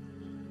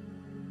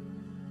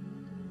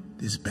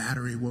 This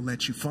battery will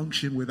let you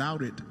function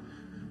without it,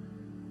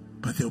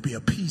 but there'll be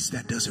a piece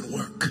that doesn't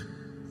work.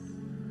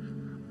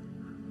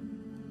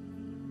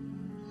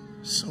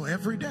 So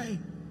every day,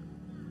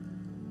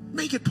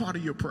 make it part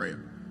of your prayer.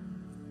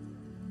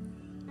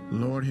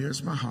 Lord,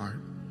 here's my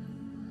heart.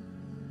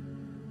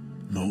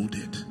 Mold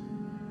it.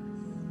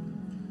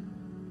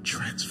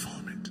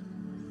 Transform it.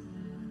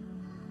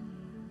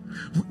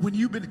 When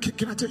you've been,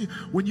 can I tell you,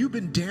 when you've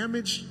been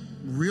damaged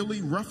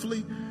really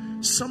roughly,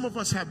 some of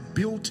us have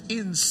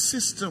built-in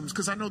systems,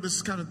 because I know this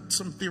is kind of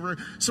some theory,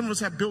 some of us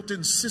have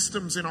built-in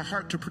systems in our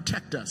heart to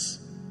protect us.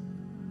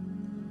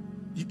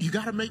 You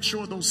got to make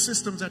sure those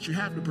systems that you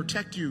have to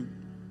protect you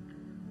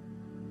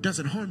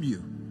doesn't harm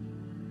you.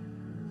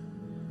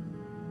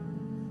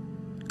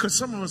 Because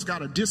some of us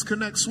got a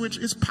disconnect switch.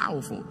 It's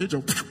powerful. It's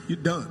just, you're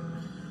done.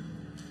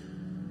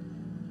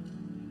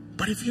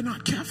 But if you're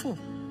not careful,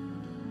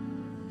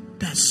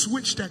 that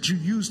switch that you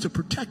use to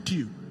protect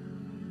you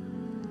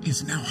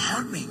is now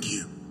harming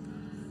you.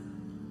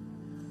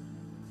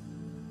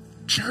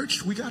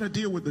 Church, we got to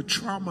deal with the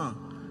trauma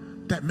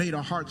that made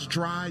our hearts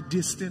dry,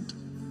 distant,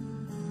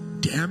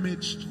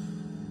 damaged,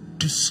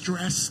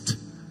 distressed,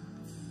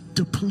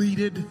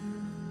 depleted.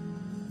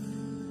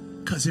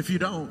 Because if you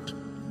don't,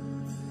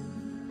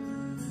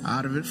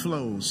 out of it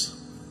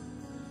flows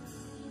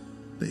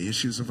the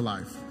issues of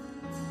life.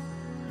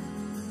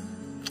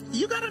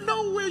 You got to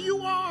know where you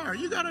are.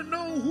 You got to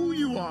know who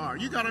you are.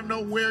 You got to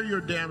know where you're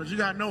damaged. You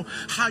got to know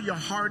how your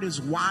heart is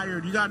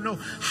wired. You got to know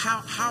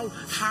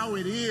how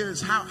it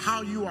is,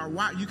 how you are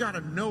wired. You got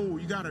to know.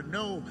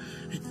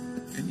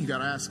 And you got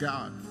to ask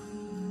God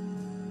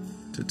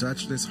to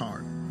touch this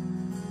heart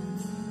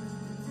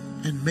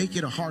and make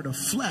it a heart of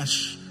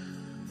flesh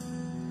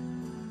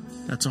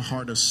that's a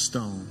heart of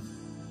stone.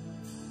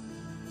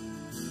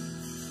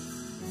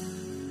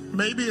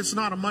 Maybe it's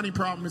not a money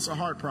problem, it's a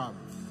heart problem.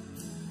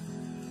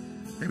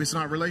 Maybe it's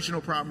not a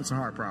relational problem, it's a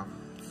heart problem.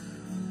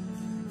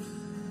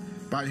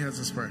 Bow your heads,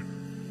 let's pray.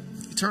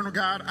 Eternal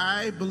God,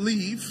 I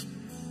believe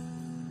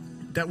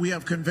that we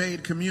have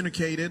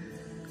communicated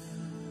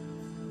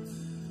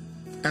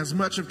as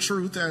much of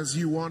truth as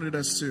you wanted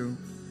us to,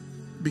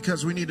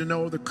 because we need to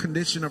know the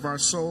condition of our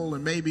soul.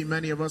 And maybe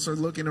many of us are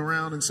looking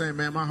around and saying,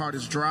 man, my heart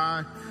is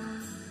dry.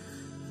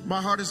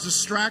 My heart is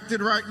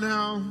distracted right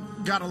now.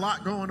 Got a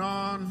lot going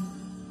on.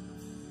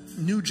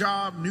 new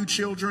job, new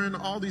children,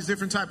 all these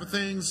different type of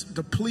things,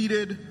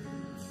 depleted,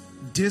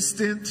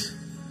 distant.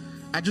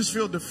 I just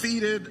feel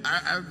defeated.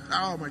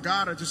 Oh my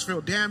God, I just feel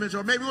damaged.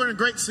 Or maybe we're in a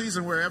great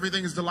season where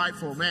everything is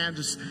delightful. Man,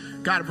 just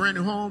got a brand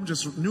new home,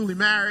 just newly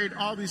married,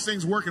 all these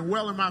things working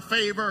well in my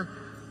favor.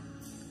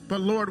 But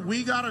Lord,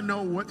 we got to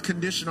know what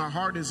condition our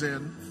heart is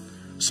in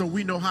so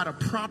we know how to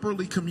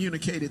properly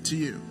communicate it to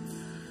you.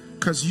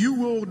 Because you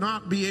will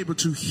not be able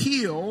to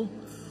heal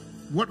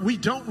what we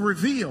don't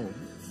reveal.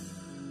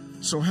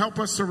 So help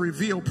us to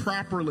reveal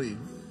properly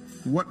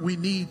what we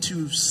need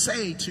to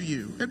say to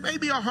you. And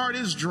maybe our heart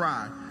is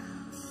dry.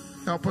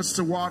 Help us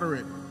to water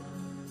it.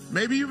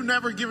 Maybe you've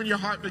never given your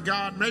heart to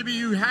God. Maybe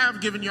you have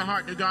given your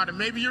heart to God. And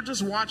maybe you're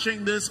just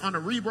watching this on a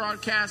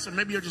rebroadcast. Or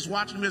maybe you're just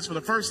watching this for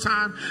the first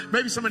time.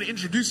 Maybe somebody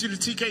introduced you to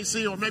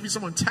TKC. Or maybe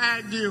someone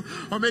tagged you.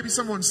 Or maybe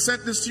someone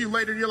sent this to you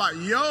later. And you're like,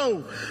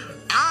 yo,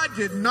 I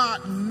did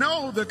not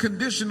know the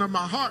condition of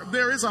my heart.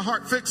 There is a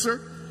heart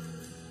fixer.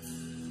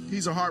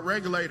 He's a heart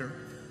regulator.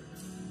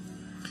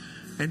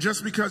 And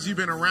just because you've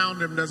been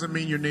around him doesn't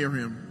mean you're near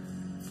him.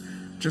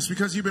 Just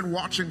because you've been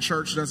watching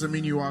church doesn't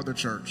mean you are the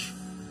church.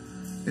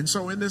 And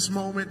so in this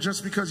moment,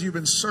 just because you've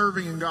been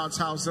serving in God's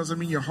house doesn't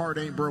mean your heart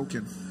ain't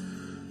broken.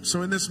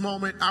 So in this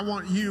moment, I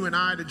want you and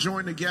I to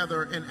join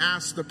together and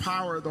ask the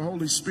power of the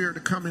Holy Spirit to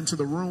come into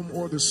the room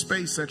or the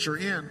space that you're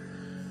in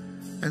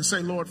and say,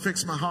 Lord,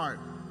 fix my heart.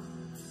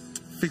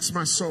 Fix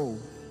my soul.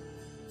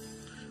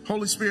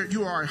 Holy Spirit,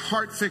 you are a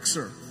heart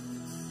fixer.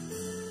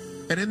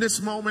 And in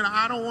this moment,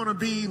 I don't want to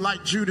be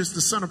like Judas,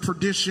 the son of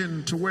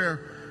perdition, to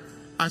where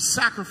I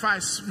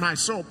sacrifice my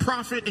soul,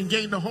 profit and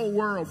gain the whole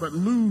world, but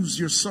lose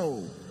your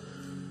soul.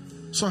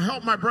 So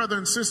help my brother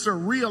and sister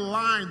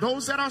realign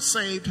those that are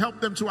saved,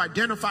 help them to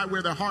identify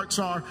where their hearts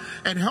are,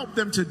 and help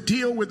them to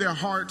deal with their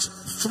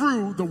hearts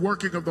through the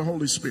working of the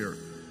Holy Spirit.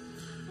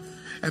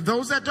 And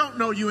those that don't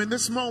know you in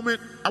this moment,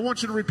 I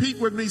want you to repeat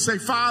with me, say,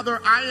 Father,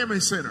 I am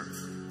a sinner.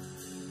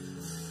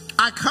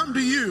 I come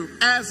to you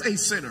as a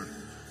sinner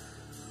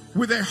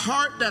with a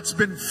heart that's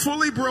been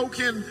fully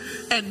broken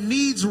and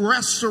needs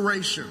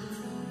restoration.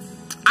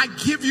 I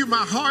give you my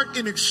heart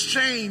in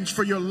exchange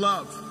for your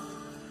love.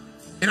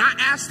 And I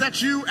ask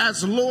that you,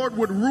 as Lord,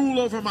 would rule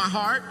over my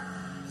heart,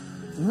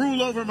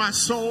 rule over my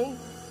soul,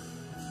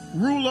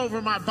 rule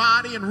over my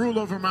body, and rule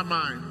over my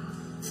mind.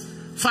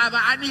 Father,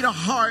 I need a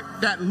heart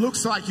that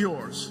looks like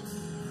yours.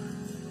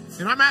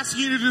 And I'm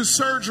asking you to do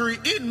surgery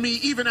in me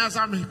even as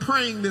I'm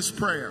praying this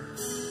prayer.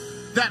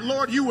 That,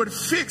 Lord, you would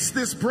fix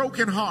this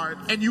broken heart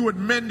and you would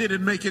mend it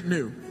and make it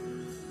new.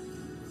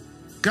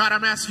 God,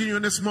 I'm asking you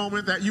in this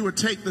moment that you would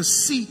take the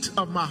seat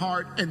of my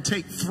heart and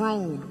take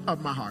throne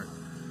of my heart.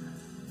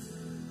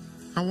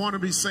 I want to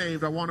be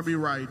saved. I want to be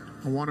right.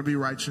 I want to be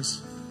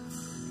righteous.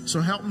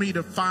 So help me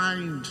to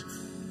find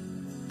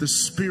the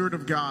Spirit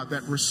of God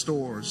that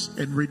restores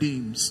and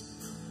redeems.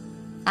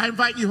 I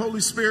invite you,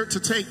 Holy Spirit,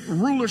 to take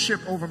rulership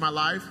over my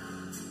life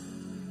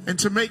and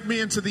to make me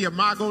into the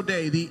Imago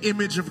Dei, the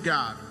image of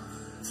God.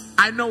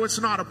 I know it's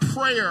not a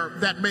prayer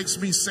that makes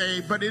me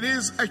saved, but it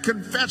is a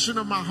confession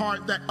of my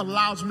heart that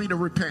allows me to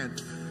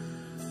repent.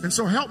 And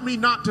so help me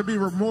not to be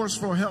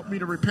remorseful. Help me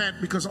to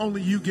repent, because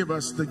only you give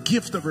us the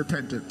gift of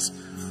repentance.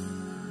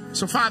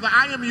 So, Father,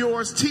 I am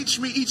yours. Teach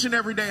me each and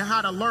every day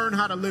how to learn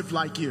how to live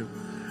like you,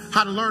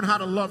 how to learn how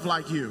to love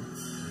like you,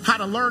 how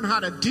to learn how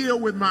to deal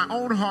with my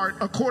own heart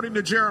according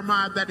to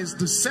Jeremiah that is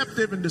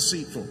deceptive and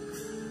deceitful.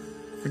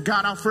 And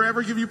God, I'll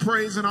forever give you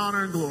praise and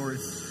honor and glory.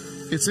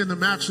 It's in the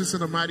matchless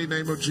and the mighty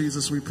name of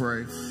Jesus we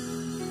pray.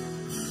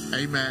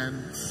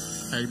 Amen.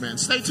 Amen.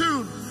 Stay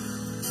tuned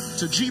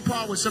to G.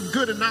 Paul with some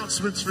good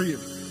announcements for you.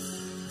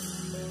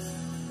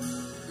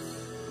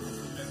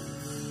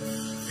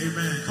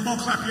 Amen. Come on,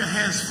 clap your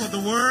hands for the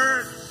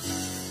word.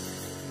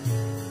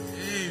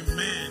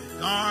 Amen.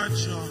 Guard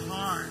your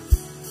heart.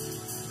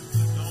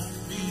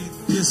 Don't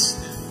be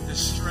distant,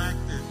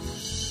 distracted.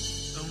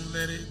 Don't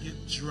let it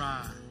get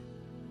dry.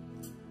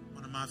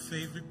 One of my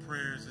favorite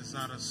prayers is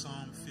out of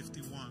Psalm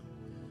 51.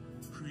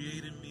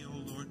 Create in me,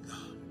 O Lord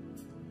God,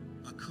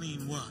 a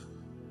clean what?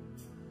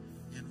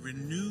 And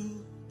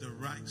renew the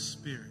right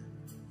spirit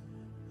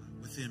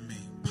within me.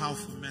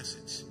 Powerful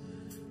message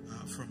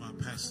from our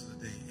pastor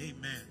today.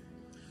 Amen.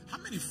 How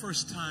many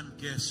first-time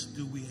guests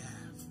do we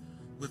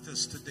have with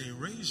us today?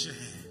 Raise your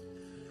hand.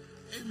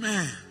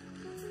 Amen.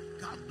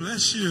 God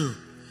bless you.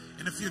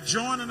 And if you're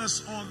joining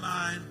us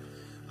online,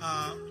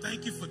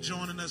 thank you for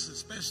joining us,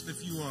 especially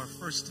if you are a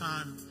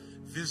first-time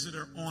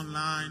visitor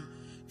online.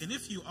 And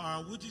if you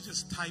are, would you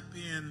just type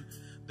in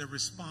the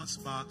response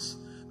box,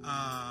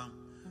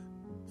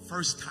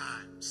 first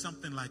time,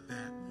 something like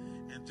that,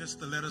 and just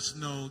to let us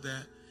know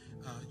that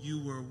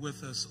you were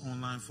with us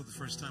online for the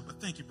first time. But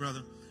thank you,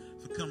 brother,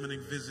 for coming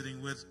and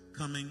visiting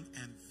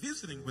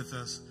with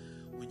us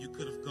when you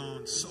could have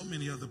gone so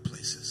many other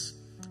places.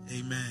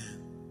 Amen.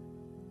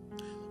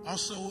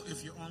 Also,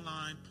 if you're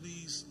online,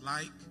 please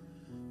like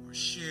or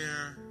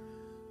share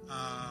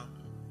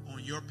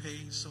on your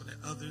page so that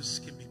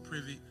others can be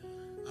privy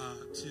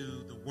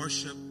to the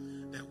worship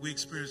that we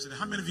experienced today.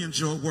 How many of you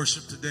enjoyed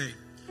worship today?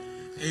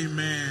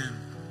 Amen.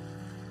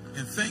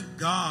 And thank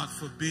God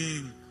for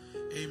being,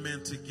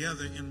 amen,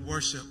 together in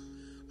worship,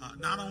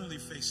 not only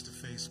face to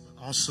face, but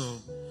also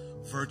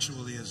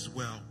virtually as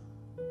well.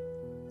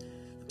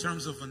 In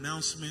terms of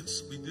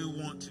announcements, we do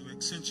want to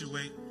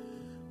accentuate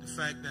the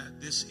fact that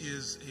this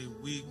is a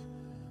week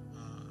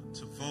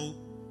to vote.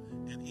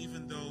 And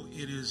even though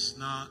it is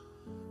not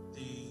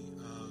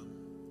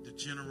the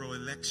general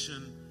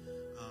election,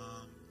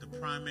 the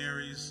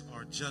primaries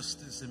are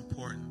just as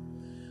important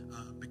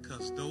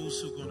because those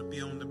who are going to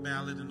be on the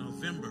ballot in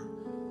November,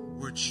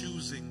 we're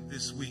choosing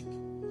this week.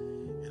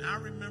 And I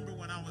remember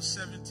when I was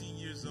 17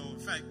 years old. In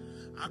fact,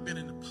 I've been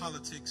into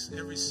politics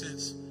ever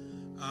since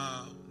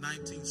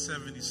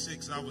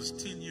 1976. I was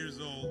 10 years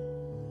old,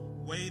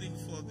 waiting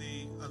for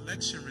the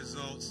election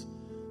results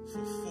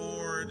for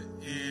Ford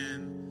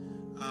and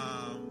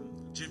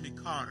Jimmy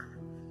Carter.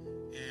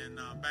 And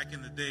back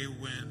in the day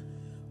when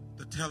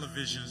the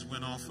televisions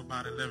went off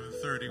about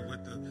 11:30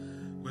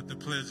 with the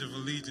Pledge of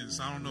Allegiance.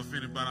 I don't know if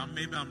anybody,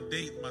 maybe I'm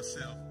dating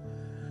myself,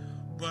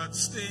 but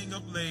staying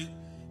up late.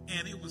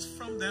 And it was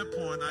from that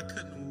point I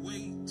couldn't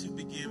wait to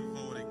begin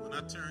voting. When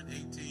I turned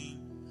 18,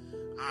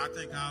 I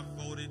think I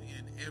voted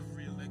in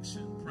every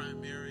election,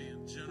 primary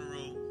and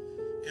general,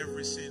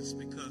 ever since,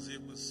 because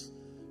it was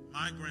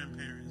my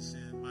grandparents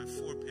and my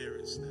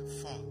foreparents that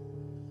fought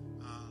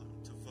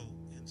to vote.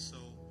 And so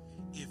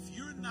if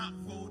you're not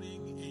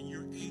voting and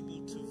you're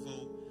able to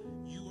vote,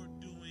 you are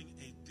doing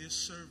a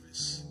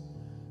disservice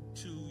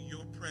to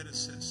your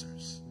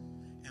predecessors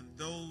and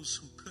those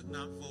who could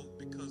not vote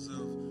because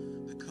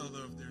of the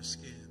color of their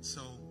skin.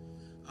 So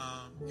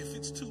if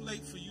it's too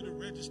late for you to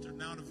register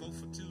now to vote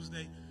for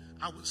Tuesday,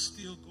 I would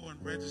still go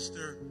and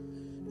register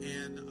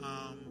and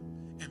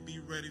be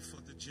ready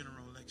for the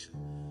general election.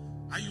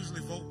 I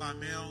usually vote by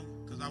mail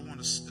because I want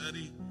to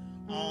study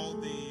all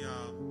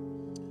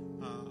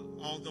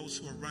those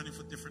who are running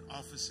for different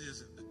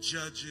offices and the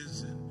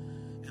judges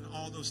and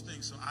all those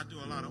things. So I do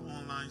a lot of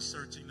online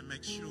searching to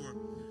make sure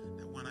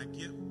that when I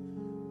give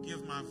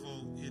my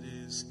vote, it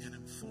is an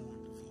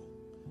informed vote.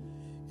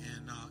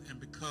 And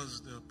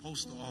because the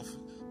postal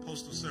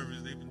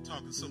service, they've been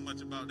talking so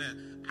much about that,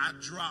 I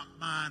dropped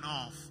mine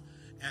off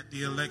at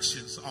the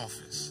elections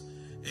office.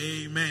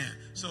 Amen.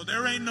 So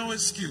there ain't no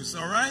excuse,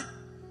 all right?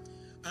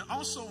 And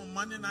also on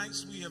Monday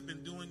nights, we have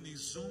been doing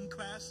these Zoom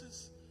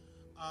classes.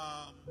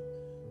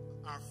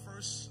 Our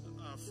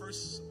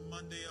first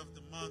Monday of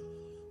the month,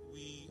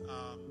 we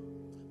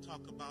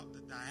talk about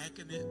the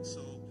diaconate.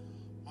 So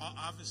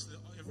obviously,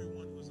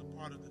 everyone who is a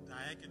part of the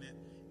diaconate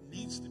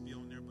needs to be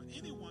on there, but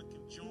anyone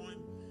can join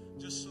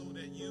just so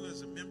that you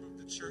as a member of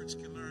the church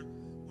can learn,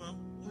 well,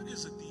 what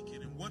is a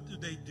deacon and what do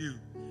they do?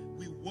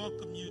 We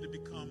welcome you to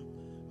become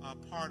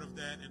part of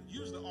that, and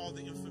usually all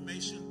the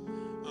information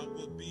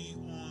will be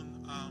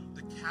on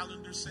the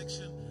calendar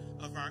section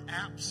of our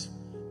apps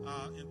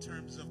in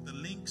terms of the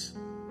links,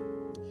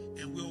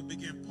 and we'll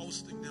begin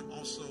posting them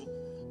also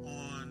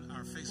on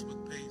our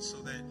Facebook page so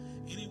that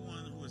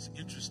anyone who is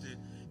interested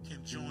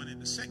can join in.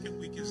 The second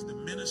week is the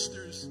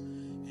ministers,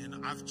 and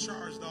I've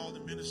charged all the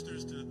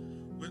ministers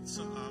with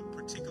some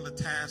particular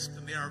task,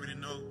 and they already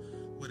know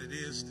what it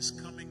is. This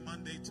coming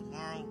Monday,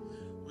 tomorrow,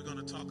 we're going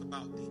to talk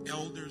about the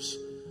elders.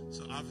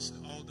 So obviously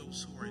all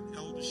those who are in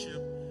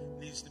eldership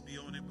needs to be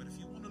on it. But if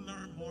you want to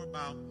learn more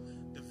about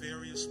the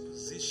various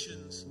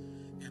positions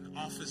and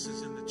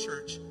offices in the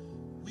church,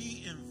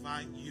 we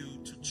invite you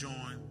to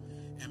join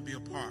and be a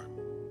part.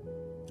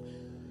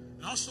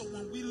 And also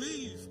when we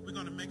leave, we're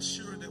going to make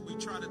sure that we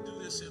try to do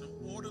this in an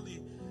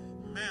orderly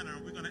manner.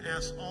 We're going to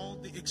ask all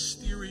the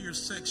exterior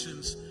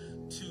sections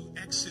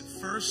to exit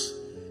first.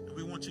 And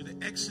we want you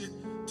to exit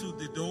to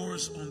the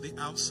doors on the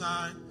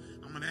outside.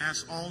 I'm going to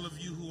ask all of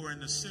you who are in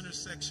the center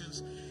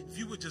sections, if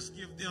you would just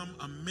give them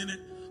a minute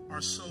or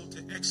so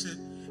to exit,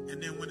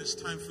 and then when it's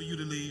time for you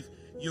to leave,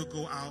 you'll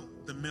go out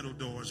the middle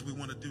doors. We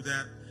want to do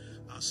that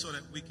so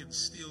that we can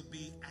still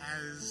be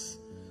as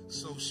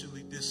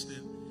socially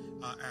distant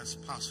as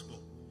possible.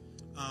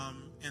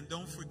 And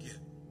don't forget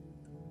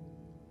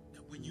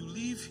that when you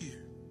leave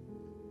here,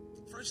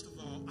 first of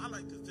all, I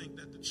like to think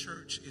that the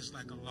church is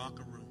like a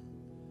locker room.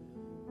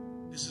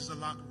 This is a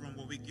locker room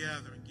where we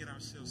gather and get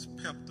ourselves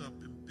pepped up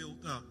and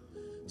built up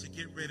to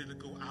get ready to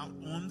go out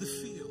on the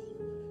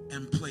field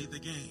and play the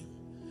game.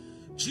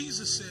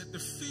 Jesus said the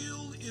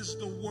field is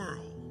the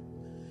world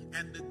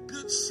and the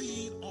good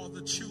seed are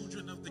the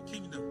children of the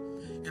kingdom.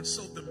 And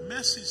so the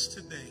message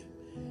today,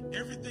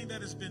 everything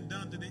that has been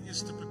done today,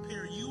 is to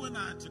prepare you and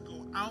I to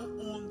go out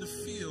on the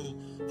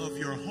field of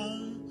your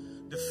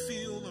home, the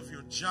field of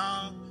your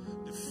job,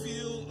 the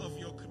field of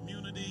your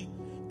community,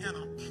 and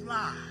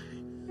apply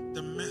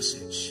the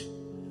message,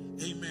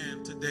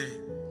 amen, today.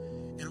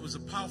 And it was a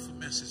powerful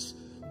message,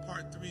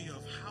 part 3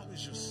 of how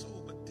is your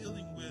soul, but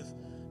dealing with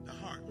the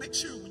heart. Make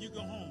sure when you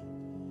go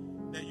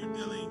home that you're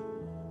dealing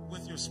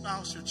with your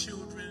spouse, your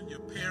children, your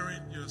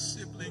parent, your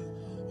sibling,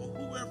 or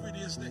whoever it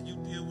is that you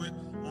deal with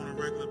on a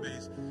regular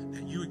basis,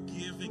 that you're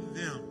giving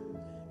them,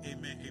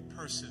 amen, a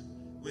person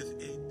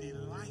with a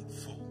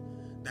delightful,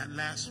 that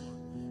last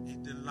one,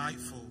 a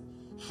delightful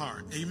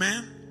heart.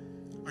 Amen?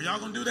 Are y'all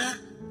going to do that?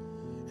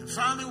 And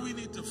finally, we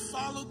need to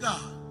follow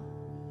God,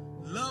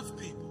 love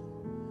people,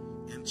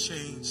 and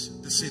change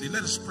the city.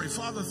 Let us pray.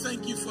 Father,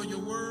 thank you for your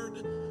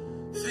word.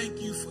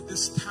 Thank you for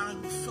this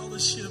time of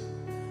fellowship.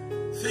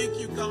 Thank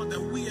you, God, that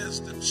we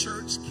as the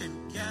church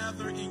can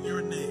gather in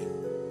your name,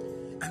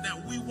 and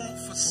that we won't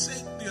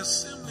forsake the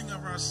assembling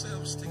of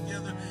ourselves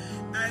together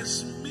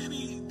as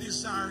many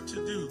desire to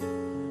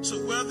do.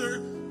 So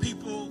whether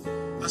people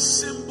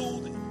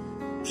assembled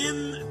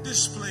in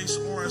this place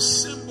or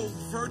assembled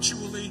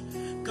virtually,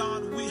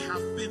 God, we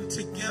have been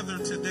together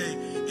today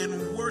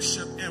in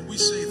worship, and we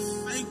say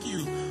thank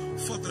you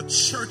for the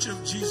church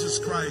of Jesus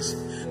Christ,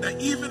 that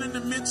even in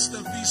the midst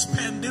of these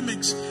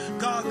pandemics,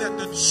 God, that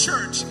the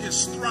church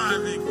is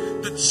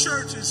thriving. The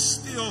church is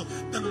still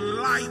the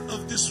light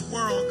of this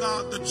world.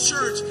 God, the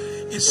church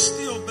is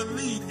still the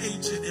lead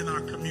agent in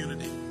our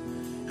community.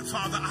 And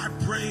Father, I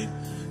pray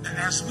that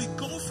as we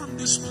go from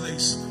this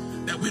place,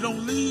 that we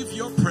don't leave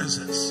your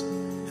presence,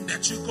 and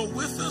that you go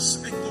with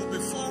us and go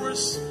before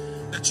us,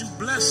 that you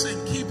bless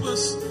and keep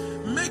us,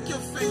 make your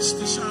face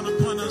to shine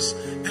upon us,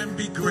 and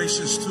be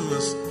gracious to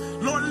us.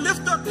 Lord,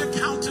 lift up your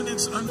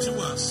countenance unto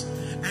us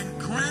and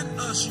grant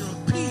us your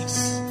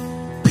peace.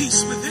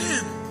 Peace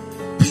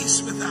within,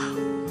 peace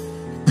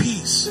without,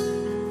 peace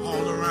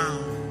all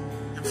around.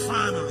 And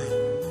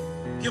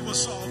finally, give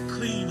us all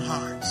clean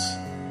hearts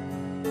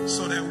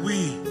so that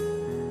we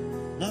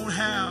won't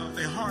have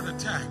a heart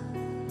attack,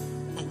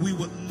 but we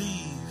will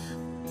leave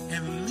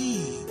and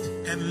lead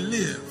and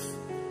live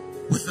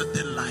with a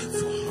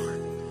delightful heart.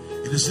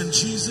 It is in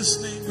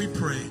Jesus' name we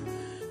pray.